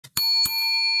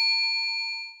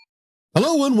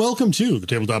Hello and welcome to the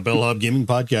Tabletop Bellhop Gaming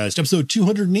Podcast, episode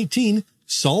 218,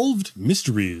 Solved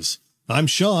Mysteries. I'm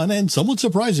Sean, and somewhat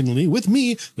surprisingly, with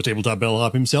me, the Tabletop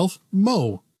Bellhop himself,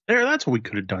 Mo. There, that's what we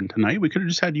could have done tonight. We could have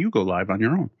just had you go live on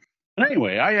your own. But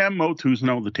anyway, I am Mo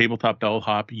Tuzno, the Tabletop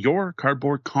Bellhop, your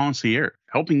cardboard concierge,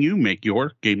 helping you make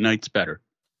your game nights better.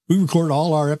 We record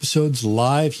all our episodes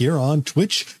live here on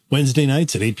Twitch, Wednesday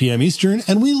nights at 8 p.m. Eastern,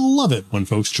 and we love it when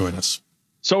folks join us.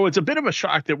 So it's a bit of a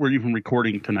shock that we're even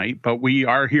recording tonight, but we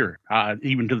are here,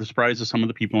 even to the surprise of some of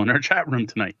the people in our chat room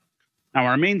tonight. Now,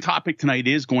 our main topic tonight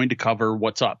is going to cover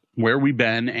what's up, where we've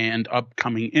been, and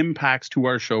upcoming impacts to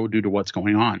our show due to what's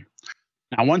going on.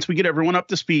 Now, once we get everyone up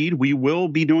to speed, we will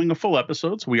be doing a full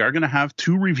episode. So we are going to have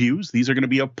two reviews. These are going to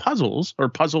be of puzzles or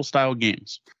puzzle-style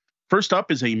games. First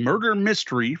up is a murder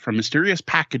mystery from Mysterious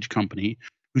Package Company,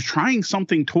 who's trying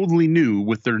something totally new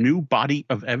with their new Body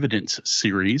of Evidence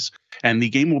series, and the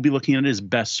game will be looking at it as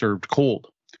Best Served Cold.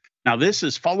 Now, this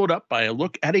is followed up by a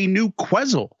look at a new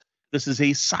Quezzle. This is a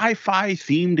sci-fi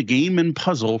themed game and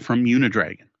puzzle from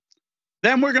Unidragon.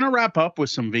 Then we're going to wrap up with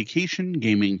some vacation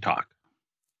gaming talk.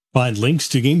 Find links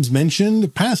to games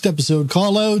mentioned, past episode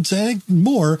callouts, and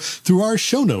more through our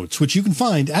show notes, which you can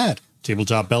find at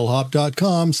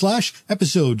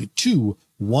tabletopbellhop.com/episode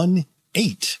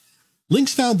 218.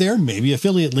 Links found there may be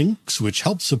affiliate links, which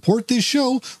help support this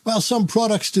show, while some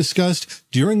products discussed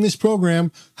during this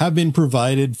program have been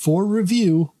provided for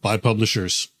review by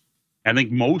publishers. I think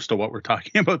most of what we're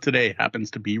talking about today happens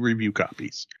to be review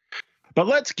copies. But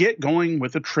let's get going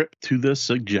with a trip to the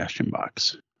suggestion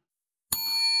box.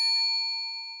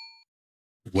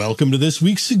 Welcome to this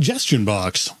week's suggestion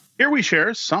box. Here we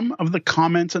share some of the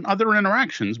comments and other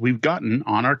interactions we've gotten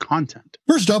on our content.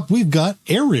 First up, we've got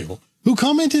Ariel, who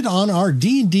commented on our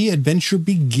D&D Adventure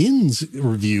Begins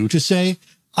review to say,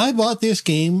 I bought this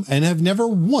game and have never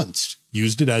once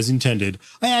used it as intended.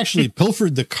 I actually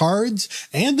pilfered the cards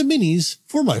and the minis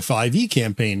for my 5e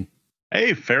campaign.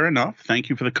 Hey, fair enough. Thank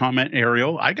you for the comment,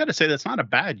 Ariel. I got to say, that's not a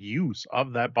bad use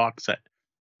of that box set.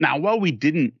 Now, while we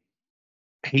didn't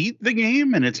hate the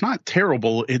game and it's not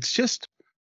terrible, it's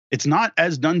not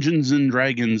as Dungeons and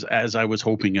Dragons as I was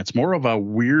hoping. It's more of a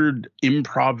weird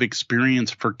improv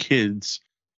experience for kids,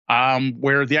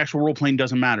 where the actual role playing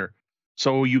doesn't matter.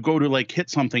 So you go to like hit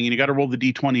something and you got to roll the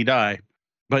D20 die.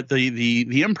 But the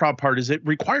improv part is it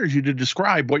requires you to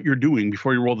describe what you're doing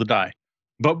before you roll the die.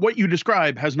 But what you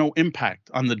describe has no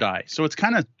impact on the die. So it's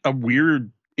kind of a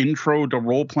weird intro to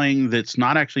role playing that's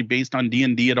not actually based on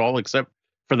D&D at all, except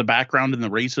for the background and the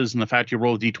races and the fact you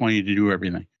roll a D20 to do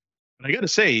everything. But I got to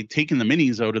say, taking the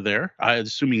minis out of there,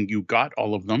 assuming you got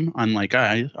all of them, unlike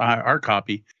our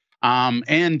copy,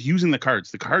 and using the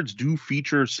cards do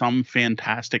feature some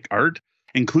fantastic art,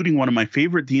 including one of my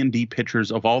favorite D&D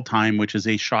pictures of all time, which is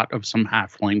a shot of some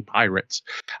halfling pirates.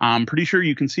 I'm pretty sure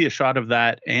you can see a shot of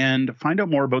that and find out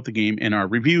more about the game in our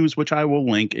reviews, which I will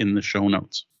link in the show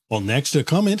notes. Well, next, a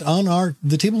comment on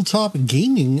the tabletop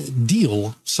gaming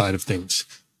deal side of things.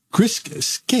 Chris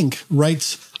Skink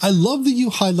writes, I love that you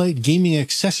highlight gaming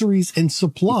accessories and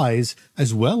supplies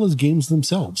as well as games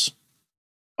themselves.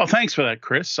 Oh, thanks for that,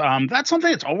 Chris. That's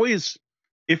something that's always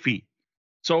iffy.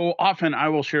 So often I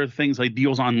will share things like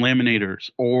deals on laminators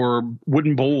or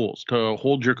wooden bowls to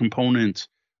hold your components,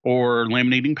 or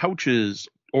laminating pouches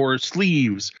or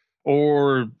sleeves,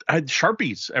 or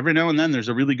Sharpies. Every now and then there's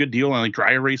a really good deal on like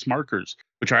dry erase markers,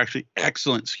 which are actually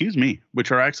excellent,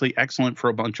 for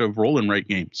a bunch of roll and write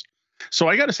games. So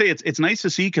I got to say, it's nice to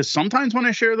see, because sometimes when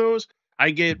I share those, I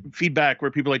get feedback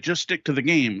where people are like, just stick to the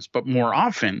games. But more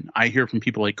often I hear from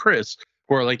people like Chris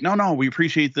who are like, no, we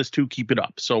appreciate this too. Keep it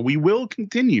up. So we will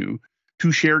continue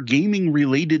to share gaming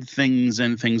related things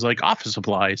and things like office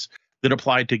supplies that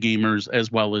apply to gamers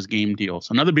as well as game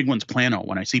deals. Another big one's Plano.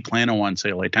 When I see Plano on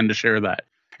sale, I tend to share that.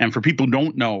 And for people who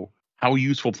don't know how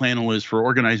useful Plano is for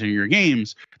organizing your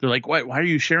games, they're like, why are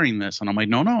you sharing this? And I'm like,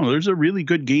 no, there's a really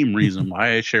good game reason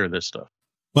why I share this stuff.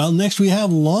 Well, next we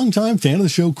have longtime fan of the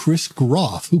show, Chris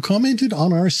Groff, who commented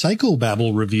on our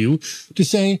Psychobabble review to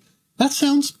say, that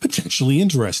sounds potentially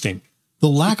interesting. The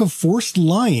lack of forced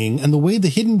lying and the way the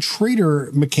hidden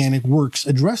traitor mechanic works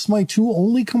address my two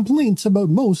only complaints about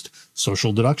most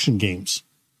social deduction games.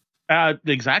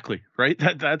 Exactly, right?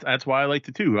 That's why I liked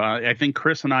it too. I think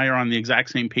Chris and I are on the exact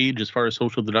same page as far as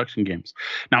social deduction games.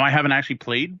 Now, I haven't actually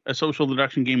played a social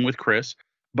deduction game with Chris,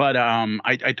 but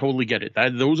I totally get it.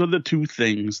 Those are the two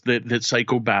things that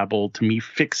Psychobabble to me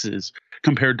fixes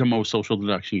compared to most social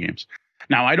deduction games.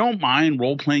 Now, I don't mind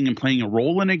role-playing and playing a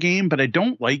role in a game, but I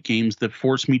don't like games that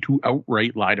force me to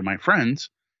outright lie to my friends.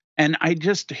 And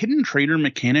hidden traitor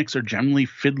mechanics are generally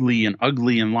fiddly and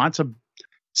ugly, and lots of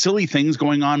silly things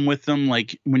going on with them.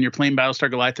 Like when you're playing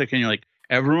Battlestar Galactica and you're like,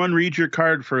 everyone read your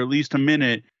card for at least a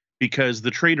minute because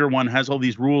the trader one has all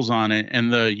these rules on it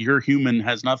and your human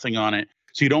has nothing on it.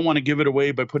 So you don't want to give it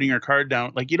away by putting your card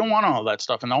down. Like you don't want all that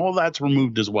stuff. And all that's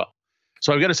removed as well.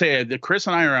 So I've got to say that Chris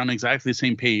and I are on exactly the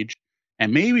same page.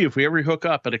 And maybe if we ever hook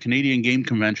up at a Canadian game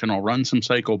convention, I'll run some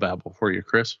Psychobabble for you,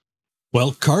 Chris.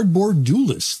 Well, Cardboard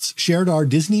Duelists shared our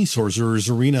Disney Sorcerer's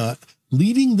Arena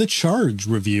Leading the Charge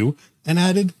review and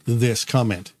added this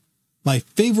comment. My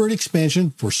favorite expansion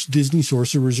for Disney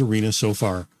Sorcerer's Arena so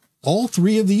far. All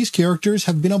 3 of these characters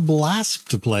have been a blast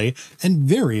to play and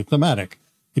very thematic.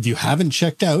 If you haven't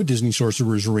checked out Disney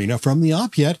Sorcerer's Arena from the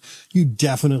op yet, you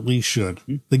definitely should.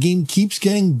 The game keeps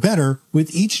getting better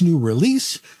with each new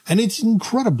release, and it's an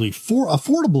incredibly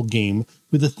affordable game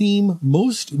with a theme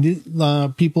most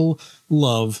people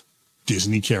love,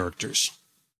 Disney characters.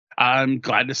 I'm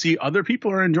glad to see other people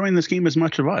are enjoying this game as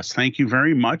much of us. Thank you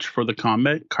very much for the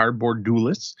comment, Cardboard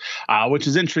Duelists, which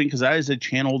is interesting because that is a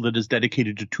channel that is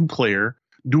dedicated to 2-player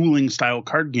dueling style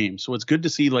card games. So it's good to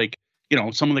see, like, you know,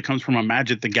 someone that comes from a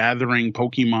Magic the Gathering,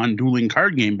 Pokemon dueling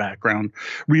card game background,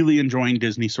 really enjoying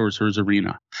Disney Sorcerer's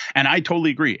Arena. And I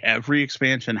totally agree. Every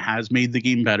expansion has made the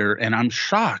game better. And I'm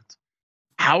shocked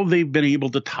how they've been able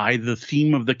to tie the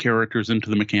theme of the characters into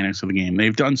the mechanics of the game.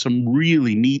 They've done some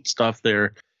really neat stuff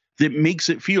there that makes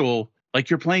it feel like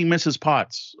you're playing Mrs.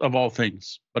 Potts of all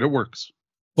things, but it works.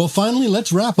 Well, finally,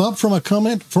 let's wrap up from a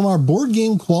comment from our board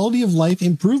game quality of life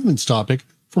improvements topic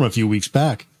from a few weeks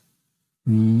back.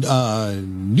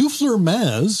 Newfler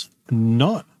Maz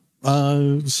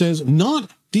says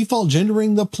not default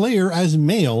gendering the player as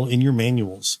male in your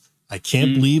manuals. I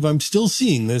can't believe I'm still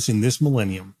seeing this in this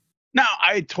millennium. Now,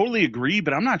 I totally agree,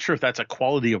 but I'm not sure if that's a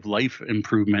quality of life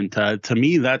improvement. To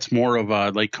me, that's more of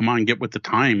a, like, come on, get with the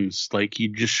times. Like, you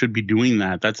just should be doing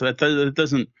that. That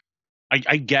doesn't,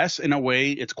 I guess in a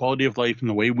way it's quality of life in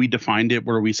the way we defined it,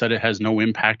 where we said it has no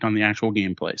impact on the actual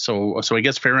gameplay. So I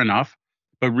guess fair enough.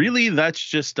 But really, that's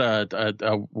just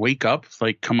a wake up.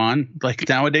 Like, come on, like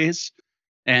nowadays,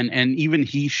 and even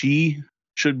he, she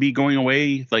should be going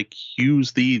away. Like,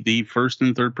 use the first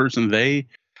and third person they.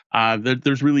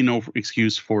 There's really no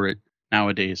excuse for it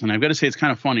nowadays. And I've got to say, it's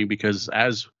kind of funny because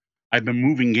as I've been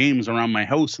moving games around my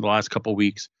house the last couple of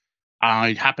weeks,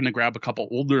 I happened to grab a couple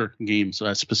older games,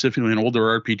 specifically an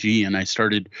older RPG, and I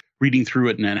started reading through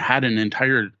it, and it had an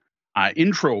entire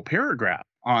intro paragraph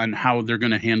on how they're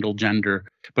going to handle gender,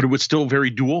 but it was still very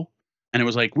dual. And it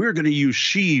was like, we're going to use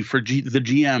she for the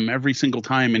GM every single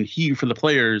time and he for the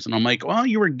players. And I'm like, well,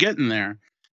 you were getting there.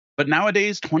 But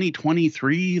nowadays,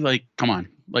 2023, like, come on,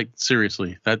 like,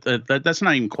 seriously, that's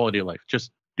not even quality of life.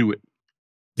 Just do it.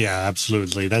 Yeah,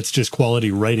 absolutely. That's just quality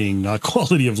writing, not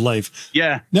quality of life.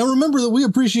 Yeah. Now, remember that we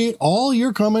appreciate all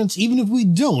your comments, even if we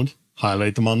don't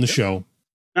highlight them on the show.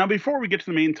 Now, before we get to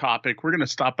the main topic, we're going to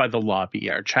stop by the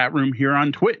lobby, our chat room here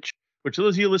on Twitch, which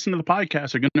those of you listen to the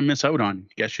podcast are going to miss out on.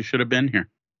 Guess you should have been here.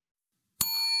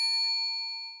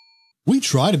 We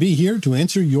try to be here to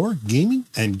answer your gaming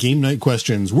and game night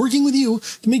questions, working with you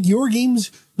to make your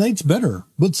games nights better.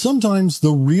 But sometimes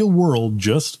the real world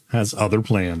just has other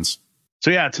plans.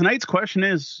 So yeah, tonight's question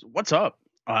is, what's up?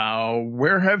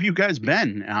 Where have you guys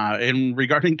been in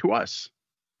regarding to us?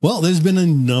 Well, there's been a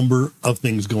number of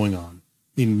things going on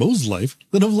in Mo's life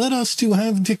that have led us to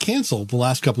have to cancel the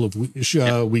last couple of weeks'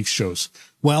 shows.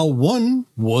 While one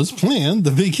was planned,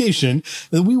 the vacation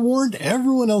that we warned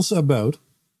everyone else about,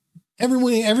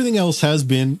 everything else has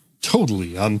been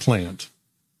totally unplanned.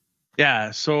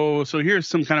 Yeah, so here's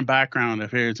some kind of background.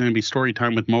 If it's going to be story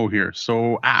time with Mo here.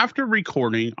 So after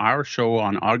recording our show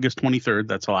on August 23rd,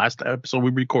 that's the last episode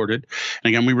we recorded.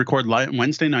 And again, we record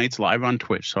Wednesday nights live on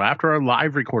Twitch. So after our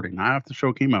live recording, after the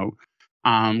show came out,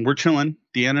 we're chilling,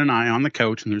 Deanna and I, on the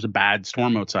couch, and there's a bad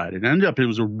storm outside. It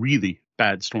was a really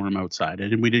bad storm outside,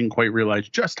 and we didn't quite realize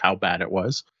just how bad it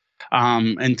was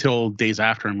until days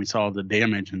after, and we saw the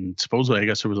damage. And supposedly, I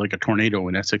guess there was like a tornado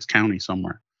in Essex County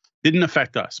somewhere. Didn't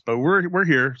affect us, but we're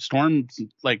here. Storm's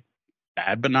like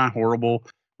bad, but not horrible.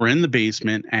 We're in the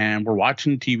basement and we're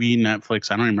watching TV,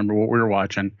 Netflix. I don't remember what we were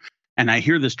watching. And I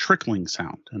hear this trickling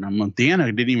sound. And I'm like, Deanna,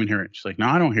 I didn't even hear it. She's like, no,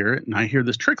 I don't hear it. And I hear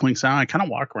this trickling sound. I kind of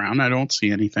walk around. I don't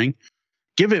see anything.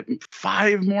 Give it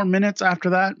 5 more minutes after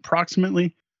that,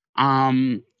 approximately.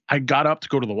 I got up to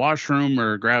go to the washroom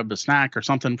or grab a snack or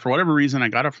something. For whatever reason, I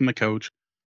got up from the couch.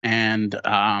 And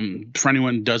for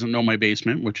anyone who doesn't know my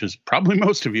basement, which is probably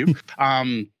most of you,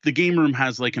 the game room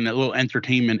has like a little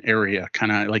entertainment area,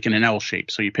 kind of like in an L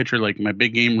shape. So you picture like my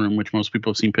big game room, which most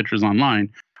people have seen pictures online.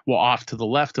 Well, off to the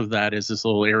left of that is this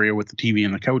little area with the TV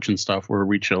and the couch and stuff where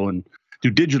we chill and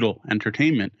do digital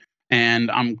entertainment.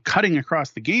 And I'm cutting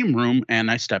across the game room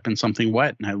and I step in something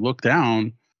wet and I look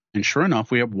down and sure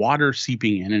enough, we have water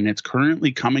seeping in and it's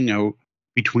currently coming out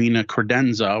between a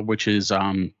credenza, which is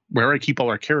where I keep all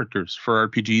our characters for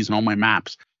RPGs and all my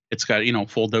maps. It's got,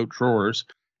 fold out drawers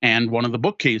and one of the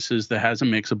bookcases that has a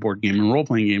mix of board game and role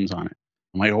playing games on it.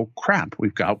 I'm like, oh crap,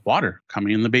 we've got water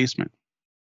coming in the basement.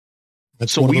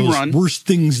 That's so one of those worst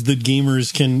things that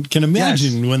gamers can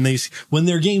imagine when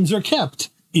their games are kept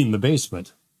in the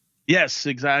basement. Yes,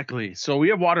 exactly. So we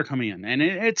have water coming in and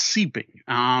it's seeping.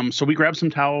 So we grab some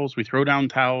towels, we throw down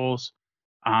towels.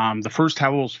 The first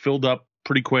towel's filled up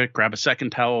pretty quick, grab a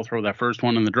second towel, throw that first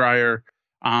one in the dryer.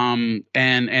 And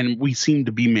we seem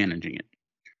to be managing it.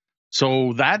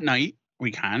 So that night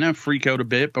we kind of freak out a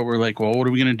bit, but we're like, well, what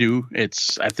are we going to do?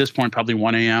 It's at this point, probably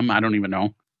 1 a.m. I don't even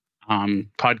know.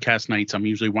 Podcast nights, I'm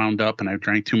usually wound up and I've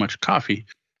drank too much coffee.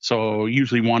 So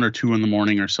usually 1 or 2 in the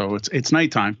morning or so, it's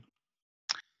nighttime.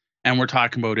 And we're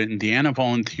talking about it. And Deanna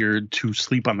volunteered to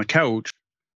sleep on the couch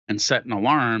and set an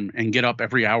alarm and get up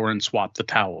every hour and swap the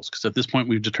towels. Because at this point,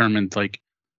 we've determined it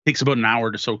takes about an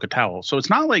hour to soak a towel. So it's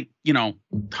not like,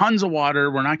 tons of water.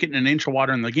 We're not getting an inch of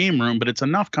water in the game room, but it's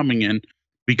enough coming in to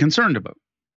be concerned about.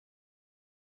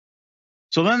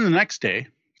 So then the next day,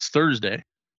 it's Thursday,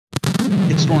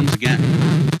 it storms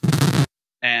again.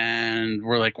 And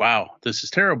we're like, wow, this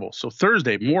is terrible. So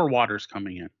Thursday, more water's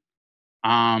coming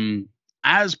in.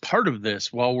 As part of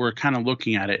this, while we're kind of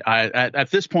looking at it,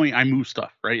 at this point, I move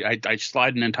stuff, right? I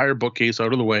slide an entire bookcase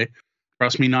out of the way.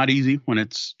 Trust me, not easy when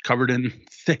it's covered in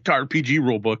thick RPG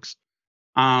rule books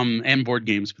and board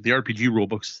games. But the RPG rule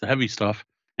books is the heavy stuff.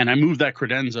 And I move that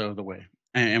credenza out of the way.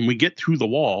 And we get through the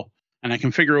wall, and I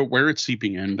can figure out where it's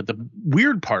seeping in. But the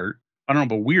weird part, I don't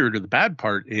know about weird or the bad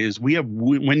part, is we have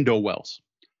window wells.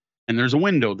 And there's a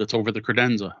window that's over the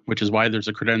credenza, which is why there's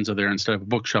a credenza there instead of a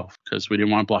bookshelf, because we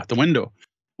didn't want to block the window.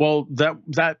 Well,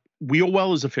 that wheel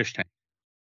well is a fish tank.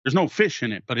 There's no fish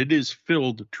in it, but it is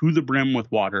filled to the brim with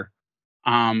water,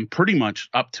 pretty much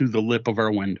up to the lip of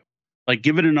our window. Like,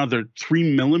 give it another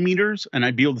 3 millimeters, and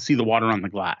I'd be able to see the water on the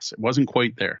glass. It wasn't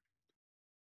quite there.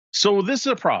 So this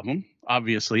is a problem,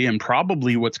 obviously, and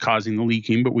probably what's causing the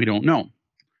leaking, but we don't know.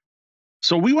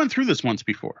 So we went through this once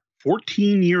before.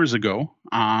 14 years ago.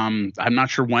 I'm not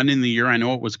sure when in the year. I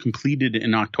know it was completed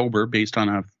in October based on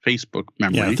a Facebook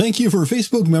memory. Yeah, thank you for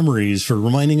Facebook memories for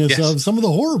reminding us of some of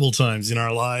the horrible times in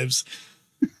our lives.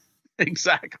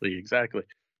 Exactly.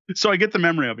 So I get the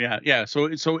memory of, yeah.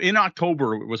 So in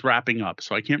October it was wrapping up.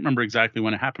 So I can't remember exactly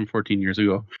when it happened 14 years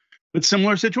ago. But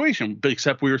similar situation, but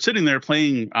except we were sitting there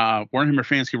playing Warhammer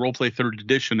Fantasy Roleplay 3rd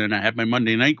Edition, and I had my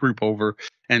Monday night group over,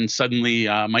 and suddenly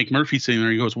Mike Murphy's sitting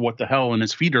there. He goes, "What the hell?" And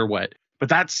his feet are wet. But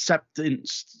that's sept?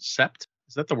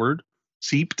 Is that the word?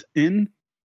 Seeped in?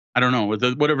 I don't know.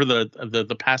 Whatever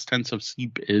the past tense of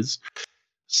seep is,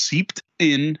 seeped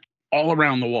in all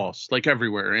around the walls, like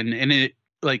everywhere, and it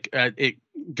it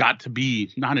got to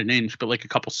be not an inch, but like a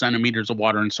couple centimeters of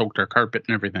water and soaked our carpet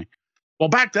and everything. Well,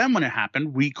 back then when it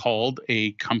happened, we called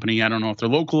a company. I don't know if they're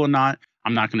local or not.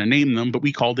 I'm not going to name them, but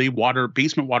we called a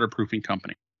basement waterproofing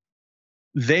company.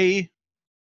 They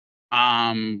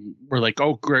were like,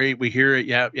 "Oh, great, we hear it.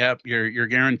 Yep, you're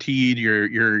guaranteed.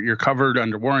 You're covered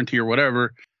under warranty or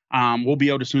whatever. We'll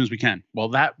be out as soon as we can." Well,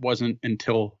 that wasn't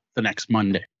until the next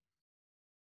Monday.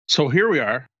 So here we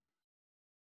are,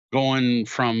 going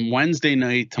from Wednesday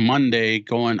night to Monday,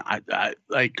 going,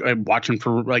 I'm watching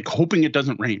for, hoping it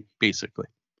doesn't rain, basically.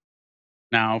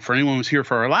 Now, for anyone who's here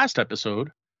for our last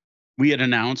episode, we had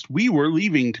announced we were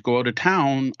leaving to go out of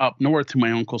town up north to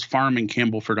my uncle's farm in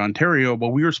Campbellford, Ontario, but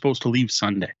we were supposed to leave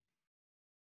Sunday.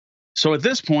 So at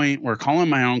this point, we're calling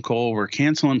my uncle, we're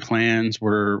canceling plans, we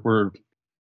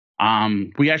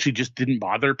actually just didn't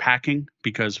bother packing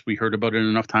because we heard about it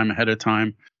enough time ahead of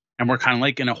time. And we're kind of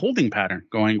like in a holding pattern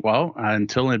going, well,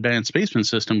 until Advanced Basement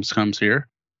Systems comes here,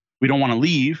 we don't want to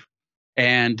leave.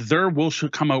 And their will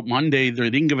should come out Monday. They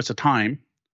didn't give us a time.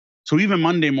 So even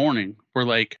Monday morning, we're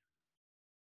like,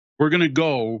 we're going to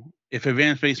go if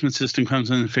Advanced Basement System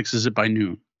comes in and fixes it by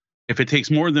noon. If it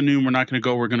takes more than noon, we're not going to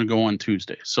go. We're going to go on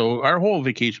Tuesday. So our whole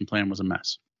vacation plan was a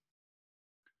mess.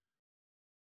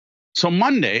 So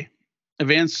Monday,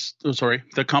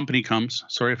 the company comes.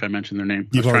 Sorry if I mentioned their name.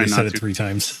 You've already said it 3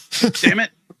 times. Damn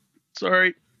it.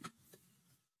 Sorry.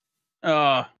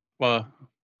 Well,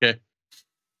 okay.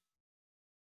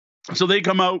 So they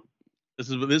come out.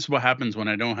 This is what happens when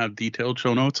I don't have detailed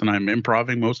show notes and I'm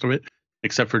improvising most of it,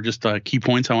 except for just key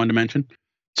points I wanted to mention.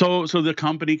 So the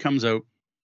company comes out.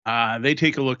 They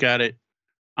take a look at it.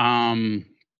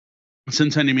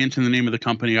 Since I mentioned the name of the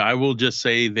company, I will just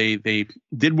say they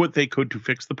did what they could to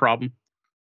fix the problem.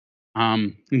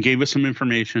 And gave us some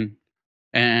information.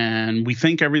 and we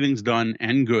think everything's done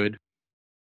and good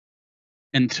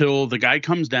until the guy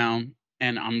comes down,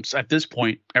 and at this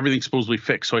point, everything's supposedly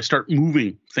fixed. So I start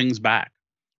moving things back.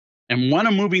 And when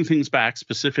I'm moving things back,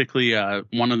 specifically, I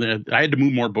had to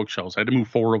move more bookshelves. I had to move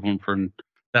 4 of them for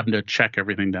them to check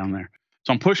everything down there.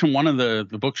 So I'm pushing one of the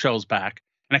bookshelves back,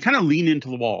 and I kind of lean into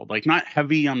the wall, like not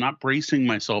heavy. I'm not bracing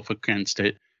myself against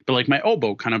it, but like my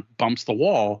elbow kind of bumps the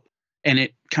wall, and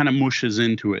it kind of mushes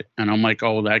into it. And I'm like,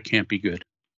 oh, that can't be good.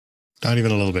 Not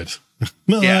even a little bit.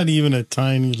 Not even a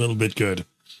tiny little bit good.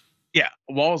 Yeah,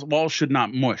 walls should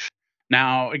not mush.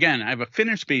 Now, again, I have a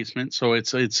finished basement, so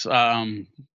it's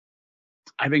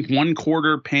I think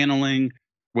 1/4 paneling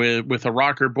with a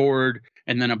rocker board,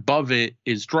 and then above it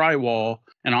is drywall,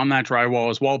 and on that drywall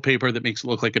is wallpaper that makes it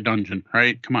look like a dungeon,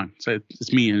 right? Come on, so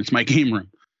it's me and it's my game room.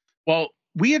 Well,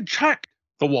 we had checked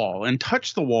the wall and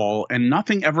touched the wall, and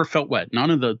nothing ever felt wet.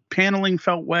 None of the paneling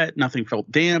felt wet. Nothing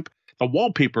felt damp. The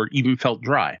wallpaper even felt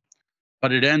dry.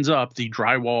 But it ends up the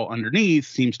drywall underneath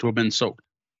seems to have been soaked.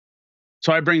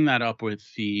 So I bring that up with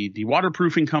the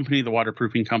waterproofing company. The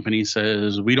waterproofing company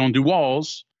says, we don't do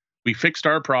walls. We fixed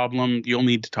our problem. You'll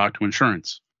need to talk to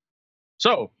insurance.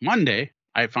 So Monday,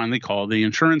 I finally call the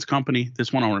insurance company.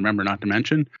 This one I'll remember not to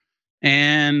mention.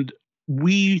 And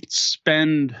we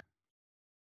spend,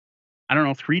 I don't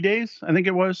know, 3 days, I think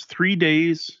it was 3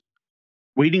 days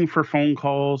waiting for phone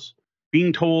calls,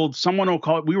 being told someone will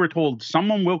call. We were told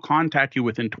someone will contact you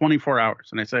within 24 hours.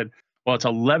 And I said, well, it's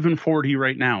 11:40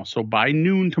 right now. So by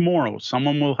noon tomorrow,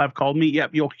 someone will have called me.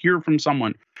 Yep, you'll hear from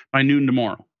someone by noon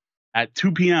tomorrow. At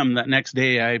 2 p.m. that next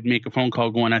day, I make a phone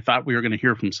call going, I thought we were going to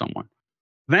hear from someone.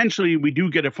 Eventually, we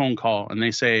do get a phone call, and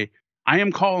they say, I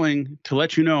am calling to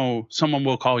let you know someone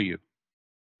will call you.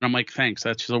 And I'm like, thanks.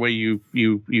 That's the way you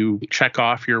check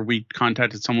off we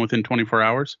contacted someone within 24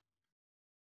 hours.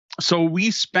 So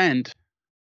we spent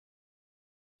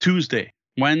Tuesday,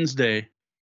 Wednesday,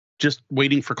 just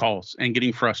waiting for calls and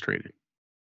getting frustrated.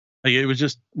 Like, it was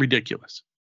just ridiculous.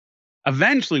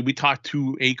 Eventually, we talked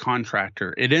to a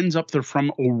contractor. It ends up they're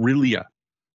from Aurelia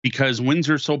because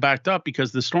Windsor's so backed up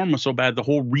because the storm was so bad. The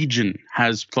whole region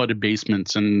has flooded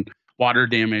basements and water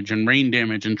damage and rain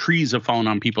damage, and trees have fallen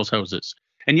on people's houses.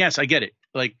 And yes, I get it.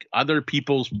 Like, other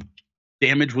people's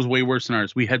damage was way worse than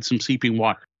ours. We had some seeping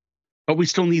water, but we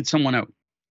still need someone out.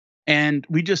 And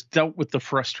we just dealt with the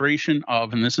frustration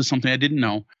of, and this is something I didn't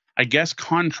know, I guess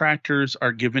contractors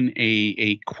are given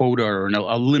a quota or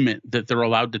a limit that they're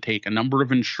allowed to take, a number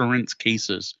of insurance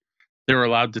cases they're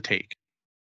allowed to take.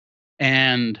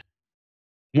 And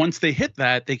once they hit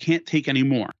that, they can't take any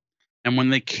more. And when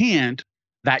they can't,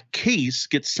 that case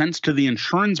gets sent to the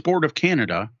Insurance Board of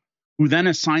Canada, who then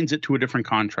assigns it to a different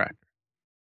contractor.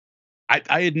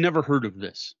 I had never heard of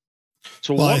this.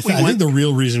 So well, I think the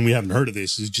real reason we haven't heard of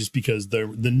this is just because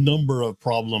the number of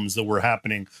problems that were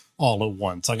happening all at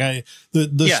once. Like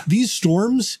these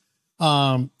storms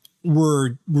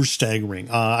were staggering.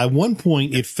 At one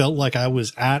point, it felt like I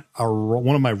was at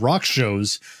one of my rock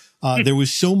shows. There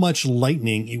was so much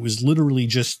lightning; it was literally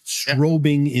just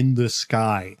strobing in the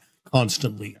sky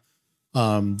constantly.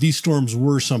 These storms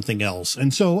were something else,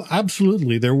 and so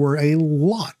absolutely, there were a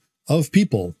lot of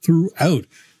people throughout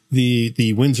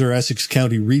the Windsor-Essex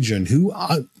County region who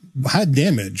had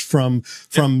damage from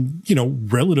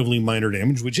relatively minor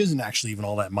damage, which isn't actually even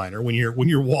all that minor. When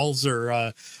your walls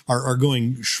are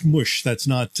going smush, that's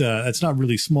not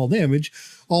really small damage,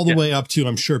 all the way up to,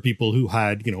 I'm sure, people who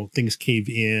had things cave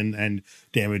in and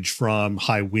damage from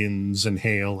high winds and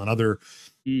hail and other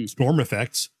storm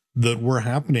effects that were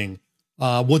happening.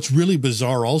 What's really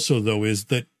bizarre also, though, is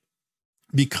that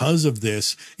because of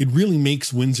this, it really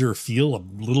makes Windsor feel a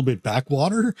little bit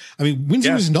backwater. I mean,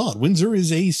 Windsor is not. Windsor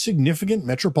is a significant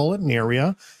metropolitan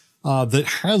area that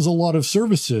has a lot of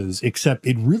services, except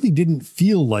it really didn't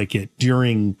feel like it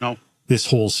during this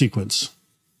whole sequence.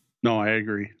 No, I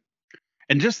agree.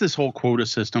 And just this whole quota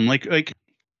system, we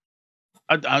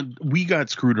got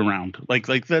screwed around.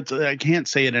 Like that's, I can't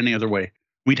say it any other way.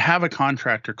 We'd have a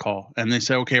contractor call and they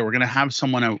say, okay, we're going to have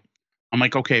someone out. I'm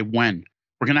like, okay, when?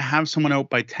 We're going to have someone out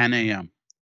by 10 a.m.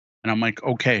 And I'm like,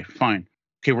 okay, fine.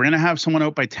 Okay, we're going to have someone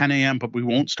out by 10 a.m., but we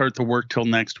won't start the work till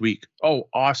next week. Oh,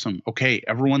 awesome. Okay,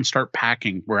 everyone start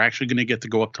packing. We're actually going to get to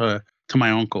go up to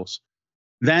my uncle's.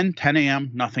 Then 10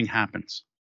 a.m., nothing happens.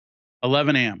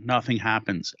 11 a.m., nothing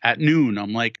happens. At noon,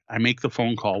 I'm like, I make the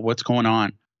phone call. What's going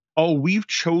on? Oh, we've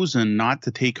chosen not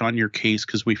to take on your case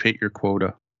because we've hit your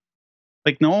quota.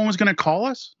 Like, no one was going to call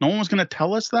us? No one was going to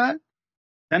tell us that?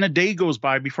 Then a day goes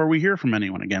by before we hear from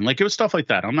anyone again. Like, it was stuff like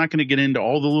that. I'm not going to get into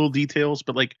all the little details,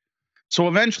 but so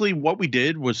eventually what we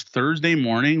did was Thursday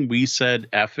morning, we said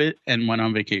F it and went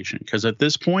on vacation. Because at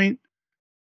this point,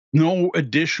 No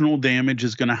additional damage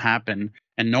is going to happen,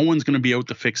 and no one's going to be out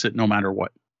to fix it no matter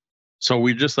what. So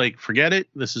we're just like, forget it.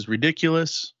 This is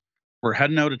ridiculous. We're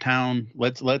heading out of town.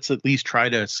 Let's at least try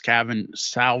to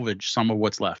salvage some of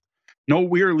what's left. No,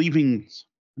 we are leaving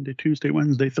Monday, Tuesday,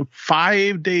 Wednesday. So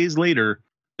 5 days later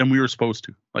than we were supposed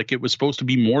to. Like, it was supposed to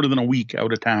be more than a week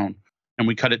out of town, and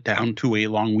we cut it down to a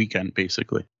long weekend,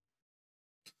 basically.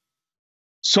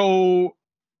 So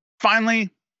finally,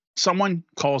 someone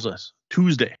calls us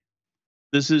Tuesday.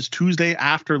 This is Tuesday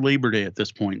after Labor Day at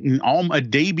this point, a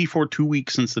day before 2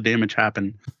 weeks since the damage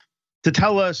happened, to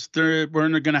tell us we're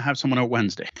going to have someone out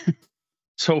Wednesday.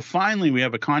 So finally, we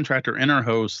have a contractor in our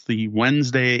house the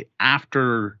Wednesday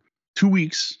after 2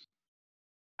 weeks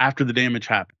after the damage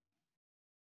happened.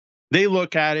 They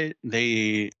look at it.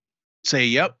 They say,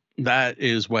 yep, that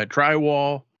is wet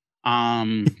drywall.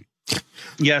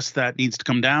 Yes, that needs to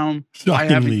come down.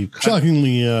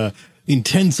 Shockingly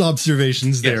intense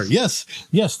observations there. Yes,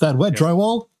 that wet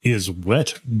drywall is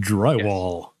wet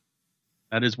drywall. Yes.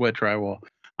 That is wet drywall.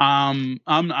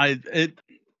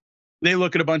 They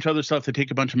look at a bunch of other stuff. They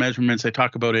take a bunch of measurements. They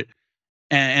talk about it,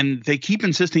 and they keep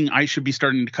insisting I should be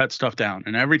starting to cut stuff down.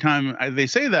 And every time they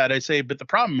say that, I say, but the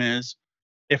problem is,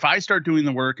 if I start doing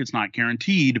the work, it's not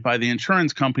guaranteed by the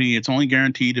insurance company. It's only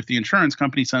guaranteed if the insurance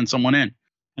company sends someone in.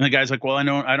 And the guy's like, well, I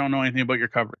don't know anything about your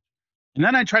coverage. And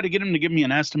then I try to get him to give me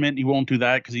an estimate. He won't do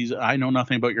that because I know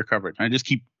nothing about your coverage. I just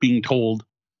keep being told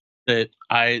that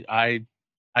I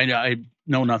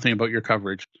know nothing about your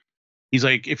coverage. He's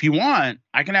like, if you want,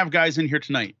 I can have guys in here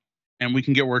tonight and we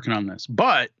can get working on this.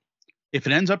 But if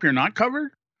it ends up you're not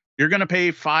covered, you're going to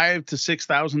pay $5,000 to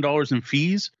 $6,000 in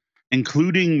fees,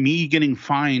 including me getting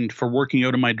fined for working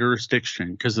out of my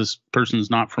jurisdiction because this person's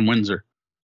not from Windsor.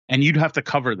 And you'd have to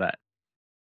cover that,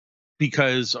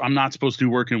 because I'm not supposed to do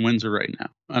work in Windsor right now.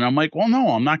 And I'm like, well, no,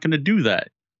 I'm not going to do that.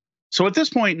 So at this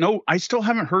point, no, I still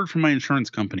haven't heard from my insurance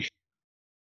company.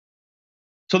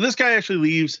 So this guy actually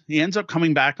leaves. He ends up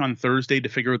coming back on Thursday to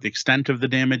figure out the extent of the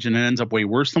damage, and it ends up way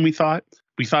worse than we thought.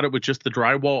 We thought it was just the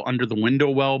drywall under the window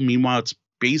well. Meanwhile, it's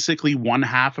basically one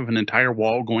half of an entire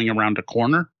wall going around a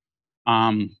corner.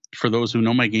 For those who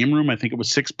know my game room, I think it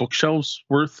was 6 bookshelves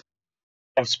worth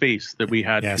of space that we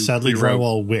had. Yeah, sadly,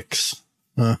 drywall wicks.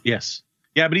 Yes.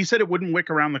 Yeah, but he said it wouldn't wick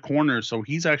around the corner, so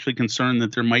he's actually concerned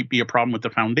that there might be a problem with the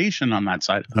foundation on that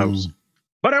side of the house.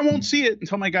 But I won't see it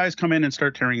until my guys come in and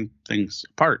start tearing things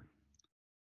apart.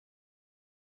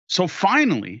 So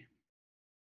finally,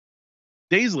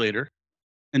 days later,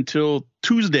 until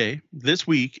Tuesday this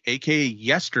week, aka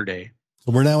yesterday.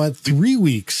 We're now at 3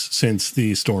 weeks since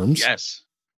the storms. Yes.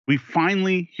 We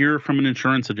finally hear from an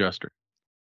insurance adjuster.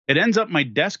 It ends up my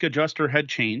desk adjuster had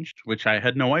changed, which I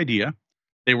had no idea.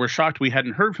 They were shocked we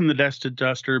hadn't heard from the desk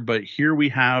adjuster, but here we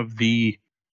have the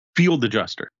field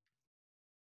adjuster.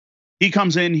 He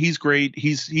comes in, he's great.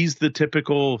 He's the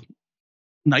typical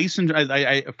nice, and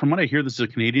I from what I hear, this is a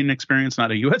Canadian experience,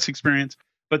 not a US experience,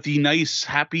 but the nice,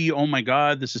 happy, oh my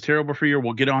God, this is terrible for you.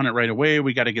 We'll get on it right away.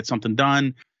 We got to get something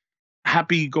done.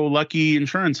 Happy-go-lucky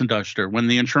insurance adjuster. When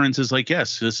the insurance is like,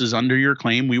 yes, this is under your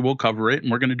claim, we will cover it,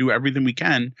 and we're going to do everything we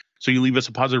can. So you leave us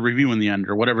a positive review in the end,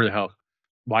 or whatever the hell.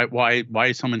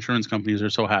 Why some insurance companies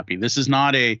are so happy. This is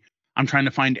not I'm trying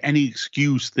to find any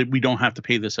excuse that we don't have to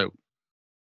pay this out.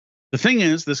 The thing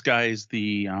is, this guy is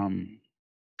the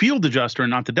field adjuster,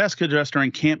 not the desk adjuster,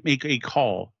 and can't make a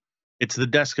call. It's the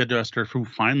desk adjuster who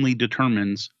finally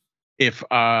determines if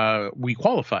we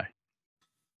qualify.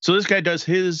 So this guy does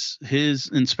his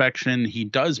inspection. He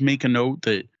does make a note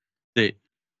that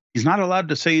he's not allowed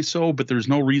to say so, but there's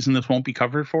no reason this won't be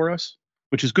covered for us,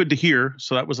 which is good to hear.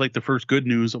 So that was like the first good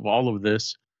news of all of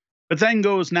this. But then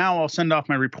goes, now I'll send off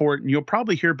my report, and you'll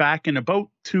probably hear back in about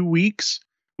 2 weeks.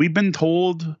 We've been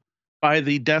told by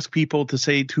the desk people to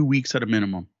say 2 weeks at a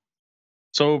minimum.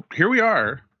 So here we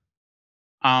are.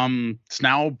 It's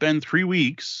now been 3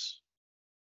 weeks.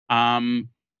 And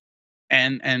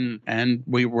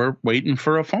we were waiting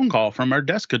for a phone call from our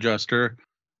desk adjuster,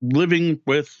 living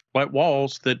with wet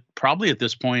walls that probably at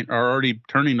this point are already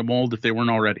turning to mold if they weren't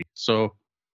already. So,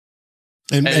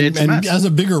 and as a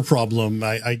bigger problem,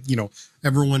 I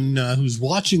everyone who's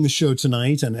watching the show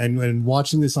tonight and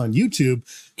watching this on YouTube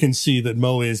can see that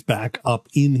Mo is back up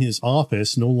in his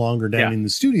office, no longer down in the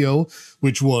studio,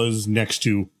 which was next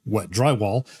to wet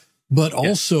drywall. But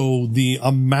also the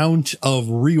amount of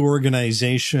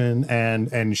reorganization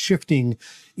and shifting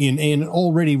in an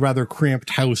already rather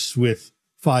cramped house with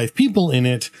 5 people in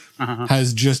it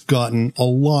has just gotten a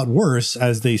lot worse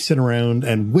as they sit around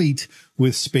and wait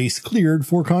with space cleared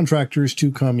for contractors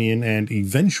to come in and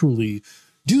eventually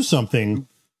do something.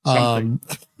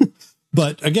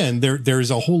 But again,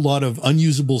 there's a whole lot of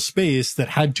unusable space that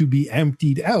had to be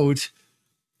emptied out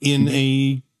in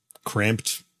a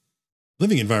cramped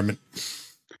living environment.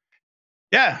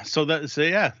 Yeah, so that was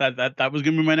going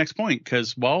to be my next point,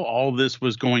 because while all this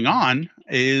was going on,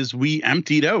 is we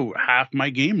emptied out half my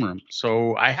game room,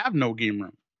 so I have no game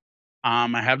room.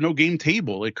 I have no game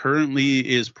table. It currently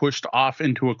is pushed off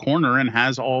into a corner and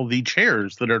has all the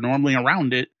chairs that are normally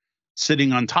around it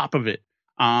sitting on top of it.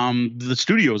 The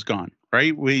studio's gone.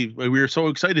 Right, we were so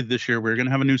excited this year. We were going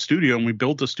to have a new studio, and we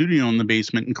built a studio in the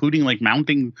basement, including like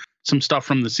mounting some stuff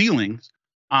from the ceilings.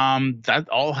 That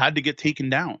all had to get taken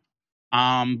down.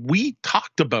 We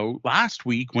talked about last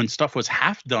week, when stuff was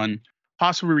half done,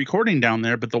 possibly recording down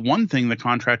there. But the one thing the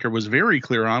contractor was very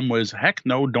clear on was, heck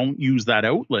no, don't use that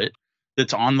outlet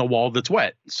that's on the wall that's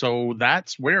wet. So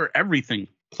that's where everything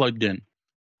plugged in.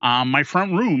 My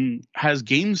front room has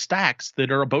game stacks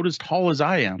that are about as tall as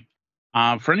I am.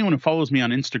 For anyone who follows me on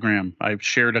Instagram, I've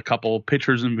shared a couple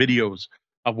pictures and videos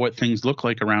of what things look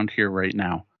like around here right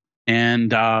now.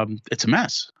 And it's a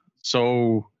mess.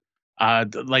 So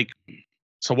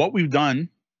what we've done,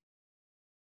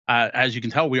 as you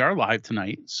can tell, we are live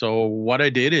tonight. So what I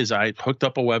did is I hooked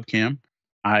up a webcam.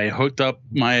 I hooked up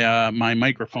my my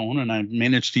microphone, and I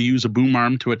managed to use a boom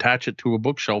arm to attach it to a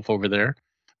bookshelf over there.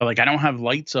 But like, I don't have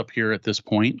lights up here at this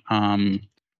point.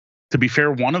 To be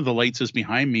fair, one of the lights is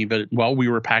behind me, but while we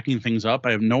were packing things up,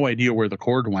 I have no idea where the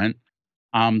cord went.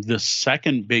 The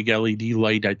second big LED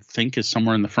light, I think, is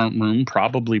somewhere in the front room,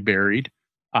 probably buried.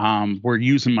 We're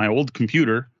using my old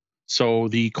computer, so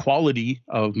the quality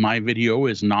of my video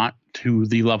is not to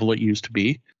the level it used to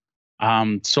be.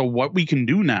 So what we can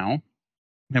do now,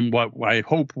 and what I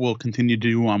hope we'll continue to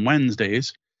do on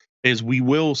Wednesdays, is we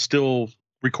will still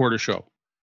record a show.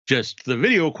 Just the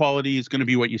video quality is going to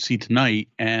be what you see tonight,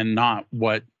 and not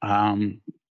what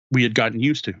we had gotten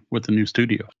used to with the new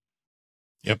studio.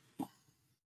 Yep.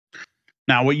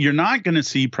 Now, what you're not going to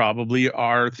see probably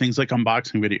are things like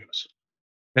unboxing videos,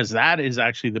 because that is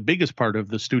actually the biggest part of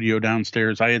the studio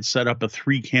downstairs. I had set up a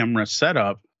 3-camera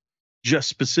setup just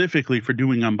specifically for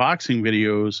doing unboxing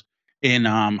videos in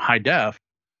high def,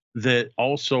 that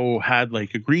also had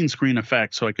like a green screen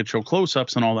effect, so I could show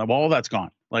close-ups and all that. Well, all that's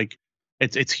gone. Like,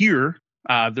 it's here.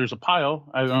 There's a pile.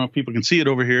 I don't know if people can see it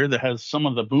over here, that has some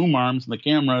of the boom arms and the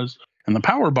cameras and the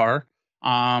power bar.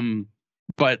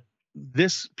 But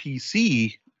this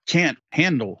PC can't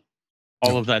handle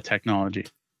all of that technology.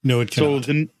 No, it cannot.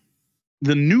 So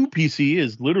the new PC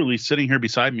is literally sitting here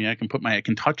beside me. I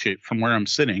can touch it from where I'm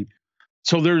sitting.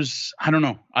 So I don't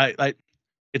know.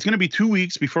 It's going to be 2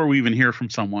 weeks before we even hear from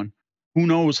someone. Who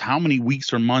knows how many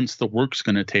weeks or months the work's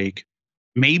going to take.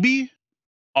 Maybe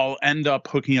I'll end up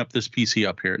hooking up this PC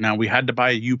up here. Now, we had to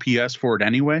buy a UPS for it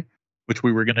anyway, which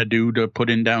we were going to do to put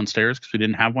in downstairs because we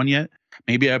didn't have one yet.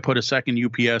 Maybe I put a second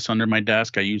UPS under my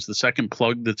desk. I use the second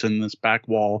plug that's in this back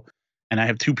wall, and I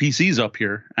have 2 PCs up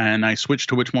here, and I switch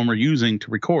to which one we're using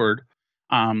to record.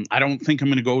 I don't think I'm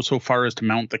going to go so far as to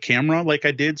mount the camera like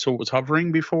I did, so it was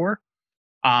hovering before.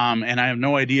 And I have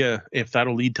no idea if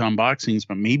that'll lead to unboxings,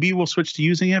 but maybe we'll switch to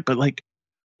using it. But like,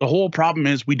 the whole problem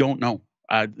is we don't know.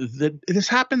 This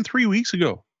happened 3 weeks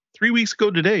ago. 3 weeks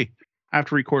ago today,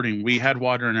 after recording, we had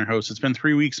water in our house. It's been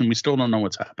 3 weeks and we still don't know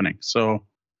what's happening. So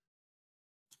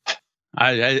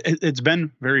it's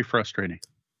been very frustrating.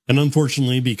 And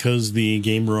unfortunately, because the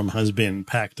game room has been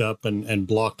packed up and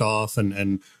blocked off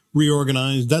and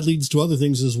reorganized, that leads to other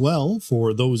things as well.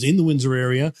 For those in the Windsor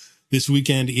area, this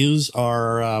weekend is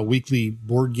our weekly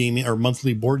board gaming or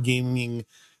monthly board gaming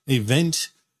event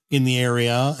in the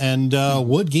area, and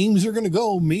what games are going to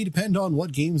go may depend on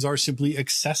what games are simply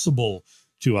accessible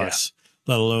to us,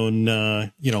 let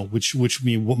alone which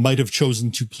we might have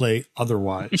chosen to play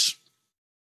otherwise.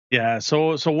 Yeah,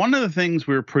 so one of the things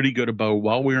we were pretty good about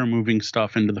while we were moving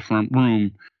stuff into the front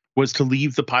room was to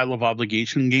leave the pile of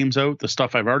obligation games out, the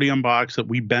stuff I've already unboxed that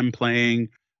we've been playing,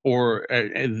 or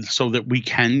so that we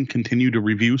can continue to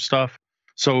review stuff.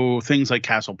 So things like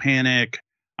Castle Panic,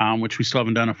 which we still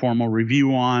haven't done a formal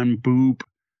review on. Boop.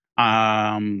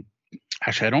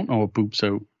 Actually, I don't know what Boop's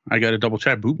out. I got to double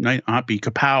check. Boop might not be.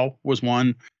 Kapow was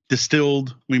one.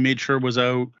 Distilled, we made sure was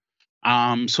out.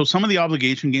 So some of the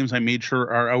obligation games I made sure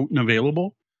are out and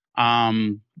available.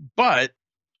 But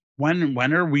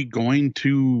when are we going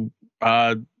to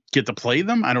get to play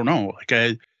them? I don't know. Like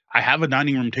I have a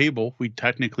dining room table. We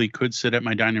technically could sit at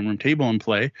my dining room table and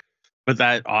play, but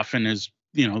that often is,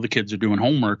 the kids are doing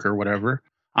homework or whatever.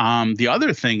 The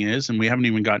other thing is, and we haven't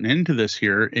even gotten into this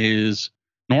here, is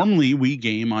normally we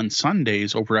game on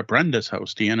Sundays over at Brenda's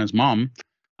house, Deanna's mom.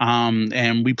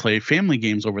 And we play family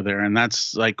games over there. And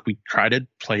that's like, we try to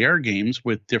play our games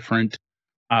with different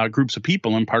groups of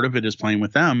people. And part of it is playing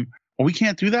with them. Well, we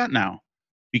can't do that now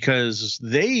because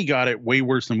they got it way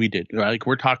worse than we did. Like,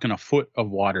 we're talking a foot of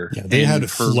water. Yeah, they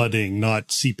had flooding,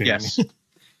 not seeping. Yes.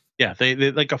 Yeah,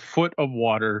 they like a foot of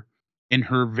water in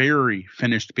her very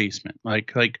finished basement.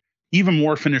 Like even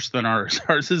more finished than ours.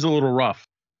 Ours is a little rough,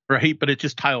 right? But it's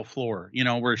just tile floor,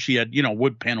 where she had,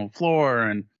 wood panel floor.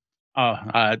 And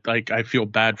like, I feel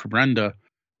bad for Brenda,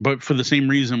 but for the same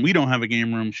reason we don't have a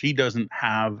game room, she doesn't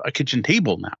have a kitchen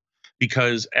table now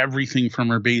because everything from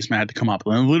her basement had to come up.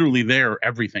 And literally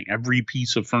everything, every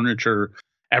piece of furniture,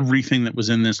 everything that was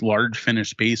in this large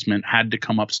finished basement had to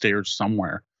come upstairs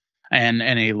somewhere. And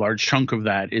a large chunk of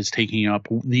that is taking up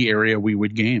the area we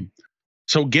would game.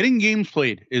 So getting games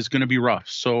played is going to be rough.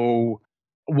 So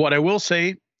what I will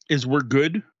say is we're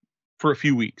good for a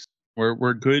few weeks.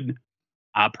 We're good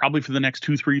probably for the next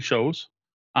 2-3 shows.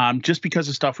 Just because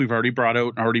of stuff we've already brought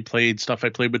out and already played, stuff I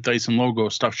played with Dice and Logo,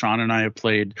 stuff Sean and I have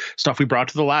played, stuff we brought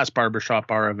to the last Barbershop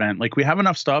Bar event. Like, we have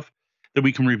enough stuff that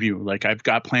we can review. Like, I've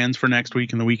got plans for next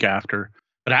week and the week after.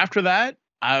 But after that,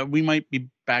 we might be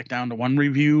back down to one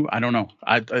review. I don't know.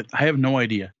 I have no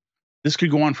idea. This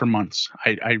could go on for months.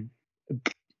 I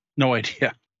no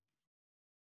idea.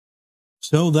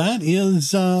 So that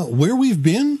is where we've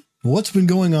been, what's been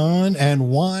going on, and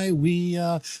why we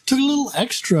took a little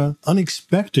extra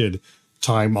unexpected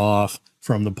time off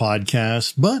from the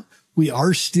podcast. But we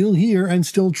are still here and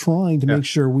still trying to make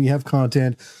sure we have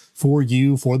content for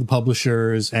you, for the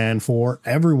publishers, and for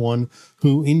everyone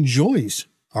who enjoys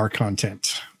our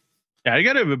content. Yeah, I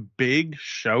got to have a big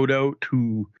shout out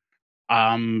to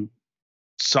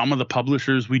some of the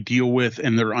publishers we deal with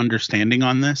and their understanding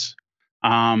on this.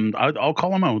 I'll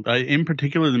call them out. In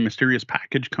particular, the Mysterious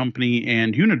Package Company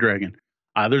and Unidragon.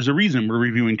 There's a reason we're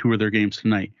reviewing 2 of their games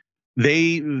tonight.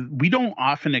 We don't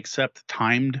often accept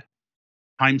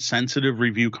time-sensitive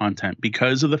review content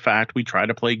because of the fact we try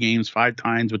to play games 5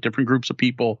 times with different groups of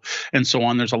people and so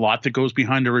on. There's a lot that goes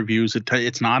behind the reviews.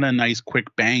 It's not a nice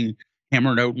quick bang,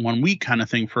 hammered out in 1 week kind of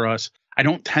thing for us. I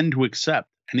don't tend to accept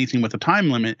anything with a time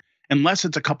limit unless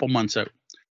it's a couple months out.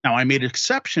 Now, I made an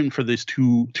exception for these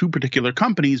two particular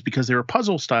companies because they were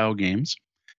puzzle style games,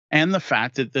 and the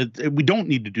fact that we don't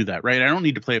need to do that, right? I don't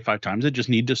need to play it 5 times. I just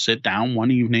need to sit down one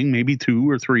evening, maybe 2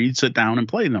 or 3, sit down and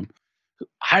play them.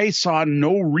 I saw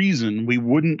no reason we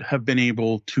wouldn't have been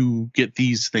able to get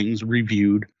these things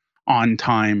reviewed on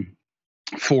time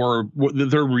for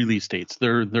their release dates,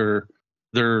 their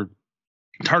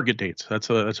target dates. That's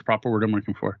a proper word I'm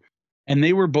looking for. And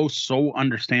they were both so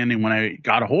understanding when I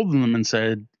got a hold of them and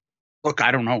said, look,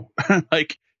 I don't know.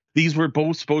 Like, these were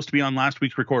both supposed to be on last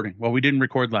week's recording. Well, we didn't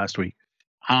record last week.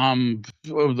 I'm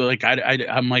like,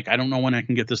 I don't know when I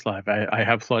can get this live. I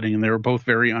have flooding, and they were both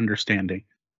very understanding.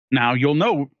 Now, you'll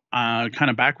note, kind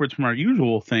of backwards from our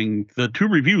usual thing, the 2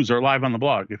 reviews are live on the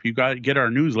blog. If you get our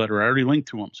newsletter, I already linked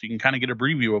to them, so you can kind of get a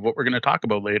preview of what we're going to talk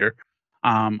about later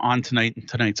on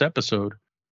tonight's episode.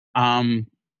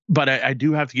 But I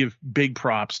do have to give big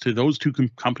props to those 2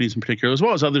 companies in particular, as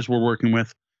well as others we're working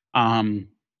with.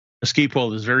 Escape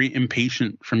World is very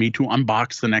impatient for me to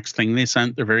unbox the next thing they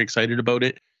sent. They're very excited about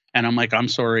it. And I'm like, I'm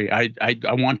sorry. I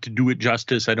want to do it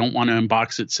justice. I don't want to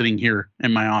unbox it sitting here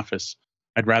in my office.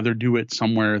 I'd rather do it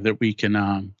somewhere that we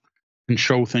can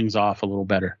show things off a little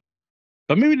better.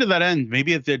 But maybe to that end,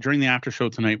 maybe during the after show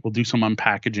tonight, we'll do some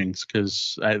unpackagings,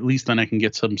 because at least then I can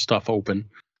get some stuff open.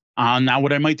 Now,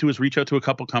 what I might do is reach out to a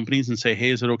couple companies and say, hey,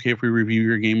 is it okay if we review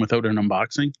your game without an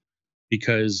unboxing?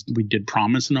 Because we did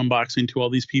promise an unboxing to all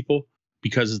these people,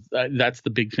 because that's the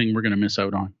big thing we're going to miss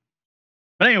out on.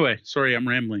 But anyway, sorry, I'm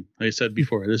rambling. Like I said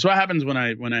before, this is what happens when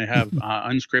I have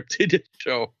unscripted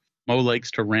show. Mo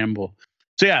likes to ramble.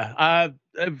 So yeah,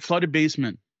 flooded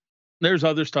basement. There's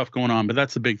other stuff going on, but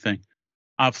that's the big thing.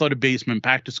 Flooded basement,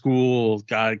 back to school,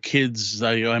 kids.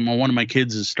 One of my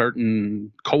kids is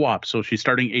starting co-op, so she's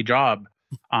starting a job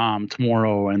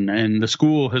tomorrow, and the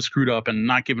school has screwed up and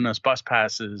not given us bus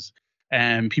passes,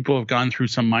 and people have gone through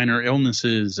some minor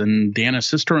illnesses, and Deanna's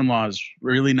sister-in-law is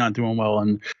really not doing well,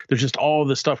 and there's just all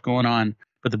this stuff going on.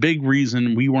 But the big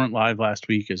reason we weren't live last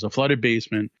week is a flooded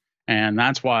basement, and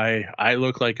that's why I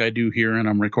look like I do here, and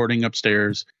I'm recording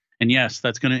upstairs. And yes,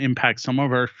 that's going to impact some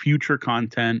of our future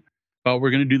content, but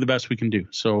we're going to do the best we can do.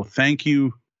 So thank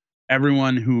you,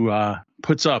 everyone who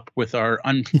puts up with our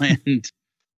unplanned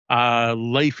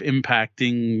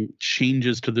life-impacting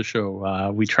changes to the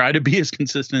show. We try to be as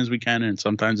consistent as we can, and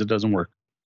sometimes it doesn't work.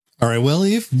 All right, well,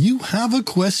 if you have a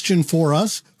question for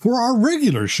us for our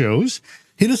regular shows,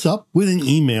 hit us up with an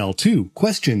email to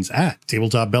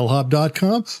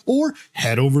questions@tabletopbellhop.com or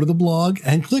head over to the blog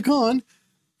and click on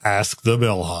Ask the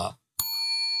Bellhop.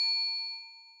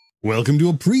 Welcome to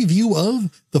a preview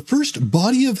of the first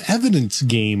Body of Evidence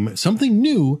game, something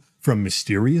new from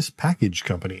Mysterious Package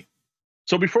Company.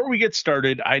 So before we get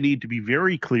started, I need to be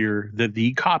very clear that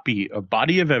the copy of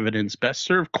Body of Evidence Best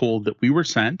Served Cold that we were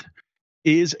sent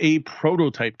is a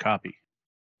prototype copy.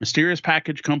 Mysterious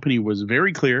Package Company was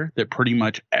very clear that pretty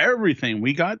much everything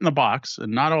we got in the box,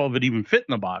 and not all of it even fit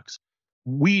in the box,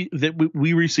 we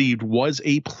received was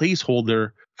a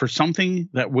placeholder for something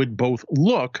that would both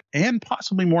look and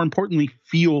possibly more importantly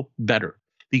feel better.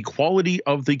 The quality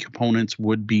of the components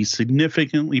would be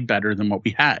significantly better than what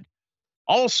we had.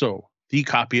 Also, the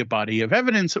copy of Body of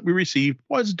Evidence that we received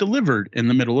was delivered in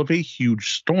the middle of a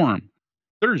huge storm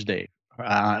Thursday,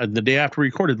 the day after we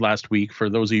recorded last week, for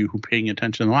those of you who are paying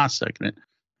attention in the last segment.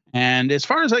 And as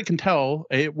far as I can tell,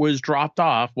 it was dropped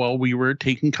off while we were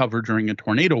taking cover during a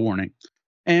tornado warning.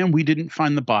 And we didn't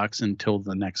find the box until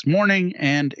the next morning,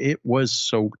 and it was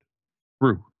soaked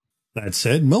through. That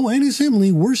said, Mo and his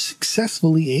family were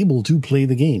successfully able to play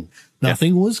the game.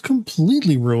 Nothing was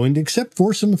completely ruined except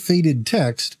for some faded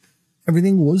text.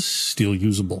 Everything was still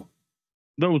usable,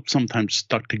 though sometimes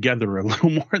stuck together a little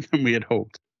more than we had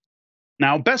hoped.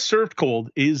 Now, Best Served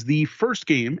Cold is the first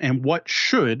game and what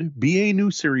should be a new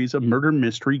series of murder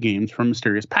mystery games from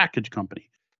Mysterious Package Company.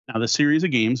 Now, the series of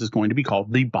games is going to be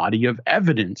called the Body of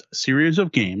Evidence series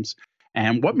of games.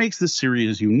 And what makes this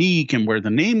series unique and where the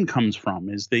name comes from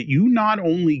is that you not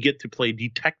only get to play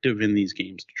detective in these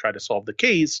games to try to solve the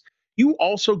case, you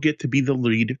also get to be the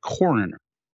lead coroner.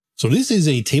 So this is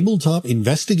a tabletop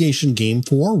investigation game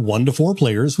for 1 to 4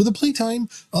 players with a playtime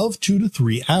of 2 to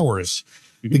 3 hours.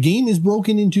 The game is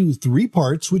broken into 3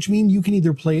 parts, which mean you can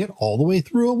either play it all the way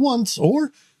through at once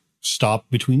or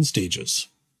stop between stages.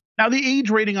 Now, the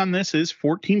age rating on this is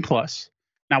 14 plus.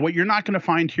 Now, what you're not going to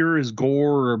find here is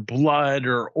gore or blood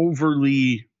or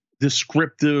overly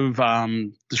descriptive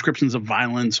descriptions of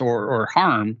violence or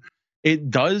harm. It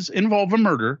does involve a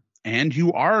murder, and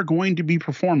you are going to be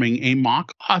performing a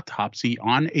mock autopsy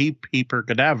on a paper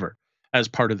cadaver as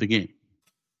part of the game.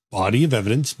 Body of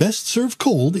Evidence Best Served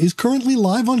Cold is currently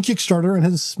live on Kickstarter and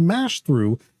has smashed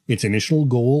through its initial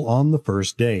goal on the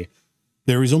first day.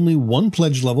 There is only one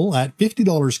pledge level at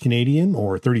 $50 Canadian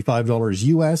or $35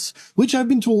 US, which I've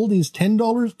been told is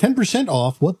 $10%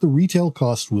 off what the retail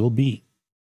cost will be.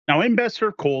 Now, in Best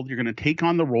Served Cold, you're going to take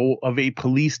on the role of a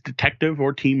police detective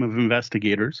or team of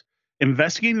investigators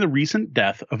investigating the recent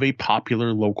death of a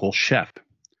popular local chef.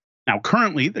 Now,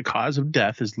 currently, the cause of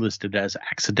death is listed as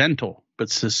accidental,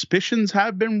 but suspicions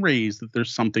have been raised that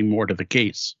there's something more to the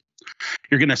case.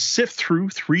 You're going to sift through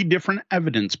 3 different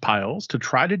evidence piles to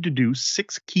try to deduce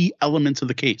 6 key elements of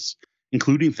the case,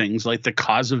 including things like the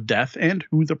cause of death and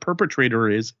who the perpetrator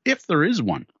is, if there is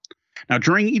one. Now,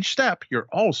 during each step, you're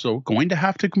also going to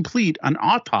have to complete an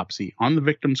autopsy on the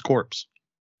victim's corpse.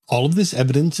 All of this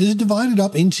evidence is divided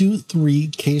up into 3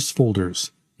 case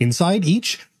folders. Inside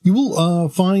each, you will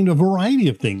find a variety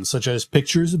of things, such as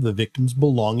pictures of the victim's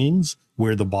belongings,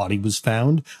 where the body was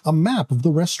found, a map of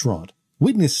the restaurant,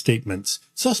 witness statements,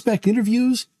 suspect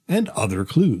interviews, and other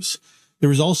clues.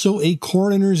 There is also a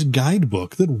coroner's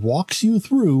guidebook that walks you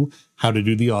through how to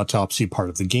do the autopsy part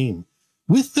of the game.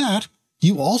 With that,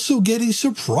 you also get a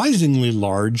surprisingly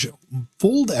large,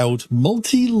 fold-out,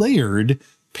 multi-layered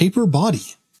paper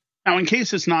body. Now, in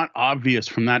case it's not obvious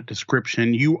from that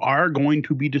description, you are going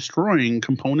to be destroying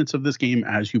components of this game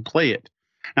as you play it.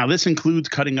 Now, this includes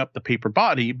cutting up the paper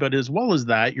body, but as well as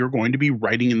that, you're going to be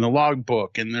writing in the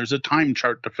logbook, and there's a time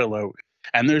chart to fill out,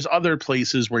 and there's other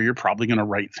places where you're probably going to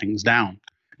write things down.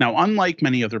 Now, unlike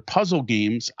many other puzzle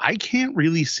games, I can't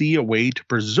really see a way to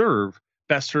preserve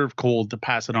Best Served Cold to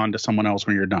pass it on to someone else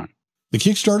when you're done. The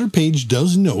Kickstarter page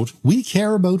does note, we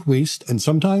care about waste, and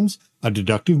sometimes a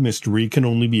deductive mystery can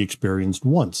only be experienced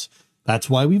once. That's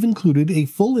why we've included a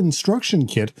full instruction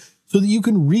kit so that you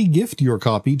can re-gift your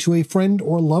copy to a friend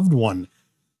or loved one.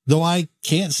 Though I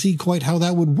can't see quite how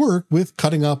that would work with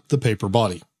cutting up the paper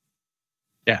body.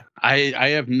 Yeah, I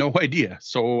have no idea.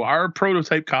 So our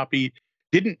prototype copy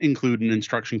didn't include an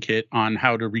instruction kit on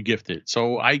how to regift it.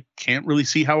 So I can't really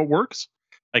see how it works.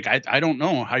 Like, I don't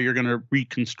know how you're going to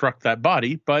reconstruct that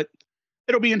body, but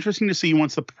it'll be interesting to see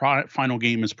once the final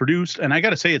game is produced. And I got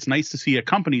to say, it's nice to see a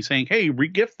company saying, hey,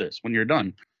 regift this when you're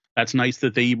done. That's nice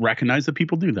that they recognize that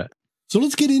people do that. So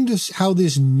let's get into how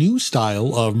this new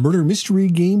style of murder mystery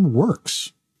game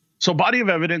works. So Body of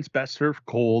Evidence Best Served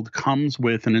Cold comes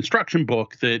with an instruction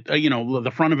book that,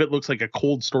 the front of it looks like a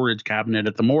cold storage cabinet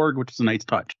at the morgue, which is a nice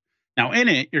touch. Now, in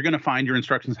it, you're going to find your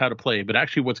instructions how to play, but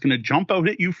actually, what's going to jump out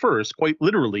at you first, quite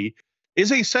literally,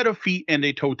 is a set of feet and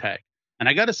a toe tag. And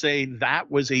I got to say,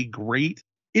 that was a great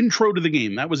intro to the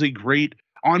game. That was a great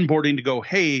onboarding to go,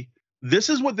 hey, this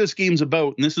is what this game's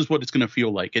about, and this is what it's going to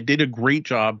feel like. It did a great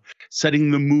job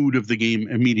setting the mood of the game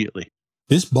immediately.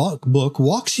 This book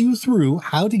walks you through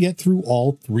how to get through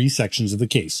all 3 sections of the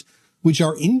case, which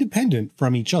are independent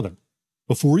from each other.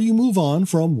 Before you move on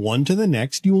from one to the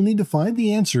next, you will need to find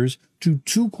the answers to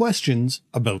 2 questions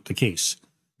about the case.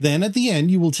 Then at the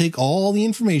end, you will take all the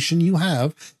information you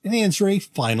have and answer a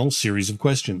final series of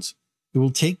questions. It will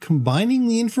take combining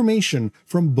the information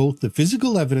from both the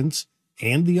physical evidence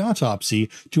and the autopsy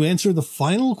to answer the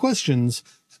final questions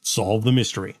that solve the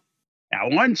mystery. Now,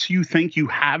 once you think you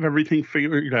have everything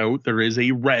figured out, there is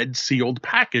a red sealed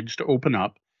package to open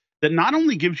up that not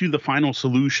only gives you the final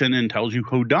solution and tells you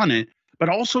who done it, but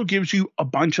also gives you a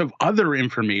bunch of other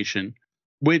information,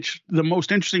 which the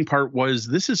most interesting part was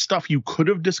this is stuff you could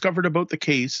have discovered about the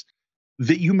case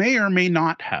that you may or may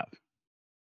not have.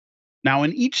 Now,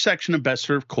 in each section of Best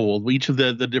Served Cold, each of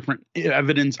the different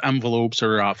evidence envelopes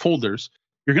or folders,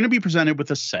 you're going to be presented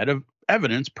with a set of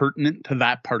evidence pertinent to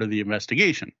that part of the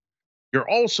investigation. You're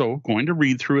also going to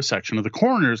read through a section of the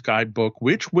coroner's guidebook,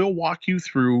 which will walk you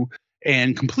through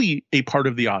and complete a part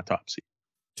of the autopsy.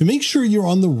 To make sure you're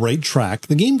on the right track,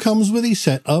 the game comes with a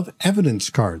set of evidence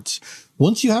cards.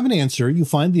 Once you have an answer, you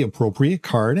find the appropriate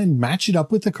card and match it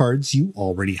up with the cards you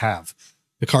already have.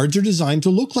 The cards are designed to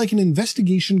look like an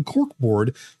investigation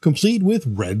corkboard, complete with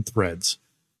red threads.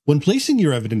 When placing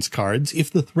your evidence cards, if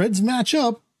the threads match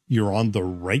up, you're on the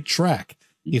right track.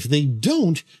 If they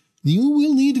don't, you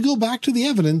will need to go back to the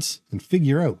evidence and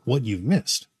figure out what you've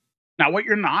missed. Now, what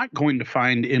you're not going to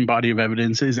find in Body of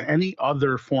Evidence is any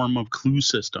other form of clue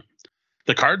system.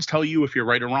 The cards tell you if you're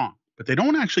right or wrong, but they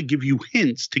don't actually give you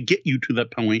hints to get you to that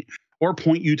point or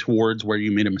point you towards where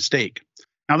you made a mistake.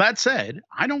 Now, that said,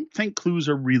 I don't think clues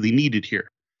are really needed here.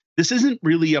 This isn't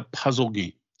really a puzzle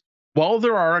game. While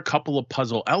there are a couple of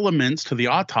puzzle elements to the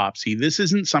autopsy, this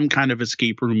isn't some kind of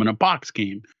escape room in a box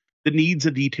game that needs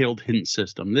a detailed hint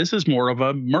system. This is more of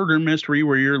a murder mystery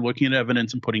where you're looking at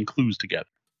evidence and putting clues together.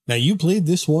 Now, you played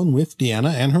this one with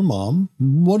Deanna and her mom.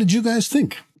 What did you guys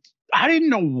think? I didn't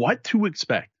know what to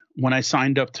expect when I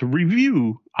signed up to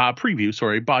preview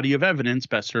Body of Evidence,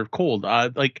 Best Served Cold.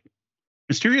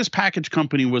 Mysterious Package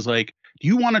Company was like, do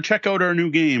you want to check out our new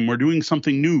game? We're doing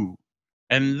something new.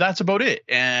 And that's about it.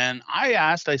 And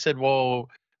I said, well,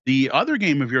 the other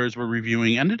game of yours we're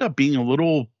reviewing ended up being a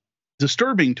little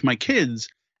disturbing to my kids.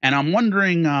 And I'm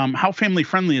wondering how family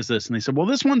friendly is this? And they said, well,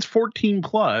 this one's 14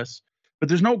 plus, but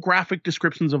there's no graphic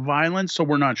descriptions of violence, so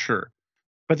we're not sure.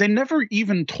 But they never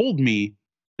even told me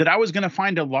that I was going to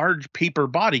find a large paper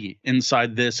body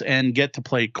inside this and get to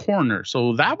play coroner.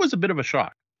 So that was a bit of a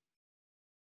shock.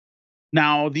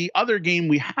 Now, the other game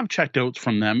we have checked out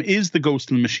from them is The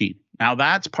Ghost in the Machine. Now,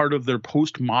 that's part of their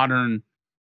post-mortem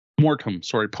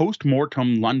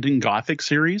London Gothic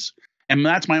series. And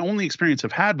that's my only experience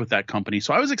I've had with that company.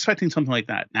 So I was expecting something like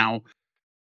that. Now,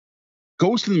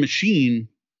 Ghost in the Machine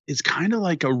is kind of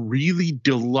like a really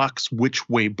deluxe Which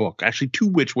Way book, actually 2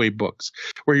 Which Way books,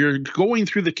 where you're going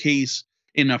through the case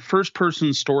in a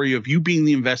first-person story of you being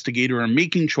the investigator and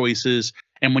making choices.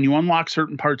 And when you unlock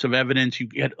certain parts of evidence, you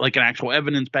get like an actual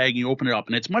evidence bag, and you open it up,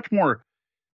 and it's much more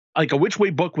like a Which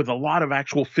Way book with a lot of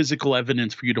actual physical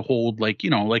evidence for you to hold, like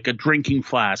a drinking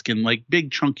flask and like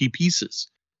big chunky pieces.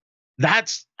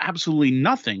 That's absolutely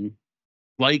nothing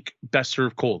like Best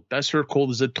Served Cold. Best Served Cold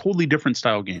is a totally different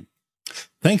style game.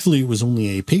 Thankfully, it was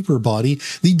only a paper body.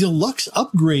 The deluxe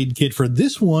upgrade kit for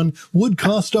this one would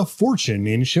cost a fortune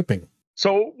in shipping.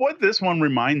 So what this one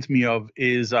reminds me of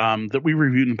is that we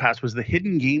reviewed in the past was the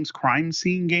Hidden Games crime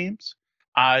scene games.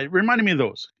 It reminded me of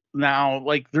those. Now,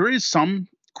 there is some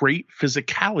great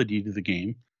physicality to the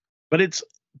game, but it's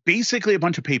basically a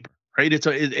bunch of paper, right?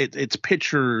 It's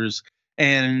pictures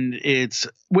and it's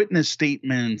witness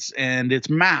statements and it's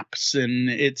maps and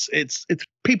it's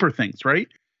paper things, right?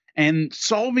 And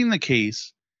solving the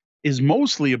case is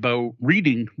mostly about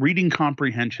reading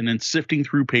comprehension and sifting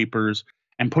through papers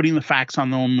and putting the facts on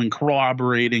them and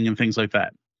corroborating and things like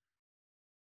that.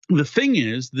 The thing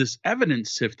is, this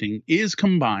evidence sifting is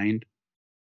combined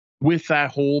with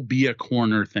that whole be a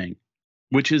corner thing,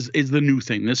 which is the new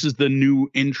thing. This is the new,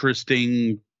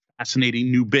 interesting,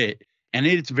 fascinating new bit, and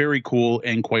it's very cool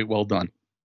and quite well done.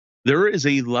 There is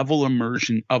a level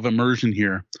of immersion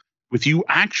here with you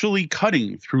actually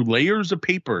cutting through layers of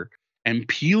paper and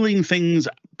peeling things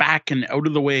back and out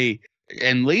of the way,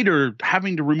 and later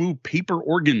having to remove paper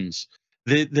organs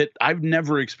that I've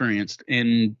never experienced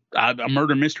in a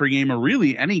murder mystery game or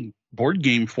really any board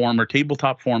game form or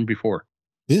tabletop form before.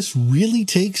 This really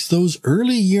takes those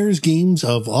early years games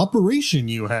of Operation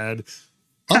you had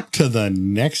up to the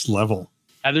next level.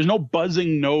 There's no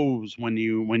buzzing nose when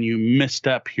you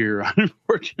misstep here,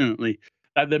 unfortunately.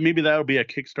 Maybe that'll be a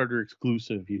Kickstarter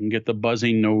exclusive. You can get the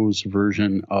buzzing nose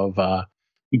version of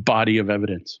Body of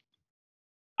Evidence.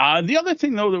 The other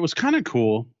thing, though, that was kind of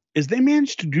cool is they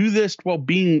managed to do this while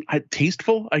being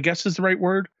tasteful, I guess is the right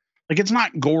word. Like, it's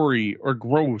not gory or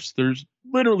gross. There's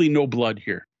literally no blood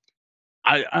here.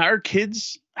 Our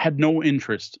kids had no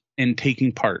interest in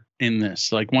taking part in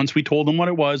this. Like, once we told them what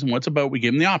it was and what's about, we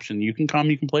gave them the option. You can come,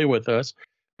 you can play with us,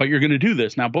 but you're going to do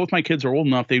this. Now, both my kids are old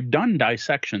enough. They've done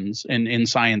dissections in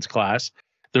science class.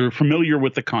 They're familiar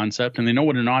with the concept and they know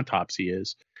what an autopsy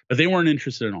is, but they weren't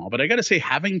interested in all. But I got to say,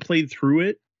 having played through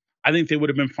it, I think they would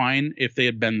have been fine if they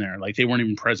had been there. Like, they weren't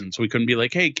even present. So we couldn't be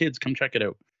like, hey, kids, come check it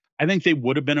out. I think they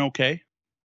would have been okay.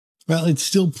 Well, it's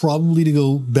still probably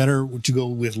better to go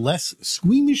with less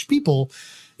squeamish people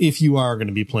if you are going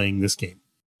to be playing this game.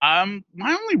 My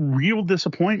only real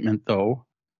disappointment, though,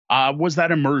 was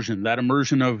that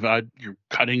immersion of you're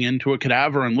cutting into a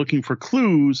cadaver and looking for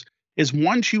clues. Is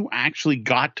once you actually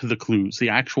got to the clues, the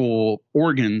actual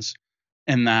organs,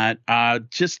 and that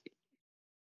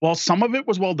some of it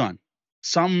was well done.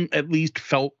 Some at least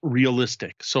felt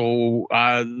realistic. So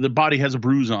the body has a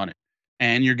bruise on it.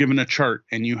 And you're given a chart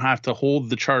and you have to hold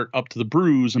the chart up to the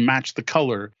bruise and match the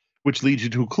color, which leads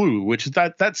you to a clue, which is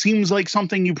that seems like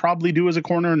something you probably do as a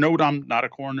corner. Note, I'm not a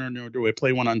corner, nor do I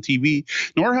play one on TV,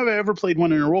 nor have I ever played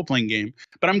one in a role-playing game.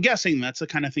 But I'm guessing that's the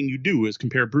kind of thing you do is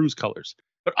compare bruise colors.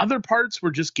 But other parts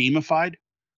were just gamified.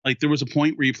 Like, there was a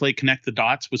point where you play connect the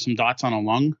dots with some dots on a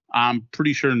lung. I'm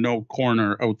pretty sure no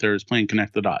corner out there is playing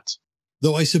connect the dots.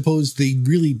 Though I suppose they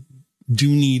really do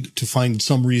need to find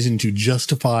some reason to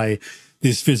justify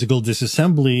this physical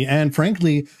disassembly. And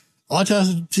frankly,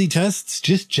 autopsy tests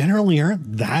just generally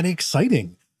aren't that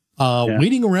exciting.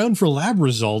 Waiting around for lab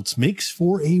results makes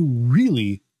for a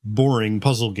really boring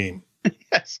puzzle game.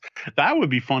 Yes, that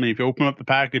would be funny if you open up the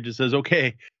package. It says,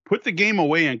 okay, put the game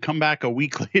away and come back a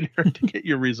week later to get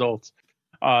your results.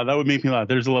 That would make me laugh.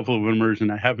 There's a level of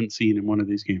immersion I haven't seen in one of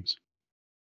these games.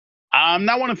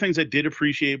 Now, one of the things I did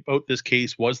appreciate about this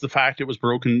case was the fact it was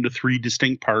broken into 3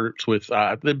 distinct parts with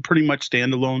pretty much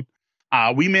standalone.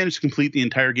 We managed to complete the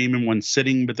entire game in one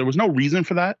sitting, but there was no reason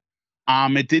for that.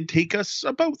 It did take us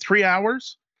about 3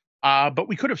 hours, but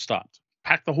we could have stopped,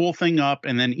 packed the whole thing up,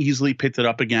 and then easily picked it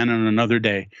up again on another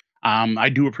day. I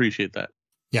do appreciate that.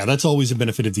 Yeah, that's always a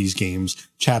benefit of these games.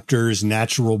 Chapters,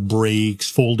 natural breaks,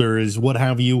 folders, what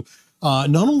have you.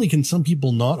 Not only can some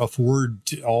people not afford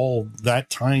all that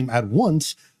time at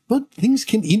once, but things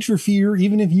can interfere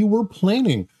even if you were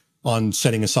planning on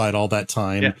setting aside all that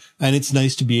time. Yeah. And it's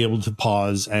nice to be able to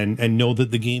pause and know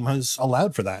that the game has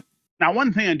allowed for that. Now,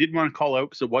 one thing I did want to call out,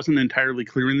 because it wasn't entirely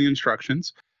clear in the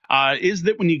instructions, is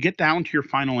that when you get down to your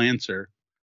final answer,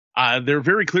 they're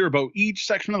very clear about each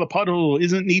section of the puzzle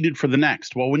isn't needed for the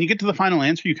next. Well, when you get to the final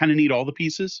answer, you kind of need all the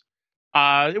pieces.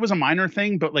 It was a minor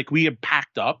thing, but like, we had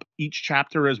packed up each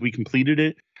chapter as we completed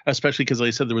it, especially because, like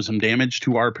I said, there was some damage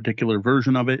to our particular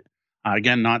version of it.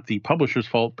 Again, not the publisher's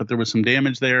fault, but there was some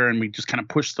damage there, and we just kind of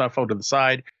pushed stuff out to the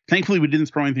side. Thankfully, we didn't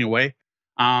throw anything away.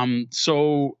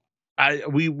 So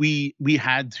we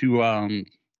had to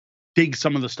dig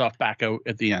some of the stuff back out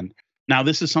at the end. Now,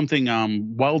 this is something,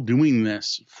 while doing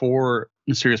this for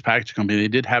Mysterious Package Company, they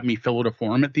did have me fill out a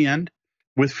form at the end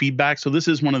with feedback. So this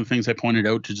is one of the things I pointed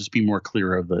out to just be more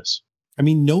clear of this. I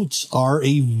mean, notes are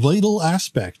a vital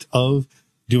aspect of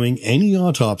doing any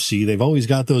autopsy. They've always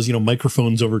got those,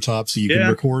 microphones over top so you can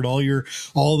record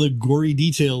all the gory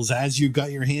details as you've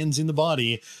got your hands in the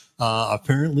body.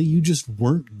 Apparently you just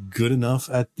weren't good enough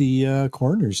at the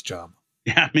coroner's job.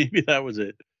 Yeah, maybe that was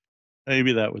it.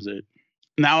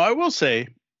 Now, I will say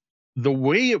the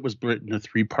way it was split into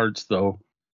 3 parts, though,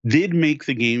 did make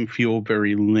the game feel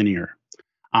very linear.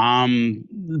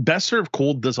 Best Served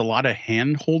Cold does a lot of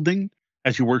hand holding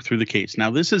as you work through the case.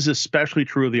 Now, this is especially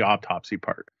true of the autopsy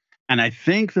part. And I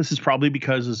think this is probably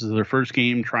because this is their first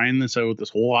game trying this out. This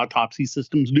whole autopsy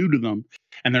system's new to them,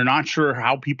 and they're not sure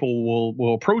how people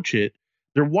will approach it.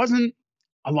 There wasn't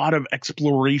a lot of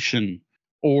exploration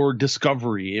or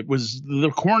discovery. It was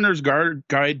the coroner's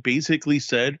guide basically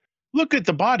said, look at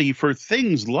the body for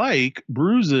things like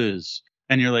bruises.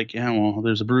 And you're like, yeah, well,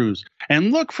 there's a bruise.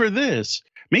 And look for this.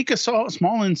 Make a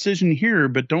small incision here,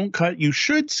 but don't cut. You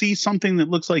should see something that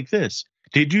looks like this.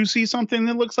 Did you see something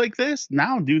that looks like this?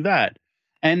 Now do that.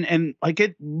 And like,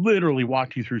 it literally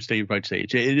walked you through stage by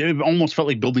stage. It almost felt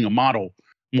like building a model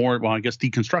more. Well, I guess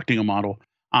deconstructing a model.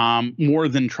 more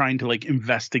than trying to like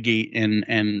investigate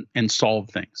and solve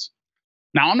things.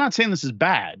 Now, I'm not saying this is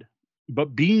bad,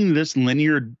 but being this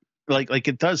linear, like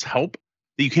it does help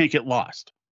that you can't get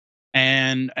lost.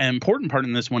 And an important part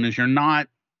in this one is you're not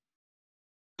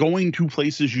going to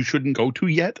places you shouldn't go to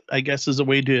yet, I guess, is a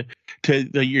way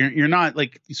you're not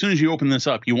like, as soon as you open this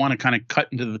up, you want to kind of cut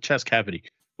into the chest cavity.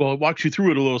 Well, it walks you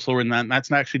through it a little slower than that. And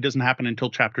that's actually doesn't happen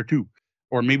until chapter 2,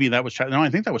 or maybe that was no, I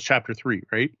think that was chapter 3,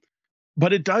 right?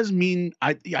 But it does mean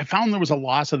I found there was a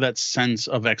loss of that sense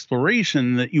of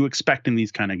exploration that you expect in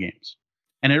these kind of games.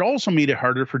 And it also made it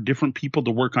harder for different people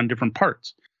to work on different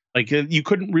parts. Like you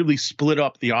couldn't really split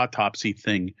up the autopsy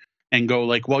thing and go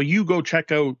like, well, you go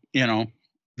check out,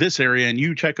 this area and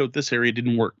you check out this area. It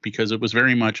didn't work because it was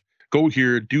very much go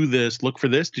here, do this, look for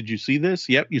this. Did you see this?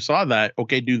 Yep, you saw that.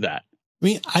 Okay, do that. I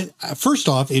mean, first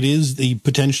off, it is the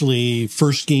potentially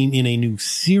first game in a new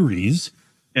series.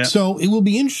 Yeah. So it will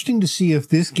be interesting to see if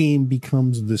this game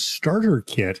becomes the starter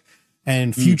kit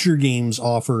and future games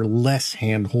offer less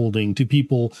hand holding to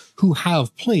people who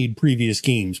have played previous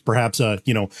games. Perhaps, a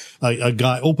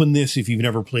guy, open this if you've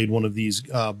never played one of these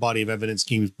body of evidence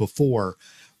games before.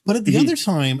 But at the other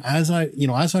time, as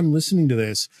I'm listening to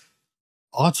this,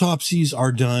 autopsies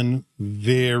are done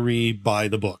very by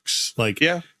the books. Like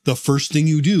the first thing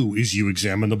you do is you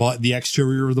examine the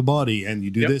exterior of the body, and you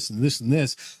do this and this and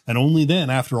this. And only then,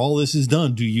 after all this is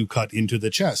done, do you cut into the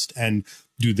chest and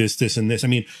do this, this, and this. I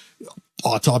mean,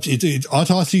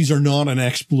 autopsies are not an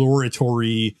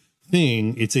exploratory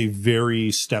thing. It's a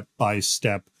very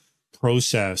step-by-step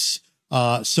process.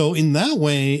 So in that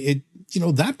way,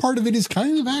 that part of it is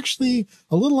kind of actually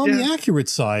a little on the accurate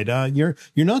side. You're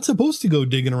not supposed to go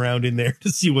digging around in there to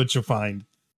see what you find.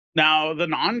 Now, the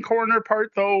non-coroner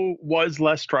part, though, was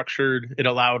less structured. It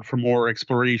allowed for more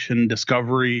exploration,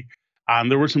 discovery.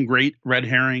 There were some great red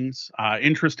herrings,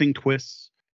 interesting twists.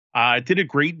 It did a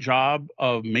great job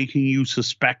of making you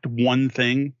suspect one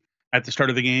thing at the start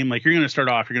of the game. Like, you're going to start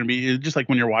off, you're going to be just like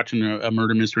when you're watching a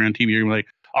murder mystery on TV, you're like,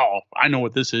 oh, I know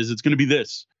what this is. It's going to be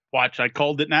this. Watch, I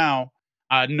called it now.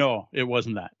 No, it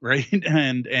wasn't that, right?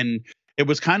 And it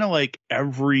was kind of like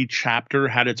every chapter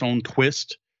had its own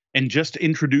twist and just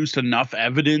introduced enough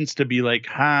evidence to be like,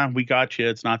 we got you.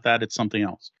 It's not that, it's something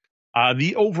else.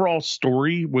 The overall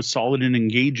story was solid and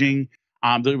engaging.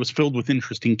 It was filled with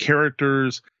interesting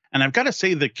characters. And I've got to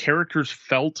say the characters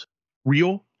felt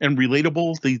real and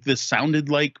relatable. This sounded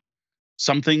like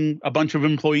something a bunch of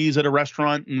employees at a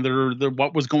restaurant, and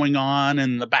what was going on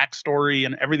and the backstory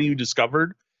and everything you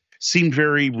discovered seemed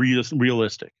very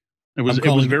realistic. It was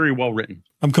very well written.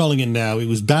 I'm calling it now. It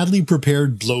was badly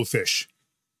prepared blowfish.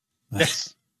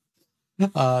 Yes.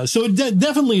 So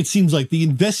definitely it seems like the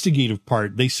investigative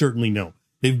part, they certainly know.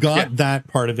 They've got that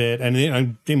part of it.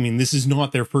 And I mean, this is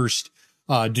not their first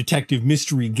detective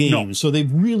mystery game. No. So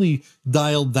they've really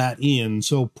dialed that in.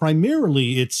 So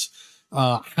primarily it's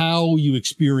how you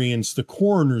experience the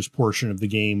coroner's portion of the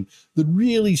game that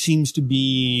really seems to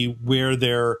be where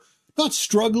they're not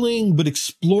struggling, but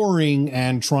exploring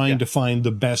and trying to find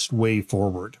the best way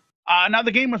forward. Now,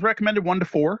 the game was recommended 1 to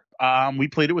 4. We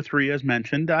played it with 3, as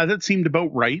mentioned. That seemed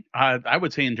about right. I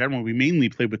would say in general, we mainly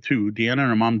played with 2. Deanna and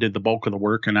her mom did the bulk of the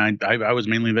work, and I was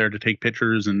mainly there to take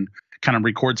pictures and kind of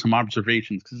record some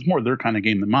observations because it's more their kind of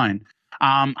game than mine.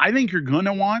 I think you're going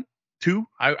to want 2.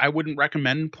 I wouldn't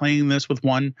recommend playing this with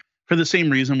 1 for the same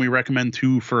reason we recommend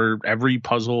 2 for every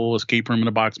puzzle, escape room in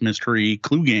a box, mystery,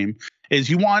 clue game, is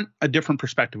you want a different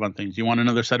perspective on things. You want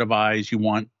another set of eyes. You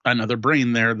want another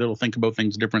brain there that'll think about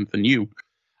things different than you.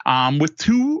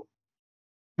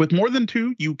 With more than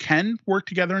 2, you can work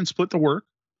together and split the work.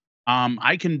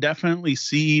 I can definitely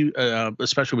see,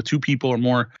 especially with 2 people or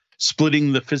more,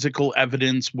 splitting the physical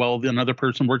evidence while another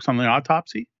person works on the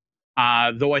autopsy.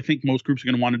 Though I think most groups are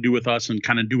going to want to do with us and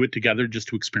kind of do it together just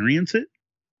to experience it.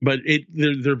 But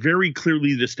they're very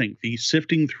clearly distinct. The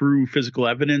sifting through physical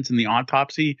evidence and the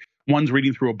autopsy, one's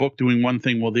reading through a book doing one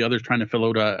thing while the other's trying to fill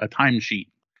out a timesheet.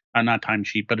 Not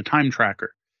timesheet, but a time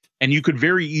tracker. And you could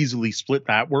very easily split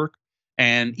that work.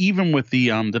 And even with the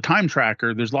time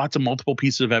tracker, there's lots of multiple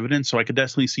pieces of evidence. So I could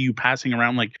definitely see you passing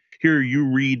around like, here,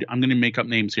 you read, I'm going to make up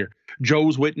names here,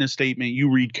 Joe's witness statement,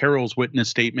 you read Carol's witness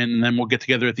statement, and then we'll get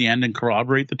together at the end and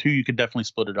corroborate the 2. You could definitely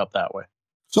split it up that way.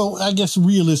 So I guess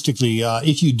realistically,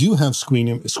 if you do have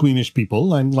squeamish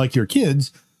people, and like your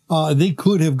kids, they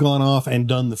could have gone off and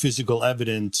done the physical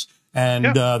evidence,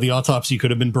 and the autopsy could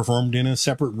have been performed in a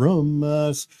separate room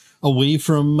away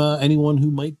from anyone who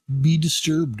might be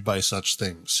disturbed by such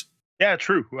things. Yeah,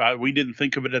 true. We didn't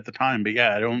think of it at the time, but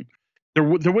yeah,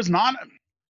 there was not.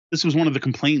 This was one of the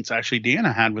complaints actually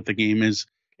Deanna had with the game is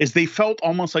they felt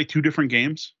almost like 2 different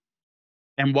games.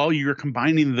 And while you're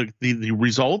combining the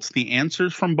results, the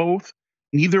answers from both,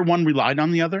 neither one relied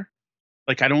on the other.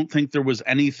 Like, I don't think there was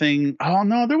anything. Oh,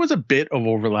 no, there was a bit of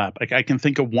overlap. Like, I can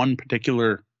think of one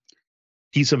particular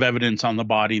piece of evidence on the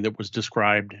body that was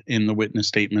described in the witness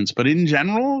statements. But in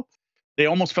general, they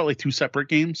almost felt like two separate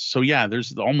games. So, yeah,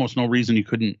 there's almost no reason you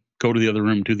couldn't go to the other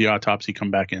room, do the autopsy,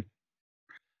 come back in.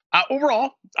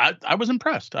 Overall, I was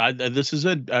impressed. This is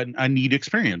a neat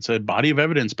experience, a body of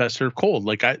evidence best served cold.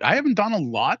 Like, I haven't done a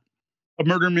lot of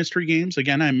murder mystery games.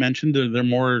 Again, I mentioned they're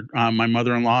more, my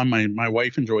mother-in-law and my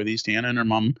wife enjoy these. Deanna and her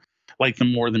mom like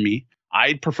them more than me.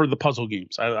 I prefer the puzzle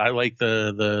games. I like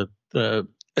the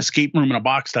escape room in a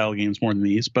box style games more than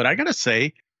these. But I got to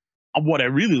say, what I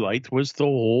really liked was the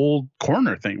whole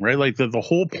coroner thing, right? Like the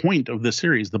whole point of the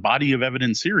series, the body of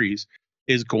evidence series,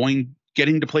 is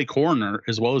getting to play coroner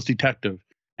as well as detective.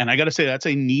 And I got to say, that's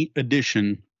a neat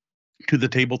addition to the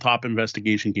tabletop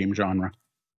investigation game genre.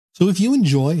 So if you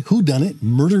enjoy whodunit,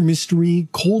 murder mystery,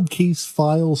 cold case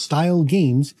file style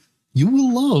games, you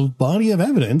will love Body of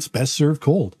Evidence Best Served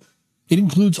Cold. It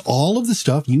includes all of the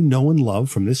stuff you know and love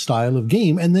from this style of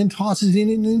game and then tosses in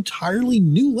an entirely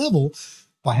new level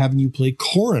by having you play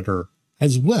coroner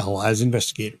as well as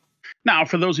investigator. Now,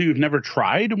 for those of you who've never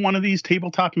tried one of these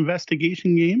tabletop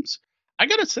investigation games, I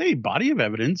got to say, Body of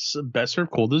Evidence Best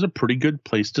Served Cold is a pretty good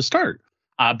place to start.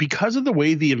 Because of the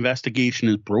way the investigation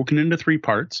is broken into three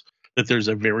parts, that there's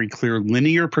a very clear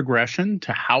linear progression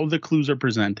to how the clues are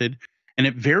presented, and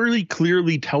it very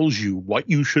clearly tells you what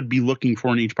you should be looking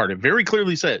for in each part. It very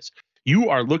clearly says, you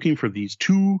are looking for these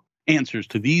two answers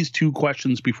to these two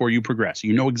questions before you progress.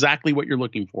 You know exactly what you're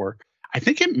looking for. I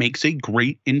think it makes a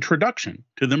great introduction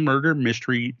to the murder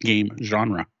mystery game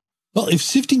genre. Well, if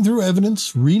sifting through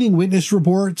evidence, reading witness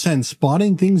reports, and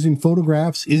spotting things in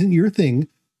photographs isn't your thing,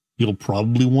 you'll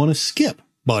probably want to skip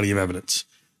Body of Evidence.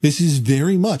 This is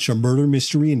very much a murder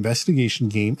mystery investigation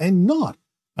game and not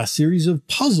a series of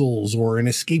puzzles or an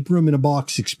escape room in a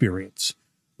box experience,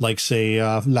 like, say,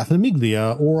 La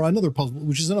Famiglia or another puzzle,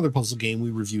 which is another puzzle game we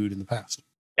reviewed in the past.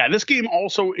 Yeah, this game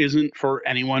also isn't for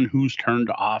anyone who's turned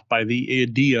off by the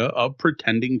idea of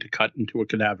pretending to cut into a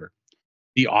cadaver.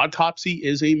 The autopsy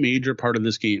is a major part of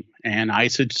this game, and I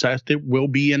suggest it will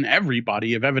be in every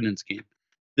Body of Evidence game.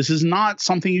 This is not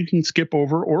something you can skip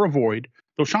over or avoid,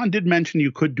 though Sean did mention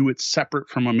you could do it separate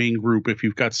from a main group if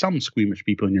you've got some squeamish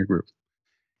people in your group.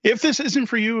 If this isn't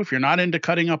for you, if you're not into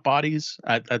cutting up bodies,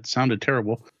 that sounded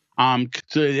terrible,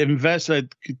 to invest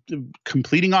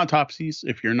completing autopsies,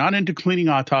 if you're not into cleaning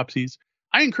autopsies,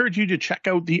 I encourage you to check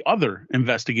out the other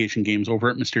investigation games over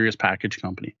at Mysterious Package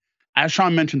Company. As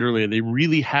Sean mentioned earlier, they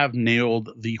really have nailed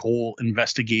the whole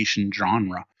investigation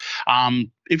genre.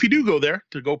 If you do go there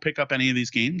to go pick up any of these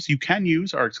games, you can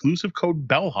use our exclusive code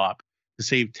BELLHOP to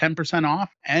save 10% off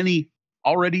any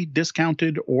already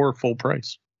discounted or full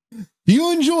price. Do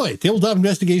you enjoy tabletop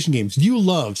investigation games? Do you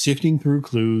love sifting through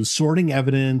clues, sorting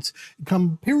evidence,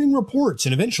 comparing reports,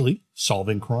 and eventually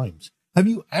solving crimes? Have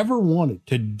you ever wanted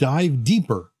to dive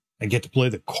deeper and get to play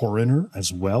the coroner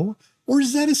as well? Or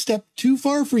is that a step too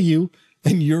far for you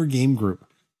and your game group?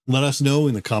 Let us know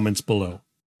in the comments below.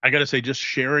 I got to say, just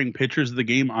sharing pictures of the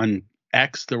game on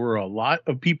X, there were a lot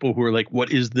of people who were like,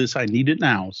 what is this? I need it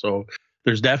now. So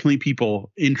there's definitely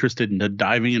people interested in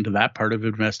diving into that part of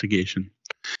investigation.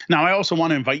 Now, I also want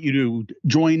to invite you to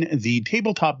join the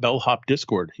Tabletop Bellhop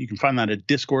Discord. You can find that at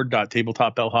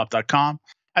discord.tabletopbellhop.com.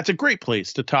 That's a great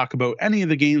place to talk about any of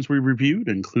the games we reviewed,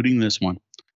 including this one.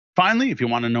 Finally, if you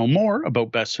want to know more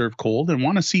about Best Served Cold and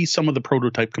want to see some of the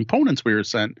prototype components we were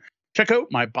sent, check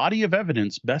out my Body of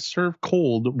Evidence Best Served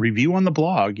Cold review on the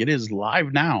blog. It is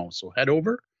live now, so head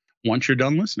over once you're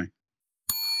done listening.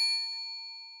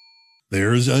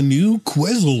 There's a new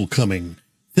Quezzle coming.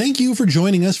 Thank you for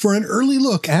joining us for an early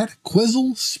look at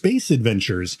Quezzle Space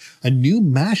Adventures, a new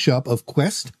mashup of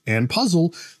quest and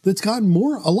puzzle that's got a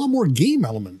lot more game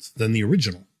elements than the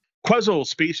original. Quezzle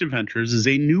Space Adventures is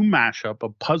a new mashup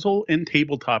of puzzle and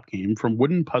tabletop game from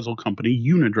wooden puzzle company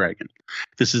Unidragon.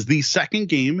 This is the second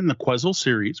game in the Quezzle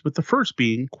series, with the first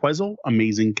being Quezzle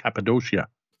Amazing Cappadocia.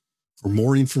 For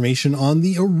more information on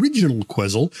the original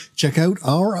Quezzle, check out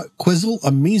our Quezzle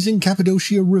Amazing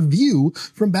Cappadocia review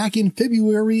from back in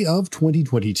February of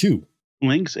 2022.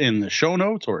 Links in the show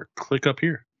notes or click up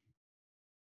here.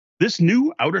 This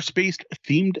new outer space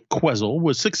themed Quezzle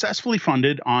was successfully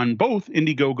funded on both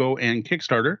Indiegogo and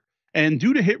Kickstarter and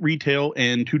due to hit retail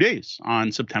in 2 days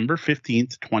on September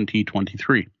 15th,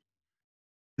 2023.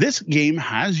 This game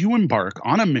has you embark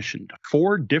on a mission to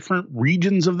 4 different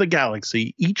regions of the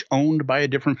galaxy, each owned by a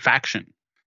different faction.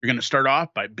 You're going to start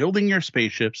off by building your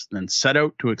spaceships, then set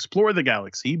out to explore the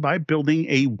galaxy by building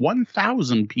a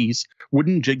 1,000-piece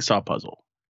wooden jigsaw puzzle.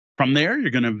 From there,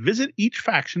 you're going to visit each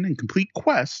faction and complete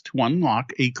quests to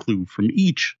unlock a clue from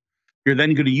each. You're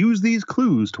then going to use these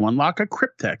clues to unlock a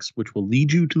cryptex, which will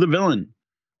lead you to the villain.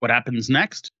 What happens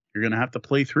next? You're going to have to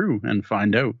play through and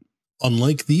find out.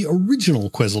 Unlike the original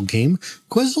Quezzle game,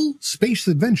 Quezzle Space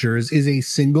Adventures is a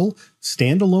single,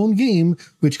 standalone game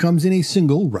which comes in a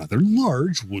single, rather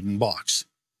large wooden box.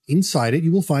 Inside it,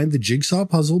 you will find the jigsaw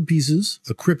puzzle pieces,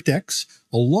 a cryptex,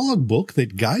 a logbook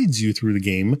that guides you through the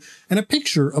game, and a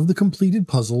picture of the completed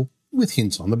puzzle with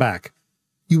hints on the back.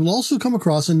 You will also come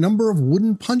across a number of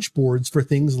wooden punch boards for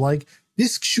things like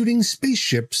disc shooting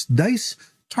spaceships, dice,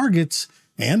 targets,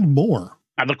 and more.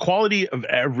 Now, the quality of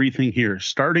everything here,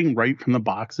 starting right from the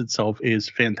box itself, is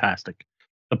fantastic.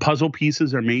 The puzzle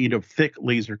pieces are made of thick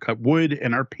laser-cut wood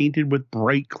and are painted with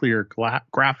bright, clear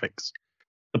graphics.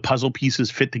 The puzzle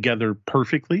pieces fit together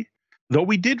perfectly, though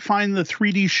we did find the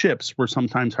 3D ships were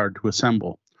sometimes hard to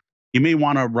assemble. You may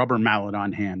want a rubber mallet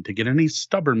on hand to get any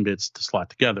stubborn bits to slot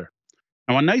together.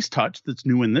 Now, a nice touch that's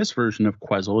new in this version of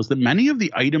Quezzle is that many of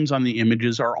the items on the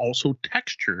images are also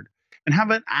textured and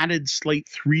have an added slight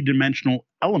three-dimensional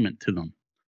element to them.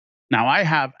 Now, I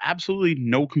have absolutely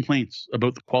no complaints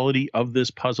about the quality of this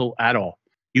puzzle at all.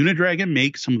 Unidragon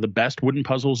makes some of the best wooden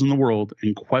puzzles in the world,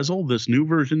 and Quezzle, this new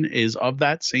version, is of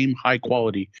that same high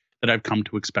quality that I've come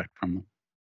to expect from them.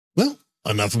 Well,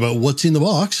 enough about what's in the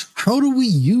box. How do we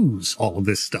use all of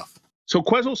this stuff? So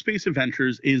Quezzle Space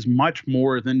Adventures is much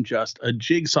more than just a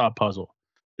jigsaw puzzle.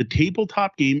 The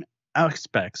tabletop game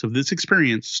aspects of this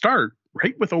experience start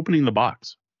right with opening the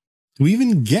box. To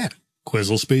even get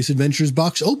Quezzle Space Adventures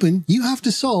box open, you have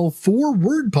to solve 4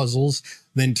 word puzzles,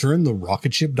 then turn the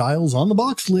rocket ship dials on the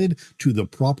box lid to the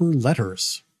proper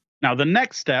letters. Now, the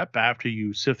next step, after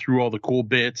you sift through all the cool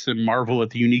bits and marvel at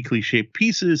the uniquely shaped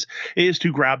pieces, is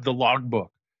to grab the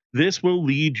logbook. This will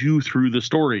lead you through the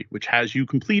story, which has you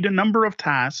complete a number of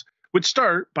tasks, which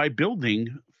start by building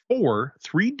 4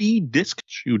 3D disc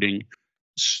shooting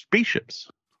spaceships.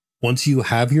 Once you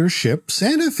have your ships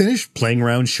and have finished playing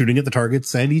around shooting at the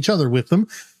targets and each other with them,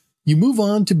 you move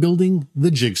on to building the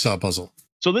jigsaw puzzle.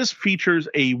 So this features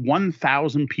a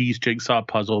 1,000-piece jigsaw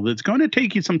puzzle that's going to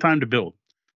take you some time to build.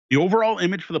 The overall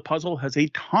image for the puzzle has a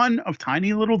ton of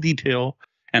tiny little detail,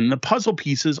 and the puzzle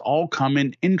pieces all come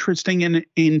in interesting and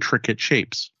intricate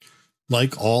shapes.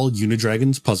 Like all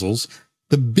Unidragon's puzzles,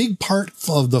 the big part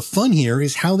of the fun here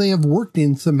is how they have worked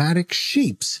in thematic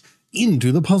shapes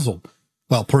into the puzzle.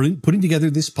 While putting together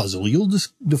this puzzle, you'll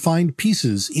find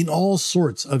pieces in all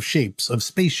sorts of shapes of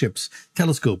spaceships,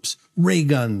 telescopes, ray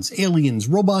guns, aliens,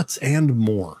 robots, and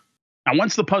more. Now,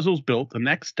 once the puzzle's built, the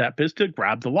next step is to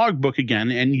grab the logbook again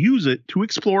and use it to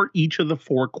explore each of the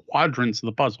 4 quadrants of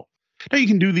the puzzle. Now, you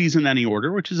can do these in any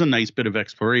order, which is a nice bit of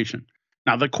exploration.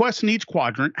 Now, the quests in each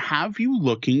quadrant have you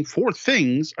looking for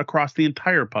things across the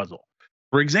entire puzzle.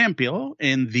 For example,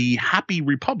 in the Happy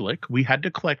Republic, we had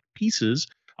to collect pieces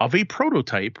of a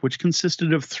prototype which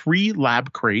consisted of 3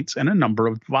 lab crates and a number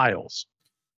of vials.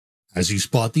 As you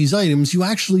spot these items, you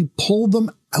actually pull them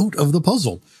out of the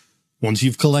puzzle. Once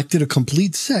you've collected a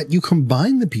complete set, you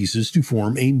combine the pieces to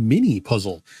form a mini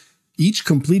puzzle. Each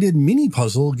completed mini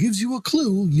puzzle gives you a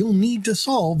clue you'll need to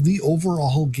solve the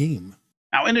overall game.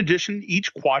 Now, in addition,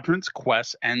 each quadrant's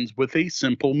quest ends with a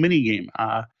simple minigame.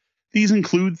 These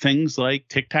include things like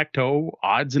tic-tac-toe,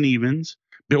 odds and evens,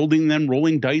 building then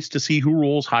rolling dice to see who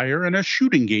rolls higher, and a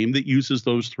shooting game that uses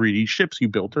those 3D ships you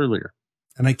built earlier.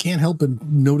 And I can't help but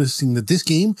noticing that this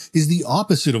game is the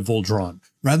opposite of Voltron.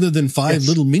 Rather than 5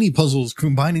 little mini puzzles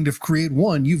combining to create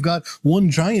one, you've got one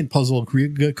giant puzzle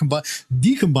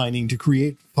decombining to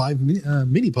create 5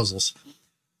 mini puzzles.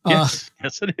 Yes,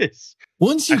 it is.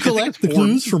 Once you collect the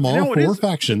clues from all 4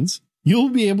 factions, you'll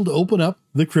be able to open up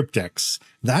the cryptex.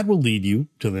 That will lead you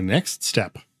to the next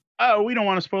step. Oh, we don't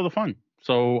want to spoil the fun.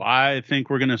 So I think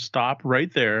we're going to stop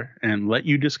right there and let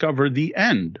you discover the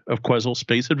end of Quezzle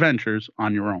Space Adventures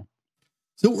on your own.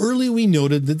 So earlier we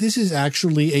noted that this is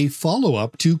actually a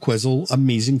follow-up to Quezzle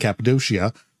Amazing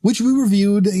Cappadocia, which we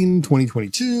reviewed in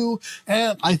 2022,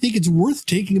 and I think it's worth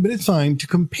taking a bit of time to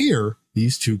compare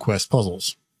these 2 quest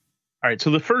puzzles. All right, so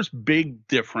the first big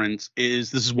difference is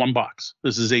this is one box.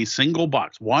 This is a single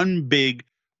box, one big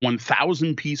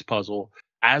 1,000-piece puzzle,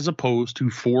 as opposed to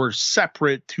 4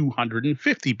 separate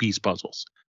 250-piece puzzles.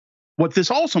 What this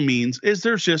also means is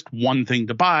there's just one thing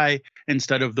to buy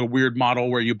instead of the weird model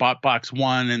where you bought box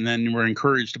 1 and then you were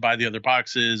encouraged to buy the other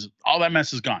boxes. All that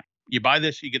mess is gone. You buy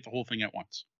this, you get the whole thing at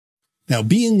once. Now,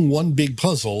 being one big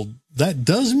puzzle, that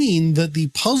does mean that the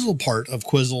puzzle part of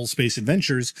Quezzle Space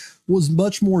Adventures was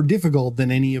much more difficult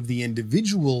than any of the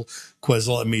individual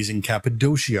Quezzle Amazing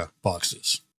Cappadocia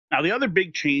boxes. Now, the other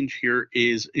big change here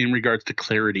is in regards to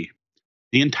clarity.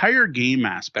 The entire game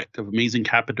aspect of Amazing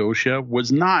Cappadocia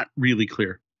was not really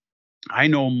clear. I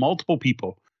know multiple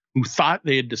people who thought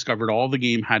they had discovered all the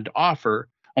game had to offer,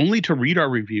 only to read our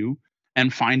review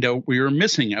and find out we were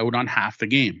missing out on half the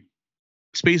game.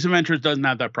 Space Adventures doesn't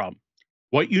have that problem.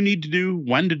 What you need to do,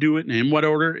 when to do it, and in what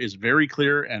order is very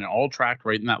clear and all tracked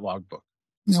right in that logbook.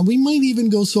 Now, we might even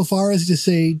go so far as to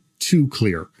say too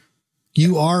clear.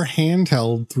 You are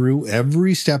handheld through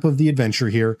every step of the adventure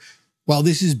here. While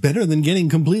this is better than getting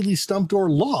completely stumped or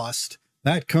lost,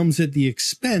 that comes at the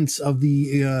expense of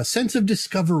the sense of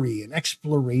discovery and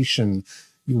exploration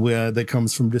that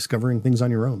comes from discovering things on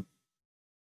your own.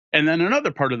 And then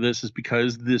another part of this is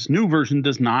because this new version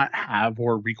does not have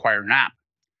or require an app.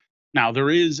 Now, there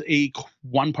is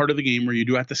one part of the game where you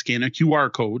do have to scan a QR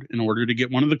code in order to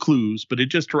get one of the clues, but it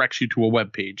just directs you to a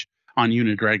web page on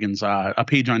Unidragon's, a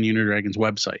page on Unidragon's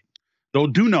website. Though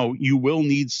do note, you will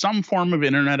need some form of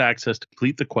internet access to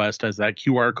complete the quest, as that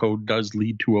QR code does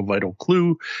lead to a vital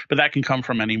clue, but that can come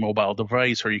from any mobile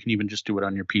device, or you can even just do it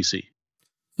on your PC.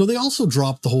 So they also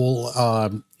dropped the whole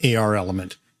AR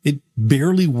element. It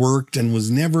barely worked and was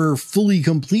never fully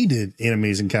completed in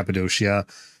Amazing Cappadocia.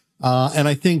 And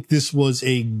I think this was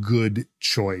a good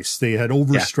choice. They had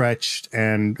overstretched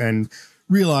and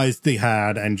realized they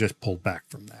had and just pulled back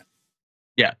from that.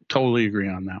 Yeah, totally agree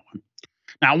on that one.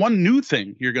 Now, one new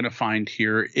thing you're going to find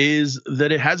here is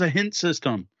that it has a hint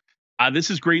system.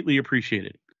 This is greatly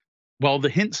appreciated. Well, the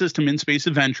hint system in Space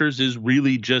Adventures is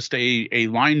really just a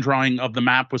line drawing of the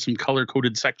map with some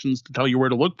color-coded sections to tell you where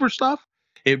to look for stuff.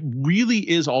 It really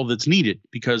is all that's needed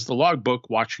because the logbook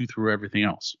walks you through everything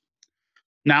else.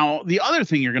 Now, the other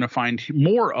thing you're going to find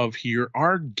more of here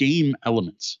are game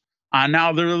elements.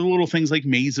 Now, there are little things like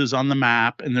mazes on the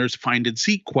map, and there's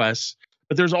find-and-seek quests,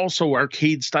 but there's also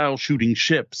arcade-style shooting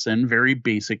ships and very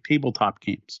basic tabletop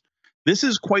games. This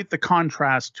is quite the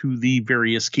contrast to the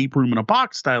very escape room in a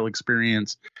box style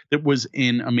experience that was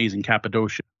in Amazing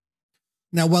Cappadocia.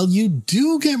 Now, while you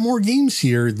do get more games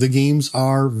here, the games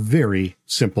are very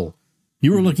simple.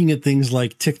 You were looking at things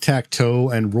like tic-tac-toe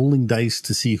and rolling dice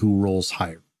to see who rolls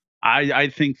higher. I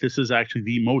think this is actually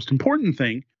the most important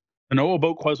thing to know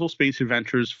about Quezzle Space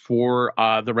Adventures for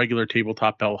the regular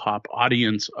Tabletop Bellhop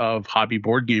audience of hobby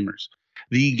board gamers.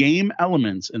 The game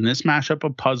elements in this mashup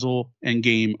of puzzle and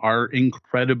game are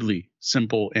incredibly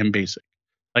simple and basic.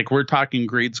 Like, we're talking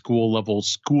grade school level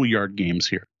schoolyard games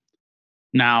here.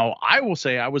 Now, I will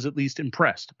say I was at least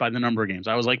impressed by the number of games.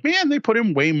 I was like, man, they put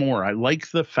in way more. I like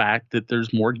the fact that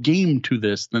there's more game to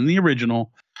this than the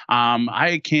original.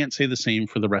 I can't say the same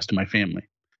for the rest of my family.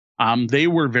 They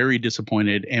were very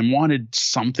disappointed and wanted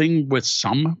something with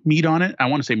some meat on it. I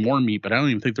want to say more meat, but I don't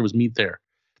even think there was meat there.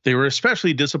 They were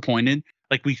especially disappointed.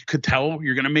 Like, we could tell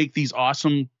you're going to make these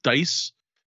awesome dice,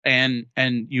 and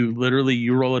you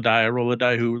roll a die. I roll a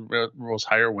die. Who rolls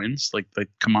higher wins. Like,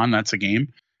 come on, that's a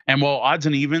game. And well, odds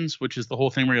and evens, which is the whole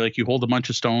thing where you're like, you hold a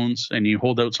bunch of stones and you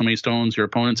hold out so many stones, your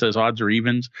opponent says odds or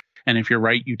evens. And if you're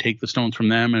right, you take the stones from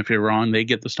them. And if you're wrong, they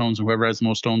get the stones. And whoever has the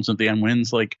most stones at the end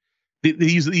wins. Like,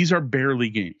 these are barely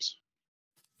games.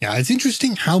 Yeah, it's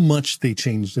interesting how much they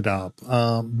changed it up.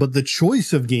 But the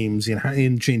choice of games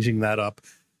in changing that up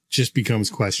just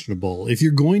becomes questionable. If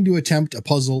you're going to attempt a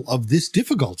puzzle of this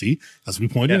difficulty, as we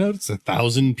pointed out, it's a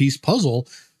 1,000-piece puzzle,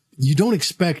 you don't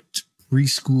expect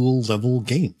preschool level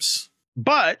games.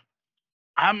 But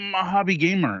I'm a hobby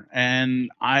gamer,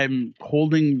 and I'm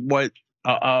holding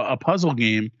a puzzle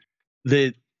game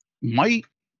that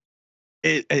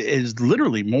is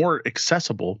literally more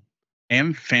accessible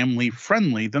and family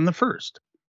friendly than the first.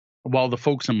 While the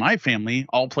folks in my family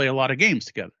all play a lot of games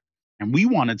together, and we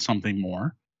wanted something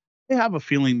more, I have a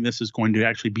feeling this is going to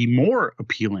actually be more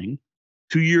appealing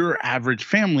to your average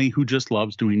family who just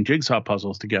loves doing jigsaw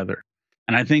puzzles together.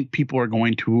 And I think people are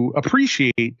going to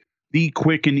appreciate the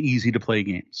quick and easy to play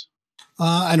games.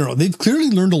 I don't know. They've clearly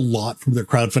learned a lot from their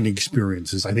crowdfunding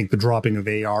experiences. I think the dropping of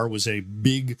AR was a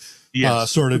big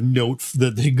sort of note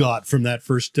that they got from that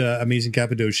first Amazing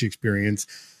Cappadocia experience.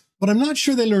 But I'm not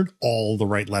sure they learned all the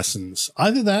right lessons.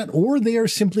 Either that or they are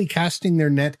simply casting their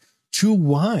net too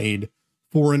wide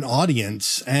for an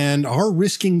audience and are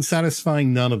risking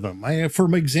satisfying none of them.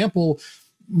 For example,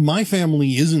 my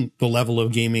family isn't the level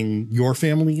of gaming your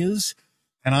family is.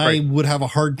 And I would have a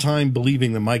hard time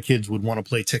believing that my kids would want to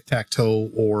play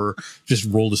tic-tac-toe or just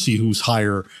roll to see who's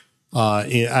higher,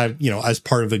 as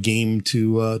part of a game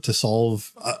to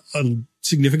solve a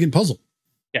significant puzzle.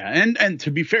 Yeah, and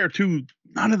to be fair too,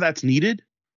 none of that's needed.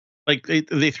 Like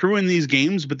they threw in these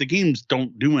games, but the games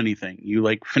don't do anything. You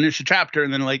like finish a chapter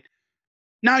and then like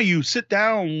now you sit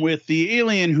down with the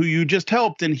alien who you just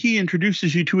helped and he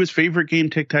introduces you to his favorite game,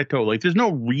 tic-tac-toe. Like there's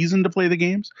no reason to play the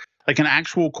games. Like an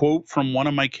actual quote from one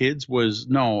of my kids was,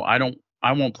 "No, I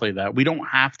won't play that. We don't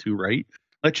have to, right?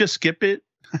 Let's just skip it.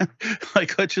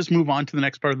 Like let's just move on to the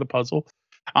next part of the puzzle."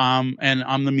 And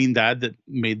I'm the mean dad that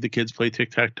made the kids play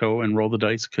tic-tac-toe and roll the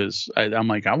dice because I'm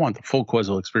like, I want the full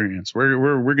Quezzle experience.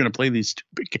 We're gonna play these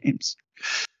stupid games.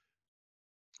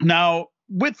 Now,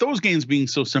 with those games being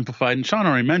so simplified, and Sean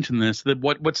already mentioned this, that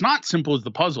what's not simple is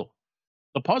the puzzle.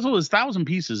 The puzzle is 1,000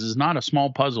 pieces, is not a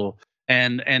small puzzle,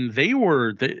 and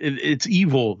it's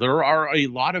evil. There are a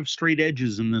lot of straight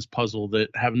edges in this puzzle that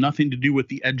have nothing to do with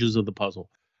the edges of the puzzle.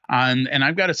 And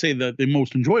I've got to say that the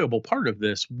most enjoyable part of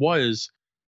this was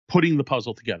putting the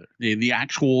puzzle together. The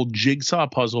actual jigsaw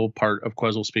puzzle part of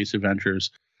Quezzle Space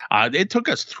Adventures. It took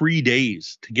us 3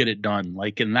 days to get it done.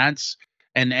 Like, and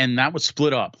that was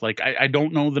split up. Like, I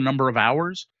don't know the number of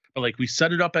hours, but like we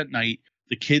set it up at night.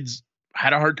 The kids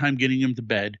had a hard time getting him to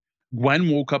bed. Gwen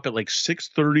woke up at like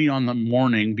 6:30 on the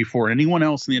morning before anyone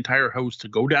else in the entire house to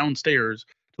go downstairs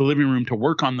to the living room to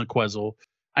work on the Quezzle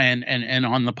and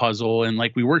on the puzzle. And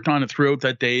like we worked on it throughout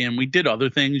that day and we did other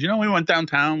things. You know, we went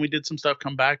downtown, we did some stuff,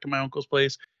 come back to my uncle's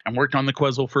place and worked on the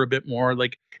Quezzle for a bit more.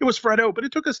 Like it was spread out, but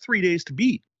it took us 3 days to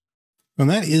beat. And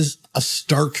that is a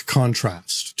stark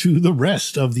contrast to the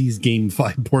rest of these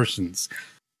GameFi portions.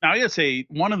 Now, I gotta say,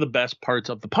 one of the best parts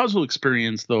of the puzzle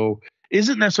experience, though,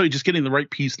 isn't necessarily just getting the right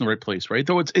piece in the right place, right?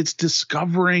 Though it's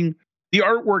discovering the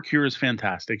artwork here is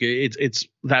fantastic. It's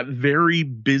that very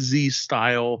busy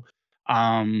style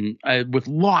with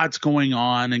lots going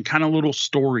on and kind of little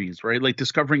stories, right? Like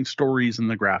discovering stories in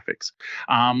the graphics.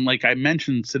 Like I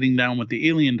mentioned, sitting down with the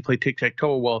alien to play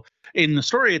tic-tac-toe. Well, in the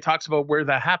story, it talks about where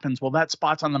that happens. Well, that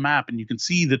spot's on the map, and you can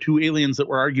see the two aliens that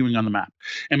were arguing on the map.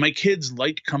 And my kids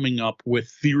liked coming up with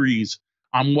theories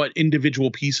on what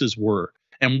individual pieces were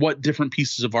and what different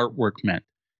pieces of artwork meant.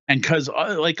 And because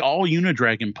like all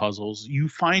Unidragon puzzles, you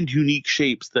find unique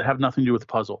shapes that have nothing to do with the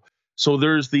puzzle. So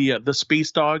there's the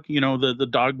space dog, you know, the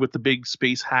dog with the big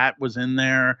space hat was in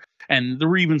there. And there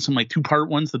were even some like 2-part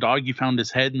ones. The dog, you found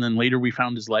his head, and then later we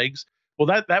found his legs.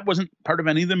 Well, that wasn't part of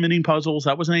any of the mini puzzles.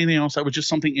 That wasn't anything else. That was just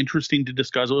something interesting to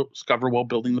discover while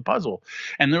building the puzzle.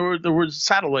 And there were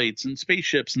satellites and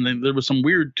spaceships, and then there was some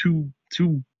weird two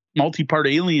multi-part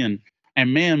alien.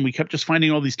 And man, we kept just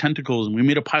finding all these tentacles, and we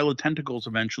made a pile of tentacles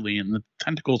eventually, and the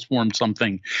tentacles formed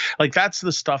something. Like that's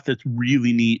the stuff that's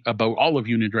really neat about all of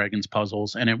Unidragon's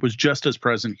puzzles, and it was just as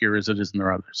present here as it is in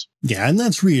their others. Yeah, and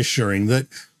that's reassuring that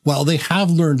while they have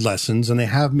learned lessons and they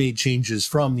have made changes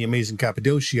from the Amazing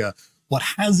Cappadocia, what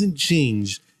hasn't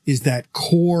changed is that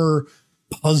core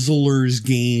puzzlers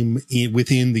game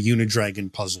within the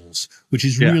Unidragon puzzles, which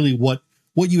is really what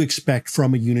you expect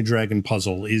from a Unidragon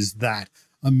puzzle, is that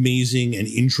amazing and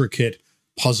intricate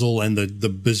puzzle and the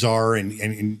bizarre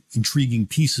and intriguing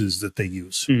pieces that they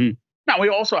use. Mm-hmm. Now, we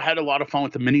also had a lot of fun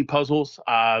with the mini puzzles.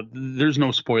 There's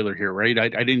no spoiler here, right? I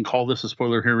didn't call this a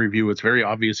spoiler here review. It's very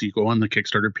obvious. You go on the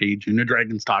Kickstarter page,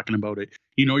 Unidragon's talking about it.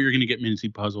 You know you're going to get mini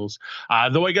puzzles.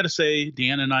 Though I got to say,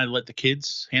 Deanna and I let the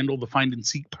kids handle the find and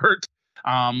seek part.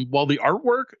 While the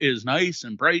artwork is nice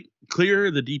and bright, clear,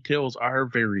 the details are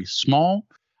very small.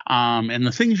 And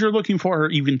the things you're looking for are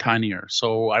even tinier.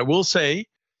 So I will say,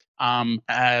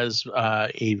 as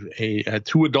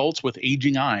two adults with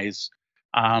aging eyes,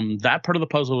 that part of the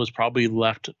puzzle was probably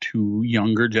left to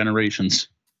younger generations.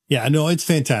 Yeah, no, it's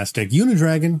fantastic.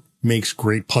 Unidragon makes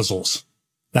great puzzles.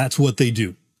 That's what they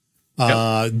do.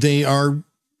 Yep. They are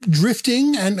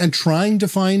drifting and trying to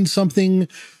find something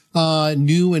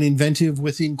new and inventive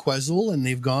within Quezzle, and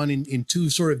they've gone in two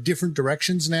sort of different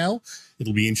directions now.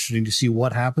 It'll be interesting to see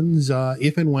what happens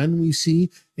if and when we see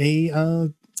a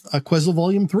Quezzle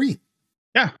Volume 3.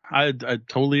 Yeah, I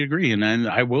totally agree, and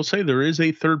I will say there is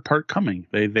a third part coming.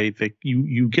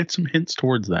 You get some hints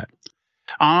towards that.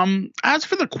 As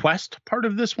for the quest part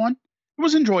of this one, it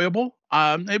was enjoyable.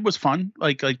 It was fun,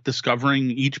 like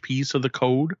discovering each piece of the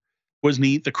code was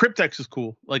neat. The cryptex is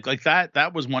cool. Like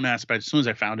that was one aspect. As soon as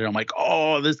I found it, I'm like,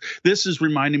 oh, this is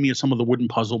reminding me of some of the wooden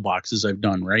puzzle boxes I've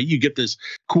done, right? You get this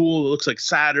cool, it looks like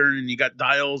Saturn, and you got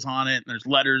dials on it, and there's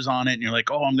letters on it, and you're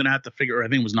like, oh, I'm gonna have to figure, I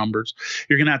think it was numbers.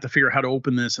 You're gonna have to figure out how to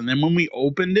open this. And then when we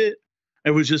opened it,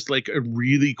 it was just like a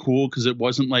really cool, because it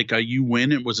wasn't like a you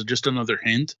win, it was just another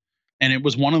hint. And it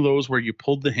was one of those where you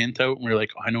pulled the hint out and we're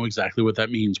like, oh, I know exactly what that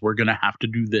means. We're gonna have to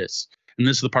do this. And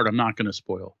this is the part I'm not gonna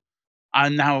spoil.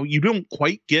 Now, you don't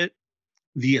quite get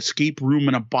the escape room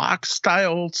in a box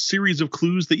style series of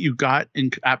clues that you got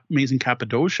in Amazing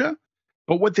Cappadocia.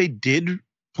 But what they did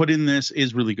put in this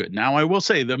is really good. Now, I will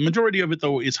say the majority of it,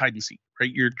 though, is hide and seek, right?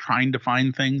 You're trying to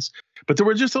find things, but there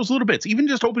were just those little bits. Even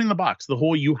just opening the box, the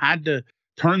whole you had to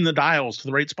turn the dials to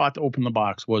the right spot to open the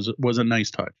box was a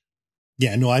nice touch.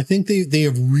 Yeah, no, I think they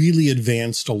have really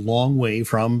advanced a long way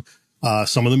from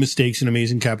some of the mistakes in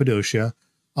Amazing Cappadocia.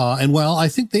 And while I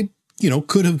think they,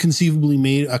 could have conceivably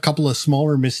made a couple of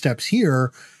smaller missteps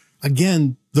here,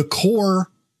 again, the core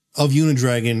of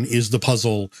Unidragon is the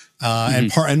puzzle,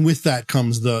 and with that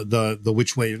comes the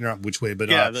which way, not which way, but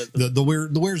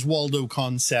the Where's Waldo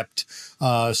concept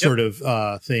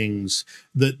of things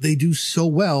that they do so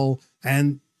well,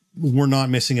 and we're not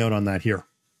missing out on that here.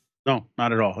 No,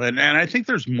 not at all. And I think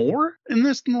there's more in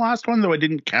this than the last one, though I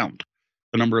didn't count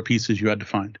the number of pieces you had to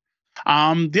find.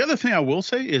 The other thing I will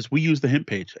say is we use the hint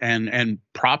page, and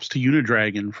props to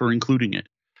Unidragon for including it.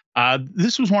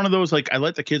 This was one of those, like, I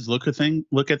let the kids look at things,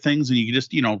 and you can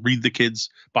just, read the kids'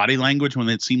 body language when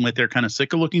it seemed like they're kind of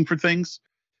sick of looking for things.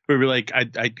 Where we're like,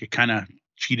 I kind of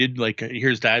cheated. Like,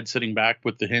 here's Dad sitting back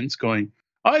with the hints, going,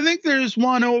 I think there's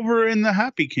one over in the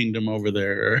Happy Kingdom over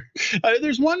there.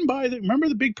 There's one remember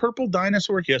the big purple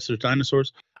dinosaur? Yes, there's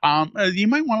dinosaurs. You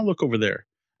might want to look over there.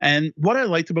 And what I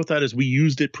liked about that is we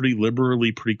used it pretty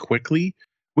liberally, pretty quickly,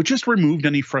 which just removed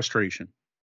any frustration.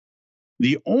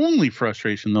 The only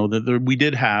frustration, though, that we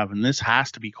did have, and this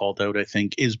has to be called out, I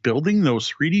think, is building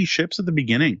those 3D ships at the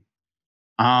beginning.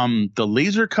 The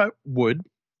laser cut wood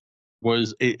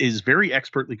is very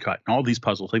expertly cut in all these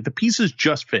puzzles. Like, the pieces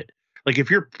just fit. Like,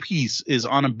 if your piece is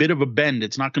on a bit of a bend,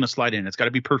 it's not going to slide in. It's got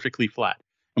to be perfectly flat.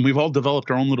 And we've all developed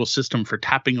our own little system for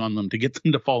tapping on them to get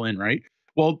them to fall in, right?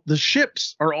 Well, the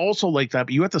ships are also like that,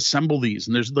 but you have to assemble these,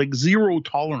 and there's like zero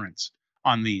tolerance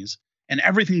on these, and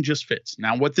everything just fits.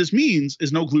 Now, what this means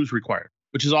is no glues required,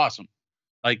 which is awesome.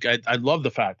 Like, I love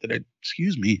the fact that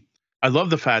I love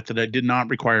the fact that I did not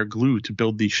require glue to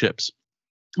build these ships.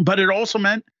 But it also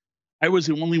meant I was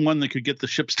the only one that could get the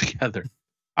ships together.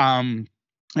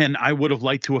 And I would have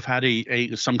liked to have had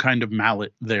some kind of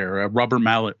mallet there. A rubber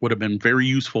mallet would have been very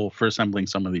useful for assembling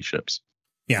some of these ships.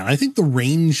 Yeah, I think the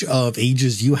range of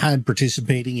ages you had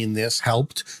participating in this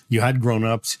helped. You had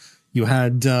grown-ups, you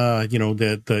had,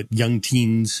 the young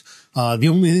teens. The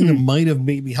only thing that might have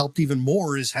maybe helped even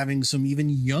more is having some even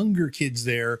younger kids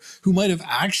there who might have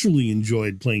actually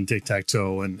enjoyed playing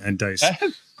tic-tac-toe and dice.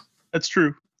 That's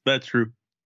true. That's true.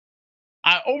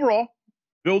 Overall,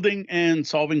 building and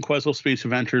solving Quezzle Space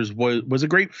Adventures was a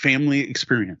great family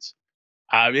experience.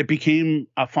 It became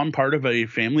a fun part of a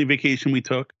family vacation we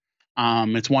took.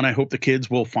 It's one I hope the kids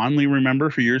will fondly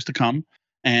remember for years to come.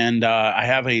 And I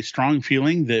have a strong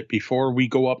feeling that before we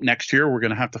go up next year, we're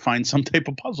going to have to find some type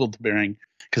of puzzle to bring,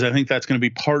 because I think that's going to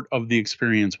be part of the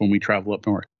experience when we travel up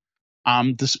north.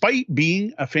 Despite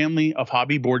being a family of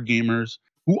hobby board gamers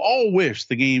who all wish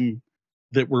the game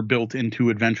that were built into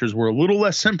Adventures were a little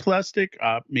less simplistic,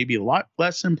 maybe a lot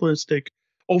less simplistic,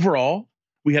 overall,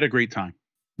 we had a great time.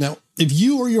 Now, if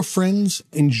you or your friends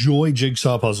enjoy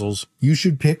jigsaw puzzles, you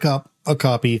should pick up a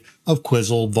copy of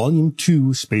Quezzle Volume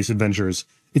 2 Space Adventures.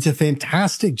 It's a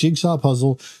fantastic jigsaw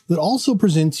puzzle that also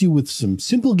presents you with some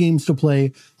simple games to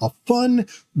play, a fun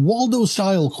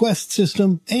Waldo-style quest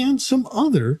system, and some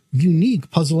other unique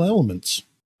puzzle elements.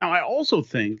 Now, I also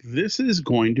think this is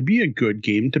going to be a good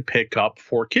game to pick up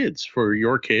for kids, for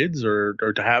your kids, or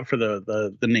to have for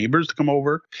the neighbors to come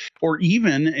over. Or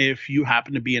even if you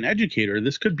happen to be an educator,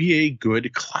 this could be a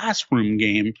good classroom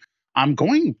game. I'm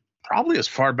going probably as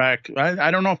far back. I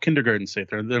don't know if kindergarten's safe.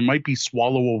 There might be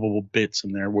swallowable bits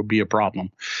in there would be a problem.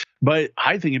 But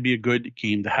I think it'd be a good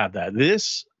game to have that.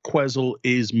 This Quezzle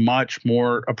is much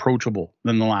more approachable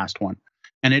than the last one.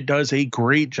 And it does a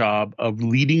great job of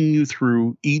leading you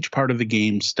through each part of the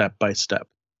game step by step.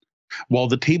 While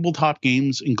the tabletop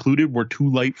games included were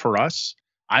too light for us,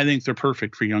 I think they're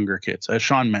perfect for younger kids. As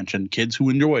Sean mentioned, kids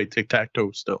who enjoy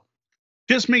tic-tac-toe still.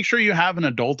 Just make sure you have an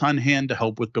adult on hand to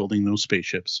help with building those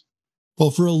spaceships.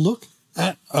 Well, for a look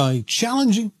at a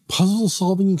challenging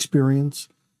puzzle-solving experience,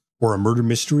 or a murder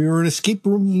mystery, or an escape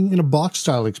room in a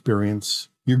box-style experience,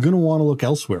 you're going to want to look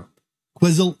elsewhere.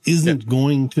 Quezzle isn't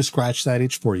going to scratch that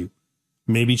itch for you.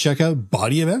 Maybe check out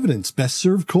Body of Evidence, Best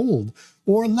Served Cold,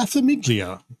 or La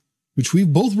Famiglia, which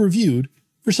we've both reviewed,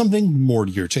 for something more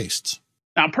to your tastes.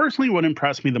 Now, personally, what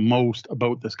impressed me the most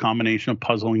about this combination of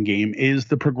puzzle and game is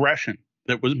the progression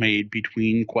that was made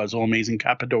between Quezzle Amazing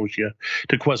Cappadocia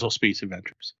to Quezzle Space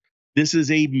Adventures. This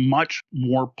is a much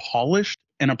more polished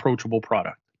and approachable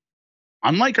product.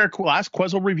 Unlike our last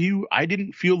Quezzle review, I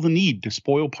didn't feel the need to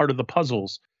spoil part of the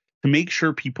puzzles to make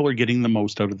sure people are getting the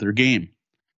most out of their game.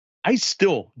 I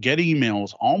still get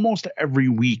emails almost every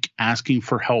week asking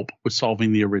for help with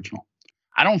solving the original.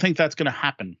 I don't think that's going to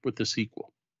happen with the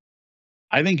sequel.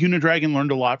 I think Unidragon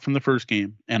learned a lot from the first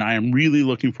game, and I am really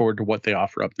looking forward to what they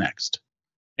offer up next.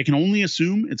 I can only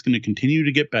assume it's going to continue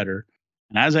to get better,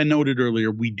 and as I noted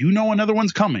earlier, we do know another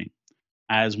one's coming,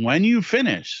 as when you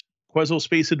finish Quezzle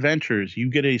Space Adventures, you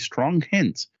get a strong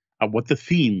hint of what the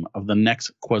theme of the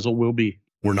next Quezzle will be.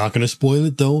 We're not going to spoil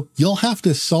it, though. You'll have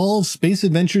to solve Space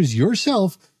Adventures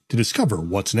yourself to discover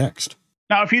what's next.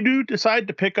 Now, if you do decide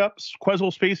to pick up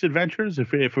Quezzle Space Adventures,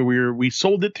 if we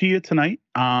sold it to you tonight,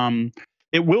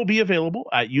 it will be available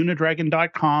at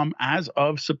unidragon.com as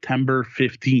of September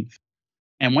 15th.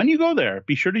 And when you go there,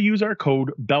 be sure to use our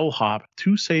code BELLHOP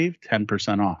to save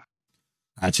 10% off.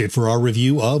 That's it for our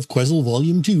review of Quezzle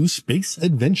Volume 2 Space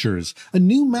Adventures, a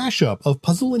new mashup of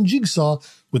puzzle and jigsaw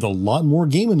with a lot more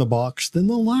game in the box than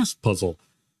the last puzzle.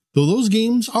 Though those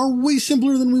games are way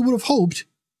simpler than we would have hoped,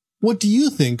 what do you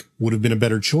think would have been a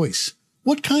better choice?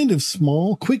 What kind of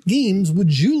small, quick games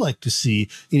would you like to see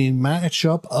in a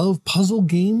mashup of puzzle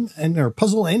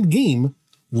and game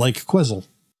like Quezzle?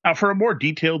 Now, for a more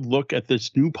detailed look at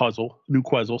this new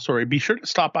Quezzle, be sure to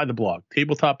stop by the blog,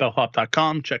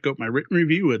 tabletopbellhop.com. Check out my written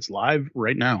review. It's live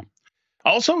right now.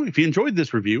 Also, if you enjoyed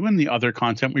this review and the other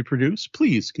content we produce,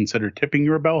 please consider tipping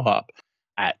your bellhop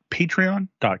at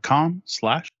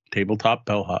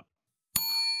patreon.com/tabletopbellhop.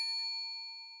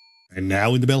 And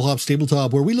now in the Bellhop's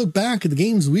Tabletop, where we look back at the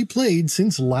games we played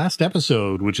since last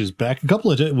episode, which is back a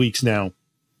couple of weeks now.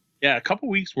 Yeah, a couple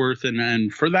weeks worth,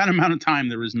 and for that amount of time,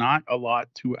 there was not a lot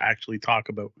to actually talk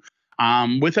about.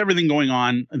 With everything going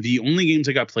on, the only games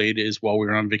that got played is while we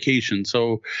were on vacation.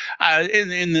 So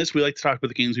in this, we like to talk about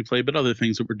the games we played, but other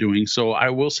things that we're doing. So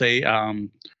I will say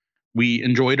we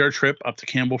enjoyed our trip up to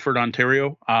Campbellford,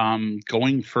 Ontario.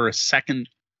 Going for a second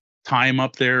time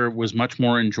up there was much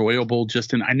more enjoyable.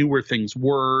 I knew where things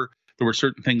were. There were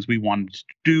certain things we wanted to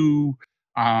do.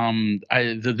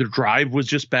 The drive was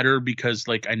just better because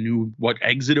I knew what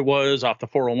exit it was off the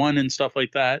 401 and stuff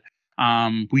like that.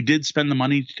 We did spend the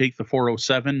money to take the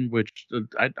 407, which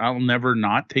I'll never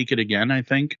not take it again, I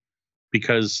think,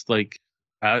 because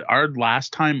our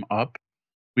last time up,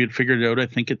 we had figured out, I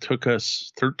think it took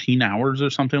us 13 hours or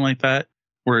something like that,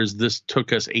 whereas this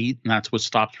took us 8, and that's what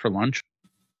stopped for lunch.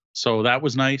 So that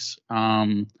was nice.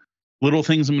 Little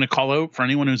things I'm going to call out for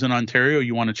anyone who's in Ontario.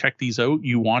 You want to check these out.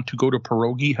 You want to go to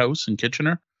Pierogi House in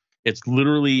Kitchener. It's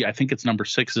literally, I think it's number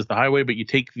 6 is the highway, but you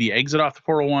take the exit off the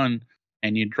 401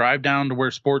 and you drive down to where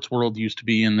Sports World used to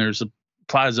be. And there's a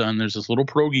plaza and there's this little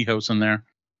Pierogi House in there,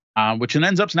 which it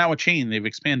ends up now a chain. They've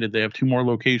expanded. They have 2 more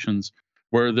locations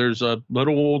where there's a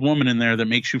little old woman in there that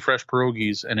makes you fresh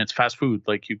pierogies, and it's fast food.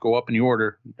 You go up and you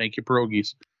order, make you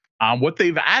pierogies. What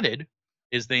they've added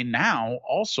is they now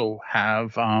also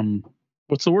have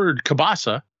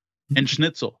kielbasa and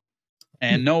schnitzel.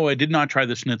 And no, I did not try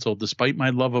the schnitzel, despite my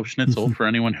love of schnitzel. For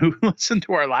anyone who listened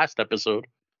to our last episode,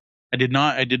 I did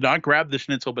not grab the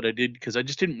schnitzel, but I did because I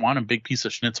just didn't want a big piece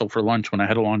of schnitzel for lunch when I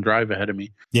had a long drive ahead of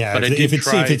me. Yeah, but if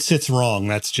it sits wrong,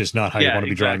 that's just not how you want to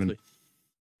be driving.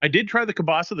 I did try the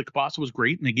kielbasa. The kielbasa was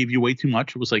great, and they gave you way too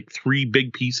much. It was 3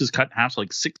 big pieces cut in half, so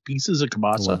 6 pieces of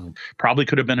kielbasa. Wow. Probably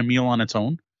could have been a meal on its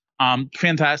own.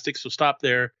 Fantastic. So stop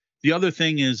there. The other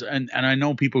thing is, and I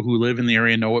know people who live in the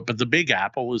area know it, but the Big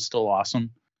Apple is still awesome.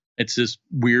 It's this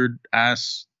weird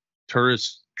ass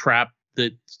tourist trap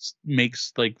that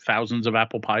makes thousands of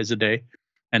apple pies a day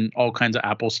and all kinds of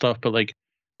apple stuff. But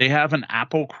they have an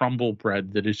apple crumble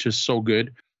bread that is just so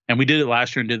good. And we did it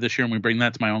last year and did this year, and we bring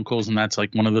that to my uncle's, and that's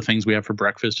one of the things we have for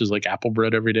breakfast is apple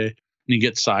bread every day. And you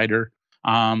get cider.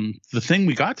 The thing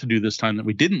we got to do this time that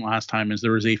we didn't last time is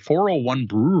there was a 401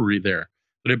 brewery there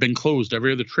that had been closed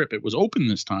every other trip. It was open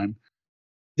this time.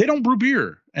 They don't brew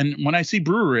beer. And when I see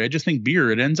brewery, I just think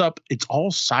beer. It's all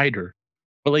cider.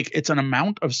 But it's an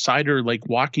amount of cider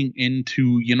walking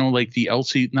into, the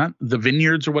LC, not the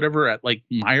vineyards or whatever at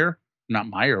not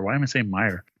Meyer. Why am I saying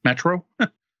Meyer? Metro?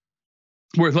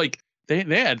 Where they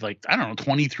had I don't know,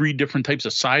 23 different types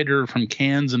of cider from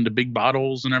cans into big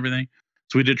bottles and everything.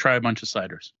 So we did try a bunch of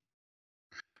ciders.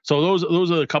 So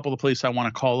those are a couple of places I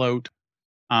want to call out,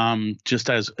 just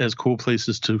as cool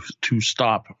places to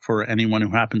stop for anyone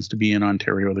who happens to be in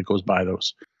Ontario that goes by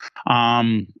those.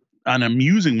 An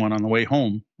amusing one on the way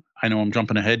home, I know I'm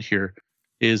jumping ahead here,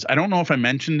 is I don't know if I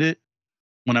mentioned it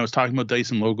when I was talking about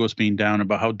Dyson Logos being down,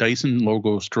 about how Dyson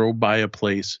Logos drove by a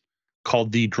place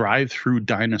called the Drive-Through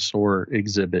Dinosaur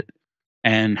exhibit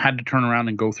and had to turn around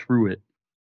and go through it.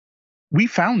 We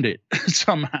found it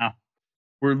somehow.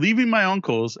 We're leaving my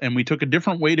uncle's and we took a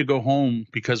different way to go home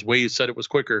because Waze said it was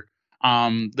quicker.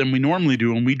 than we normally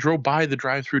do, and we drove by the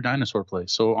drive-through dinosaur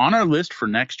place. So on our list for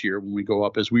next year when we go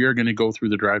up is we are going to go through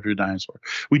the drive-through dinosaur.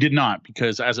 We did not,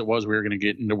 because as it was, we were going to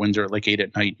get into Windsor at like 8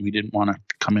 at night, and we didn't want to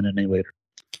come in any later.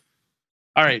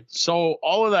 All right, so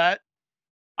all of that,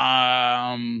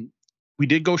 we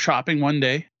did go shopping one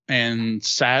day, and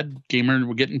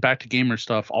we're getting back to gamer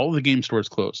stuff. All of the game stores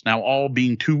closed. Now, all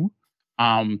being two,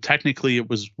 technically it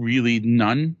was really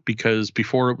none, because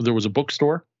before there was a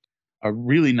bookstore, a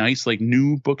really nice like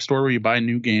new bookstore where you buy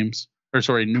new books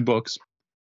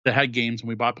that had games, and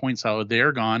we bought Point Salad. They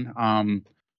are gone.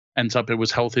 Ends up it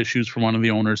was health issues for one of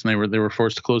the owners, and they were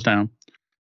forced to close down.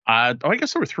 I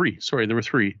guess there were three. Sorry, there were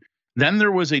three. Then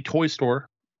there was a toy store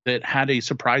that had a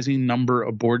surprising number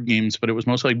of board games, but it was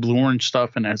mostly like Blue Orange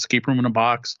stuff and Escape Room in a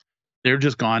Box. They're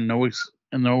just gone.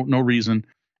 No reason.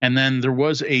 And then there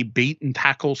was a bait and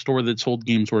tackle store that sold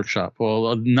Games Workshop.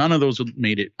 Well, none of those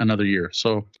made it another year.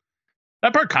 So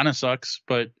that part kind of sucks,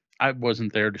 but I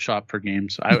wasn't there to shop for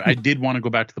games. I did want to go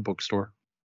back to the bookstore.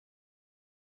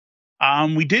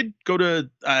 We did go to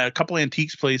a couple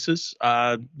antiques places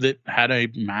that had a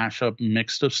mashup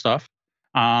mixed of stuff.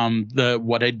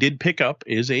 What I did pick up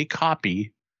is a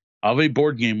copy of a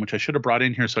board game, which I should have brought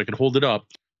in here so I could hold it up,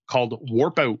 called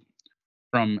Warp Out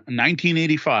from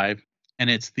 1985. And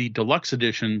it's the deluxe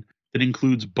edition that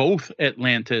includes both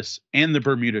Atlantis and the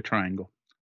Bermuda Triangle.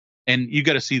 And you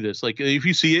got to see this. Like, if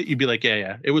you see it, you'd be like,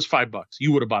 yeah, it was $5.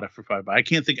 You would have bought it for $5. I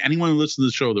can't think anyone who listens to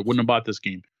the show that wouldn't have bought this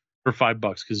game for $5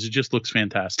 because it just looks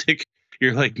fantastic.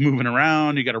 You're like moving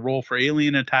around. You got to roll for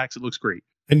alien attacks. It looks great.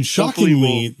 And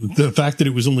shockingly, the fact that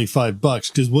it was only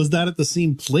 $5, because was that at the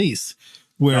same place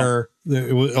where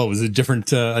it was? Oh, was it a different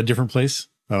place?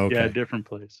 Oh, okay. Yeah, a different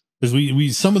place. Because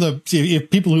if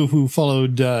people who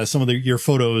followed some of your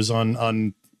photos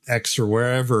on X or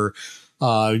wherever,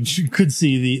 you could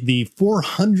see the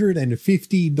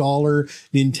 $450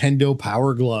 Nintendo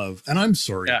Power Glove. And I'm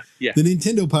sorry, the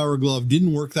Nintendo Power Glove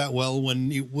didn't work that well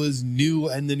when it was new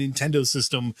and the Nintendo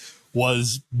system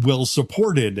was well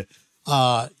supported.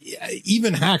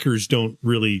 Even hackers don't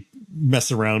really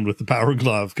mess around with the Power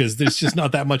Glove because there's just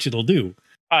not that much it'll do.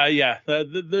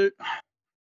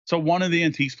 So one of the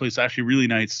antiques places actually really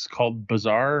nice, called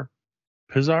Pizzar.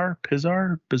 I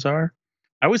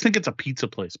always think it's a pizza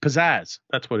place. Pizzazz.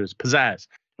 That's what it is. Pizzazz.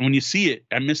 And when you see it,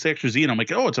 I miss the extra Z, and I'm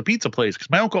like, oh, it's a pizza place. Because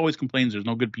my uncle always complains there's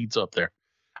no good pizza up there.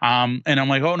 And I'm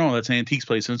like, oh, no, that's an antiques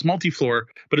place. And it's multi-floor,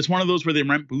 but it's one of those where they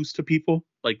rent booths to people,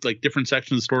 like different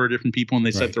sections of the store to different people, and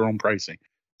they set their own pricing.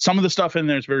 Some of the stuff in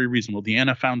there is very reasonable.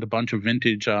 Deanna found a bunch of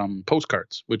vintage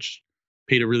postcards, which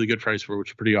paid a really good price for,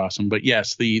 which is pretty awesome. But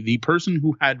yes, the person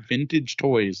who had vintage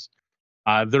toys,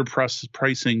 their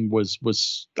pricing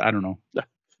was I don't know,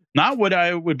 not what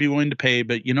I would be willing to pay.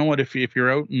 But you know what? If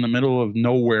you're out in the middle of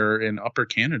nowhere in Upper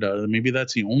Canada, maybe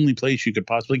that's the only place you could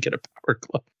possibly get a Power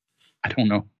Glove. I don't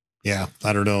know. Yeah,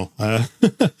 I don't know.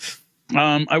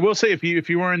 I will say if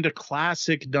you are into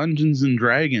classic Dungeons and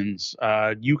Dragons,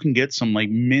 you can get some like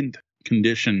mint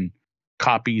condition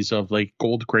copies of like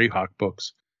gold Greyhawk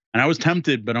books. And I was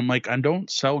tempted, but I'm like, I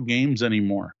don't sell games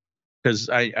anymore, because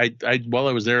I while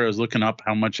I was there, I was looking up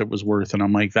how much it was worth, and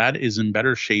I'm like, that is in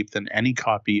better shape than any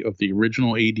copy of the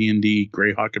original AD&D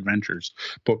Greyhawk Adventures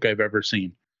book I've ever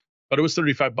seen. But it was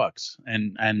 $35,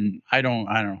 and I don't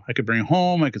know. I could bring it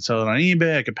home, I could sell it on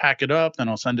eBay, I could pack it up, then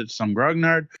I'll send it to some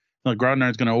grognard. The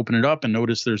grognard's going to open it up and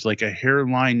notice there's like a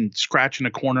hairline scratch in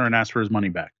a corner and ask for his money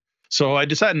back. So I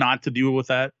decided not to deal with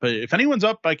that. But if anyone's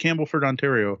up by Campbellford,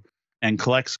 Ontario, and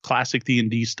collects classic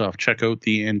D&D stuff, check out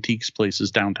the antiques places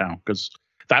downtown, because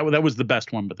that was the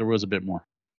best one, but there was a bit more.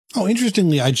 Oh,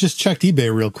 interestingly, I just checked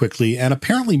eBay real quickly, and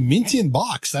apparently mint in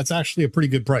box, that's actually a pretty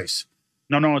good price.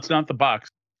 No, it's not the box.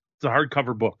 It's a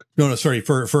hardcover book. No, sorry,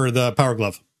 for the Power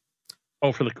Glove.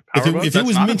 Oh, for the Power Glove? If it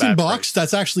was mint in box,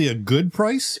 that's actually a good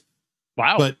price.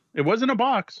 Wow. But it wasn't a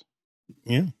box.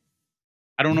 Yeah.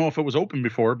 I don't know if it was open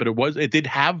before, but it did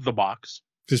have the box.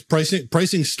 Because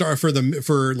pricing start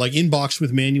for like in box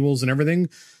with manuals and everything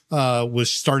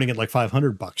was starting at like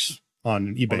 $500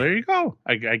 on eBay. Well, there you go.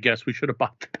 I guess we should have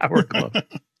bought the Power Glove.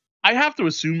 I have to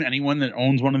assume anyone that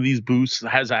owns one of these booths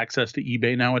has access to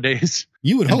eBay nowadays.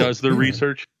 You would hope. Does their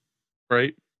research,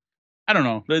 right? I don't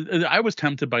know. I was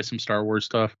tempted by some Star Wars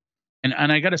stuff, and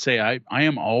I got to say, I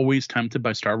am always tempted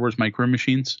by Star Wars micro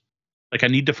machines. Like, I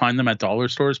need to find them at dollar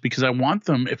stores because I want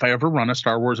them if I ever run a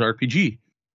Star Wars RPG.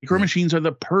 Micro machines are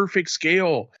the perfect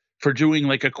scale for doing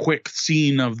like a quick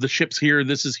scene of the ship's here,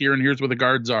 this is here, and here's where the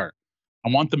guards are. I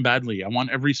want them badly. I want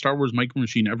every Star Wars micro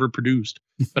machine ever produced,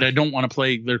 but I don't want to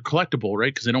play. They're collectible,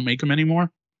 right? Because they don't make them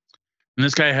anymore. And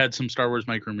this guy had some Star Wars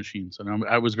micro machines, and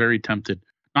I was very tempted.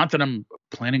 Not that I'm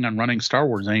planning on running Star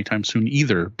Wars anytime soon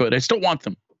either, but I still want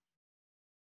them.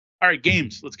 All right,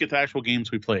 games. Let's get to actual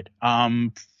games we played.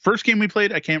 First game we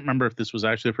played, I can't remember if this was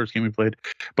actually the first game we played,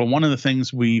 but one of the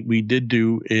things we did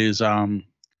do is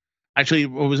actually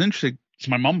what was interesting is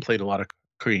my mom played a lot of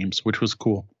games, which was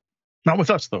cool. Not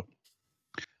with us though.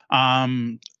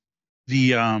 My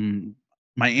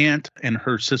aunt and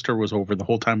her sister was over the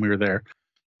whole time we were there,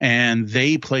 and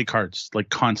they play cards like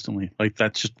constantly. Like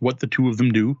that's just what the two of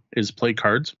them do is play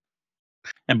cards.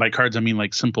 And by cards, I mean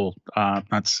like simple,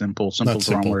 not simple. Simple is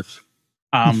the wrong word.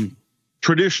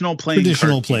 Traditional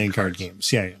playing card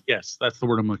games. Yeah. Yes, that's the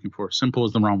word I'm looking for. Simple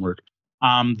is the wrong word.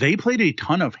 They played a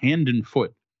ton of hand and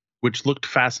foot, which looked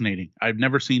fascinating. I've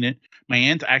never seen it. My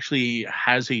aunt actually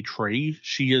has a tray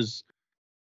she has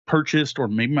purchased, or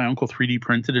maybe my uncle 3D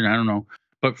printed it. I don't know.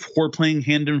 But for playing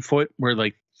hand and foot, where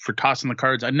like for tossing the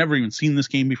cards, I'd never even seen this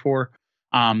game before.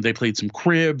 They played some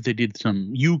crib. They did some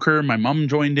euchre. My mom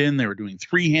joined in. They were doing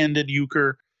 3-handed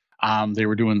euchre. They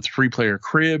were doing 3-player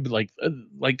crib. Like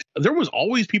there was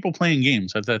always people playing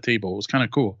games at that table. It was kind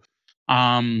of cool.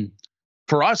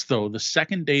 For us though, the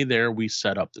second day there, we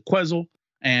set up the Quezzle.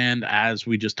 And as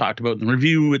we just talked about in the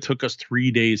review, it took us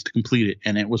 3 days to complete it.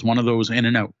 And it was one of those in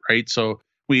and out, right? So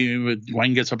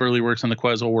Gwen gets up early, works on the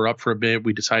Quezzle. We're up for a bit.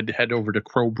 We decide to head over to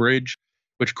Crow Bridge,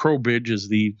 which Crow Bridge is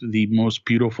the most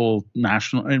beautiful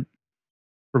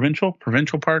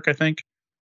provincial park, I think,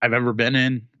 I've ever been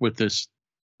in, with this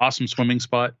awesome swimming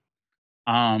spot.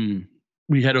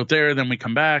 We head out there, then we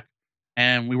come back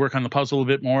and we work on the puzzle a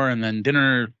bit more, and then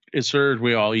dinner is served.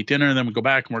 We all eat dinner, then we go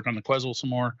back and work on the Quezzle some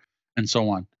more, and so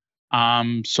on.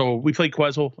 So we played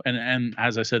Quezzle, and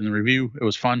as I said in the review, it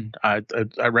was fun. I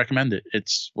recommend it.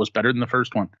 Was better than the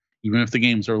first one, even if the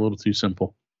games are a little too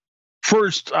simple.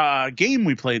 First game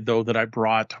we played though that I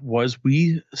brought was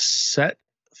we set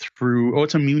through.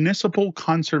 It's a municipal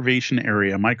conservation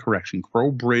area. My correction,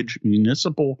 Crow Bridge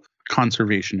Municipal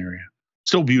Conservation Area.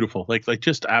 Still beautiful, like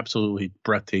just absolutely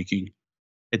breathtaking.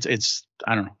 It's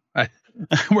I don't know.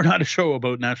 We're not a show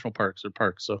about national parks or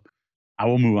parks, so I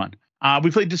will move on.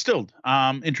 We played Distilled.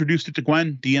 Introduced it to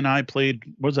Gwen. Dee and I played.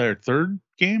 What was that, our third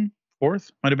game? Fourth?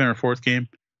 Might have been our fourth game.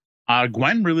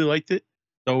 Gwen really liked it.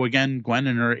 So again, Gwen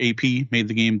and her AP made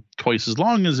the game twice as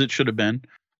long as it should have been.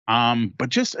 But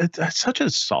just it's such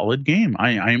a solid game.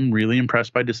 I am really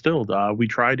impressed by Distilled. We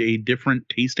tried a different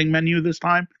tasting menu this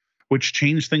time, which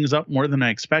changed things up more than I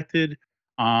expected.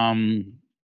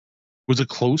 Was a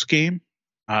close game.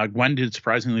 Gwen did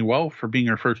surprisingly well for being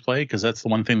her first play, because that's the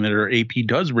one thing that her AP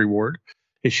does reward,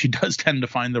 is she does tend to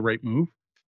find the right move.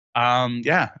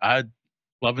 I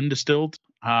loving Distilled.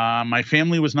 My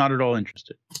family was not at all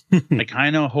interested. I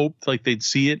kind of hoped like they'd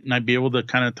see it and I'd be able to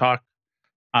kind of talk,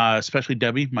 especially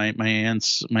Debbie, my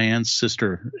aunt's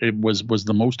sister. It was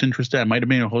the most interested. I might have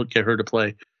been able to get her to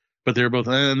play, but they're both,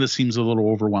 this seems a little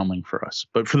overwhelming for us.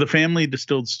 But for the family,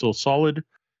 Distilled's still solid.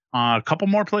 A couple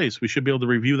more plays. We should be able to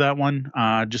review that one.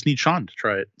 Just need Sean to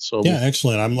try it. So yeah,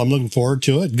 excellent. I'm looking forward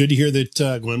to it. Good to hear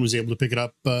that Gwen was able to pick it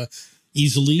up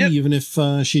easily, even if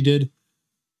she did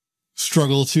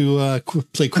struggle to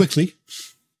play quickly.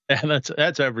 Yeah,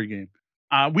 that's every game.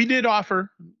 We did offer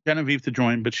Genevieve to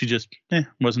join, but she just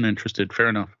wasn't interested. Fair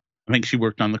enough. I think she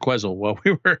worked on the Quezzle while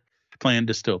we were playing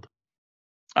Distilled.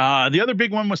 The other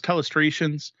big one was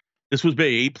Telestrations. This was an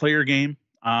 8-player game.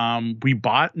 We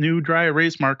bought new dry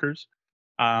erase markers.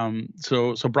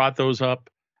 So brought those up.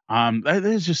 That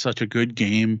is just such a good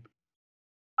game.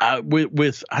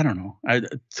 With I don't know.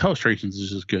 Telestrations is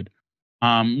just good.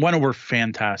 One of were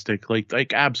fantastic,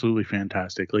 like absolutely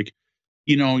fantastic. Like,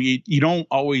 you don't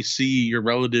always see your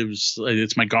relatives.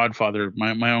 It's my godfather,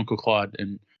 my uncle Claude,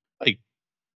 and like,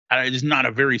 he's not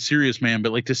a very serious man,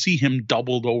 but like to see him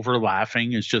doubled over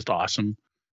laughing is just awesome.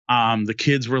 The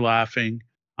kids were laughing.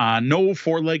 No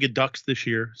 4-legged ducks this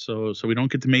year, so we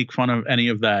don't get to make fun of any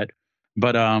of that.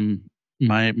 But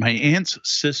my aunt's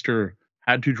sister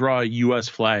had to draw a U.S.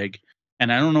 flag.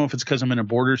 And I don't know if it's because I'm in a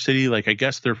border city. Like, I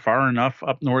guess they're far enough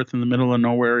up north in the middle of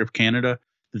nowhere of Canada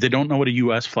that they don't know what a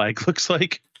U.S. flag looks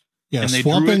like. Yeah,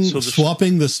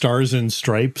 swapping the stars and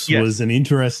stripes was an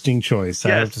interesting choice, I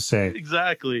have to say.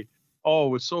 Exactly. Oh, it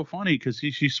was so funny because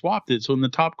she swapped it. So in the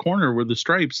top corner were the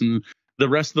stripes, and the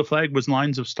rest of the flag was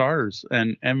lines of stars.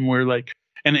 And we're like,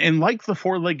 and like the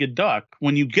 4-legged duck,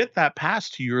 when you get that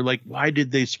past you, you're like, why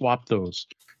did they swap those?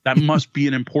 That must be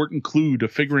an important clue to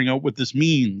figuring out what this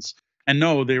means. And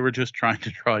no, they were just trying to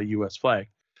draw a U.S. flag.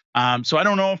 So I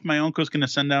don't know if my uncle's going to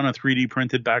send down a 3D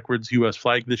printed backwards U.S.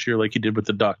 flag this year like he did with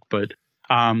the duck. But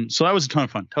so that was a ton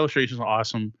of fun. Telestrations was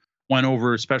awesome. Went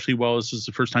over especially well. This is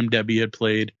the first time Debbie had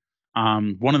played.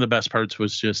 One of the best parts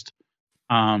was just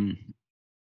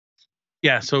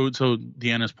Yeah, so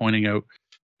Deanna's pointing out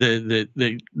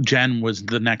the Jen was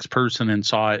the next person and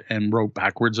saw it and wrote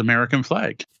backwards American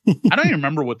flag. I don't even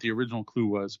remember what the original clue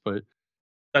was, but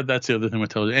that's the other thing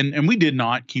with television. And we did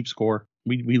not keep score.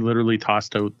 We literally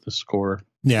tossed out the score.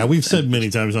 Yeah, we've said many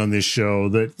times on this show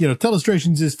that,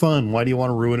 Telestrations is fun. Why do you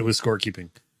want to ruin it with scorekeeping?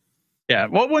 Yeah,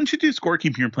 well, once you do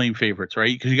scorekeeping, you're playing favorites,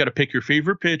 right? Because you got to pick your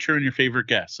favorite pitcher and your favorite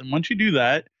guest. And once you do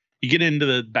that, you get into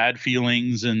the bad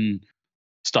feelings and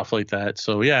stuff like that.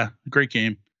 So yeah, great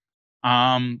game.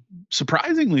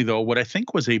 Surprisingly though, what I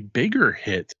think was a bigger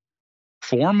hit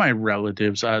for my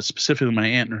relatives, specifically my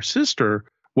aunt and her sister,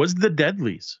 was the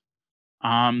Deadlies.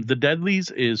 The Deadlies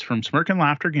is from Smirk and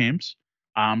Laughter Games.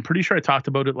 I'm pretty sure I talked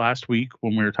about it last week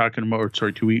when we were talking about, or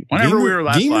sorry, 2 weeks, whenever we were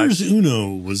last Gamers live.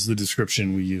 Uno was the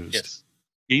description we used. Yes.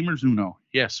 Gamers Uno.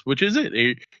 Yes. Which is it.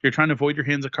 You're trying to avoid your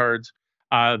hands of cards.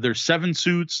 There's 7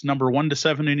 suits, number 1 to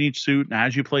 7 in each suit. And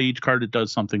as you play each card, it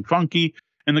does something funky.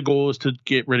 And the goal is to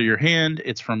get rid of your hand.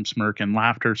 It's from Smirk and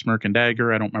Laughter, Smirk and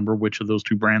Dagger. I don't remember which of those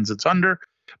 2 brands it's under.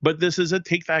 But this is a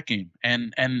take that game.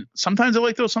 And sometimes I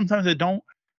like those, sometimes I don't.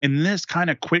 In this kind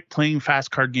of quick playing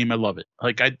fast card game, I love it.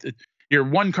 Like you're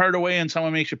 1 card away and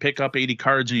someone makes you pick up 80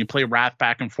 cards and you play Wrath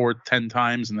back and forth 10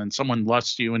 times and then someone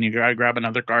lusts you and you gotta grab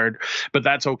another card. But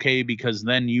that's okay because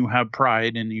then you have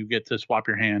pride and you get to swap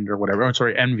your hand or whatever. Oh,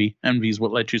 sorry, envy. Envy is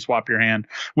what lets you swap your hand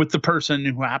with the person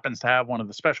who happens to have one of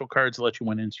the special cards that let you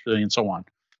win instantly and so on.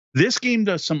 This game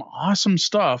does some awesome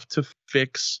stuff to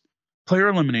fix player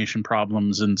elimination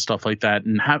problems and stuff like that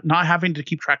and not having to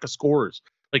keep track of scores,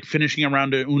 like finishing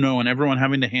around to Uno and everyone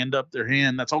having to hand up their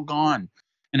hand. That's all gone.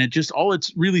 And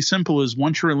it's really simple is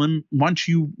once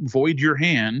you void your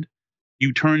hand,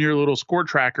 you turn your little score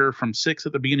tracker from 6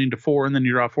 at the beginning to 4, and then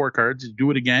you draw 4 cards. You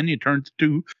do it again, you turn to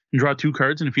 2 and draw 2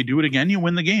 cards. And if you do it again, you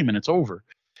win the game and it's over.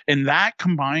 And that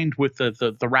combined with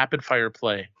the rapid fire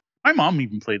play. My mom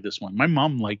even played this one. My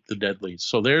mom liked the Deadlies.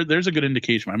 So there's a good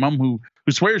indication. My mom who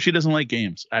swears she doesn't like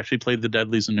games actually played the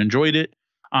Deadlies and enjoyed it.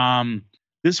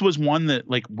 This was one that,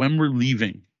 like, when we're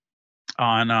leaving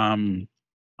on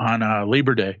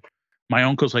Labor Day, my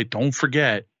uncle's like, don't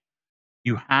forget,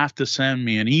 you have to send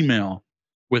me an email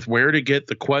with where to get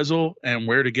the Quezzle and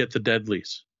where to get the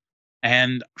Deadlies.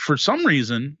 And for some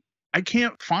reason, I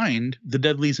can't find the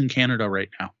Deadlies in Canada right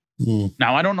now.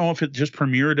 Now, I don't know if it just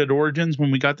premiered at Origins when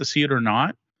we got to see it or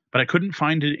not, but I couldn't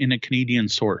find it in a Canadian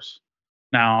source.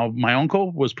 Now, my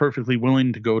uncle was perfectly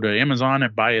willing to go to Amazon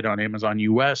and buy it on Amazon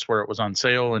US where it was on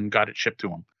sale and got it shipped to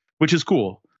him, which is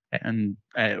cool. And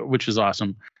which is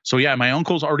awesome. So yeah, my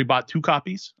uncle's already bought 2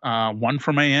 copies, one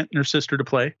for my aunt and her sister to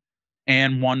play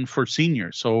and one for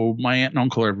seniors. So my aunt and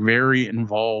uncle are very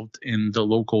involved in the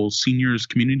local seniors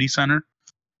community center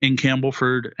in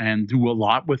Campbellford and do a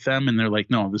lot with them. And they're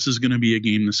like, no, this is going to be a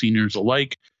game the seniors will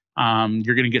like.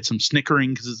 You're going to get some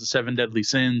snickering because it's the 7 deadly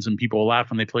sins and people will laugh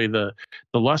when they play the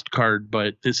lust card,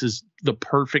 but this is the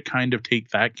perfect kind of take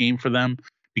that game for them.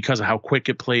 Because of how quick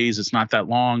it plays, it's not that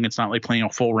long. It's not like playing a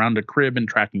full round of crib and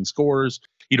tracking scores.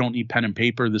 You don't need pen and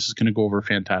paper. This is going to go over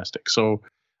fantastic. So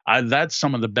that's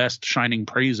some of the best shining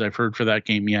praise I've heard for that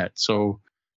game yet. So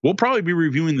we'll probably be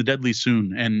reviewing the Deadly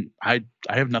soon, and I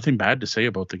have nothing bad to say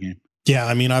about the game. Yeah,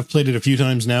 I mean, I've played it a few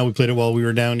times now. We played it while we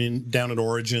were down at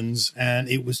Origins, and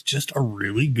it was just a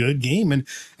really good game. And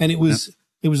it was. Yeah.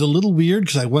 It was a little weird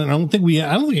because I don't think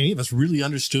any of us really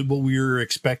understood what we were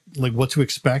what to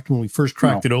expect when we first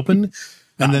cracked it open.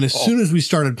 And then as soon as we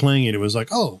started playing it, it was like,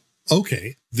 oh,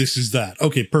 okay, this is that.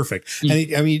 Okay, perfect.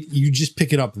 And I mean, you just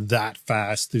pick it up that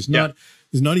fast. There's not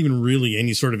even really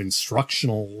any sort of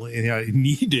instructional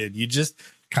needed. You just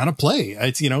kind of play.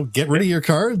 It's, get rid of your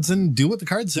cards and do what the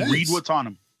card says. Read what's on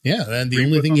them. Yeah. And the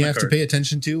only thing you have to pay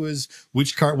attention to is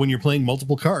which card, when you're playing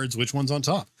multiple cards, which one's on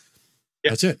top. Yeah.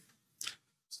 That's it.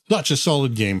 Such a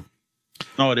solid game.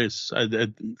 No, it is.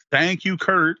 Thank you,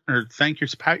 Kurt, or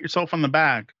pat yourself on the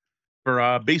back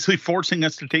for basically forcing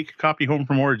us to take a copy home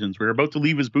from Origins. We were about to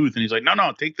leave his booth, and he's like,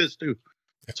 "No, take this too."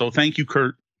 Yeah. So thank you,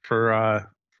 Kurt,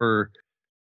 for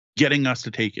getting us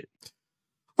to take it.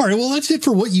 All right, well, that's it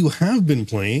for what you have been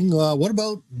playing. What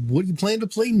about what you plan to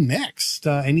play next?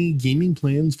 Any gaming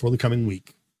plans for the coming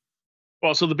week?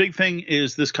 Well, so the big thing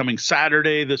is this coming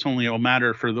Saturday. This only will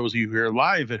matter for those of you who are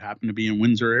live. It happened to be in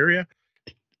Windsor area.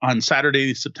 On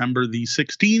Saturday, September the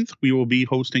 16th, we will be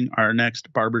hosting our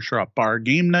next Barbershop Bar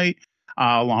game night,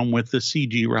 along with the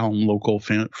CG Realm local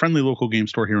friendly local game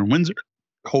store here in Windsor.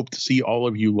 Hope to see all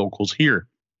of you locals here.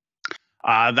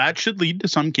 That should lead to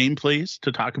some gameplays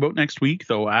to talk about next week,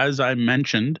 though, as I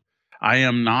mentioned, I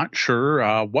am not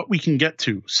sure what we can get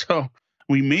to. So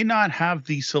we may not have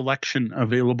the selection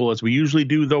available as we usually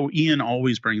do, though Ian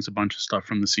always brings a bunch of stuff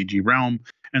from the CG Realm,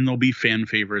 and there'll be fan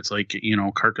favorites like,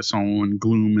 Carcassonne and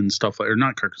Gloom and stuff like, or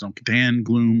not Carcassonne, Catan,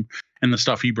 Gloom, and the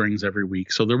stuff he brings every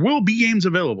week. So there will be games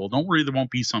available. Don't worry, there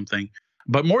won't be something.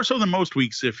 But more so than most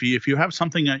weeks, if you have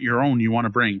something at your own you want to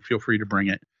bring, feel free to bring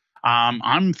it.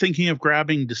 I'm thinking of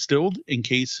grabbing Distilled in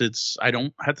case I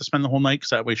don't have to spend the whole night, because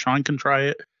that way Sean can try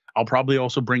it. I'll probably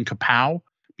also bring Kapow,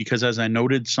 because as I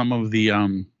noted, some of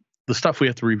the stuff we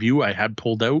have to review I had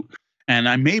pulled out, and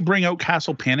I may bring out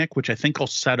Castle Panic, which I think I'll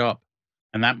set up,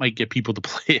 and that might get people to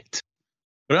play it.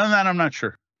 But other than that, I'm not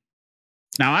sure.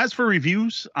 Now, as for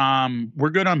reviews, we're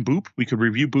good on Boop. We could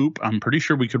review Boop. I'm pretty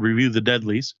sure we could review the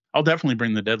Deadlies. I'll definitely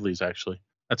bring the Deadlies, actually.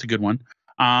 That's a good one.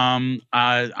 I'm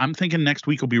thinking next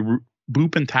week will be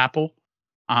Boop and Tapple.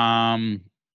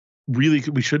 Really,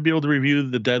 we should be able to review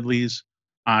the Deadlies.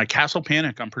 Castle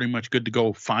Panic, I'm pretty much good to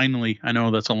go. Finally, I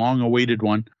know that's a long-awaited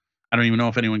one. I don't even know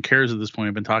if anyone cares at this point.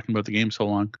 I've been talking about the game so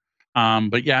long.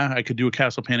 But yeah, I could do a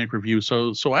Castle Panic review.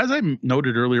 So as I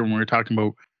noted earlier when we were talking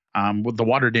about with the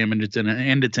water damage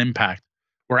and its impact,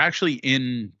 we're actually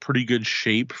in pretty good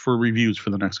shape for reviews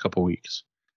for the next couple of weeks.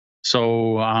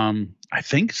 So I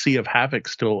think Sea of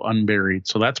Havoc's still unburied.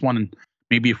 So that's one.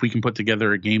 Maybe if we can put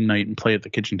together a game night and play at the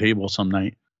kitchen table some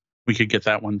night, we could get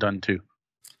that one done too.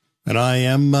 And I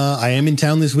am in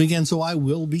town this weekend, so I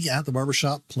will be at the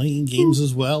barbershop playing games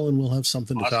as well, and we'll have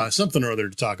something or other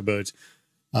to talk about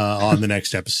on the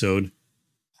next episode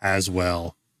as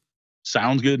well.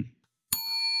 Sounds good.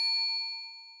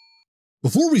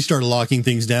 Before we start locking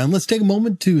things down, let's take a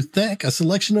moment to thank a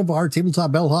selection of our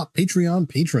Tabletop Bellhop Patreon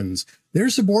patrons. Their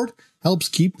support helps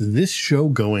keep this show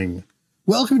going.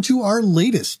 Welcome to our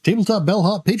latest Tabletop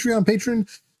Bellhop Patreon patron,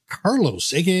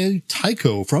 Carlos, aka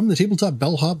Tycho, from the Tabletop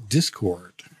Bellhop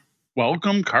Discord.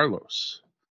 Welcome, Carlos.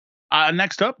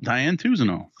 Next up, Diane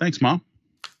Tuzano. Thanks, Mom.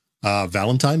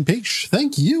 Valentine Page,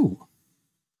 thank you.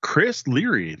 Chris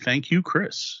Leary, thank you,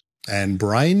 Chris. And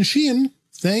Brian Sheehan,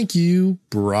 thank you,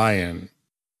 Brian.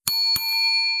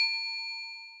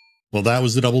 Well, that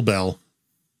was the double bell.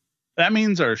 That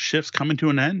means our shift's coming to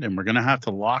an end, and we're going to have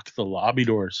to lock the lobby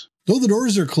doors. Though the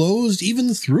doors are closed,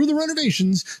 even through the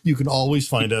renovations, you can always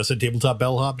find us at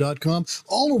tabletopbellhop.com.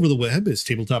 All over the web is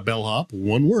Tabletop Bellhop,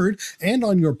 one word, and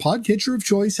on your podcatcher of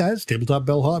choice as Tabletop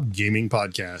Bellhop Gaming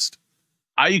Podcast.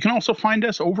 You can also find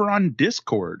us over on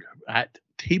Discord at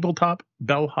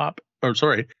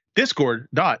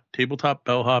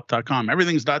discord.tabletopbellhop.com.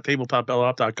 Everything's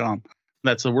 .tabletopbellhop.com.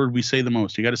 That's the word we say the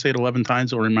most. You got to say it 11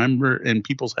 times or remember in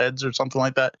people's heads or something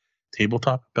like that.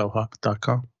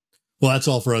 tabletopbellhop.com. Well, that's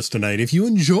all for us tonight. If you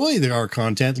enjoy our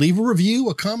content, leave a review,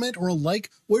 a comment, or a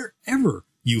like wherever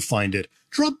you find it.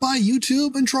 Drop by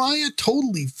YouTube and try a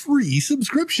totally free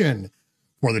subscription.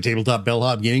 For the Tabletop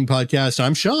Bellhop Gaming Podcast,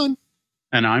 I'm Sean.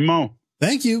 And I'm Mo.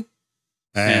 Thank you.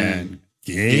 And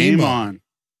game on.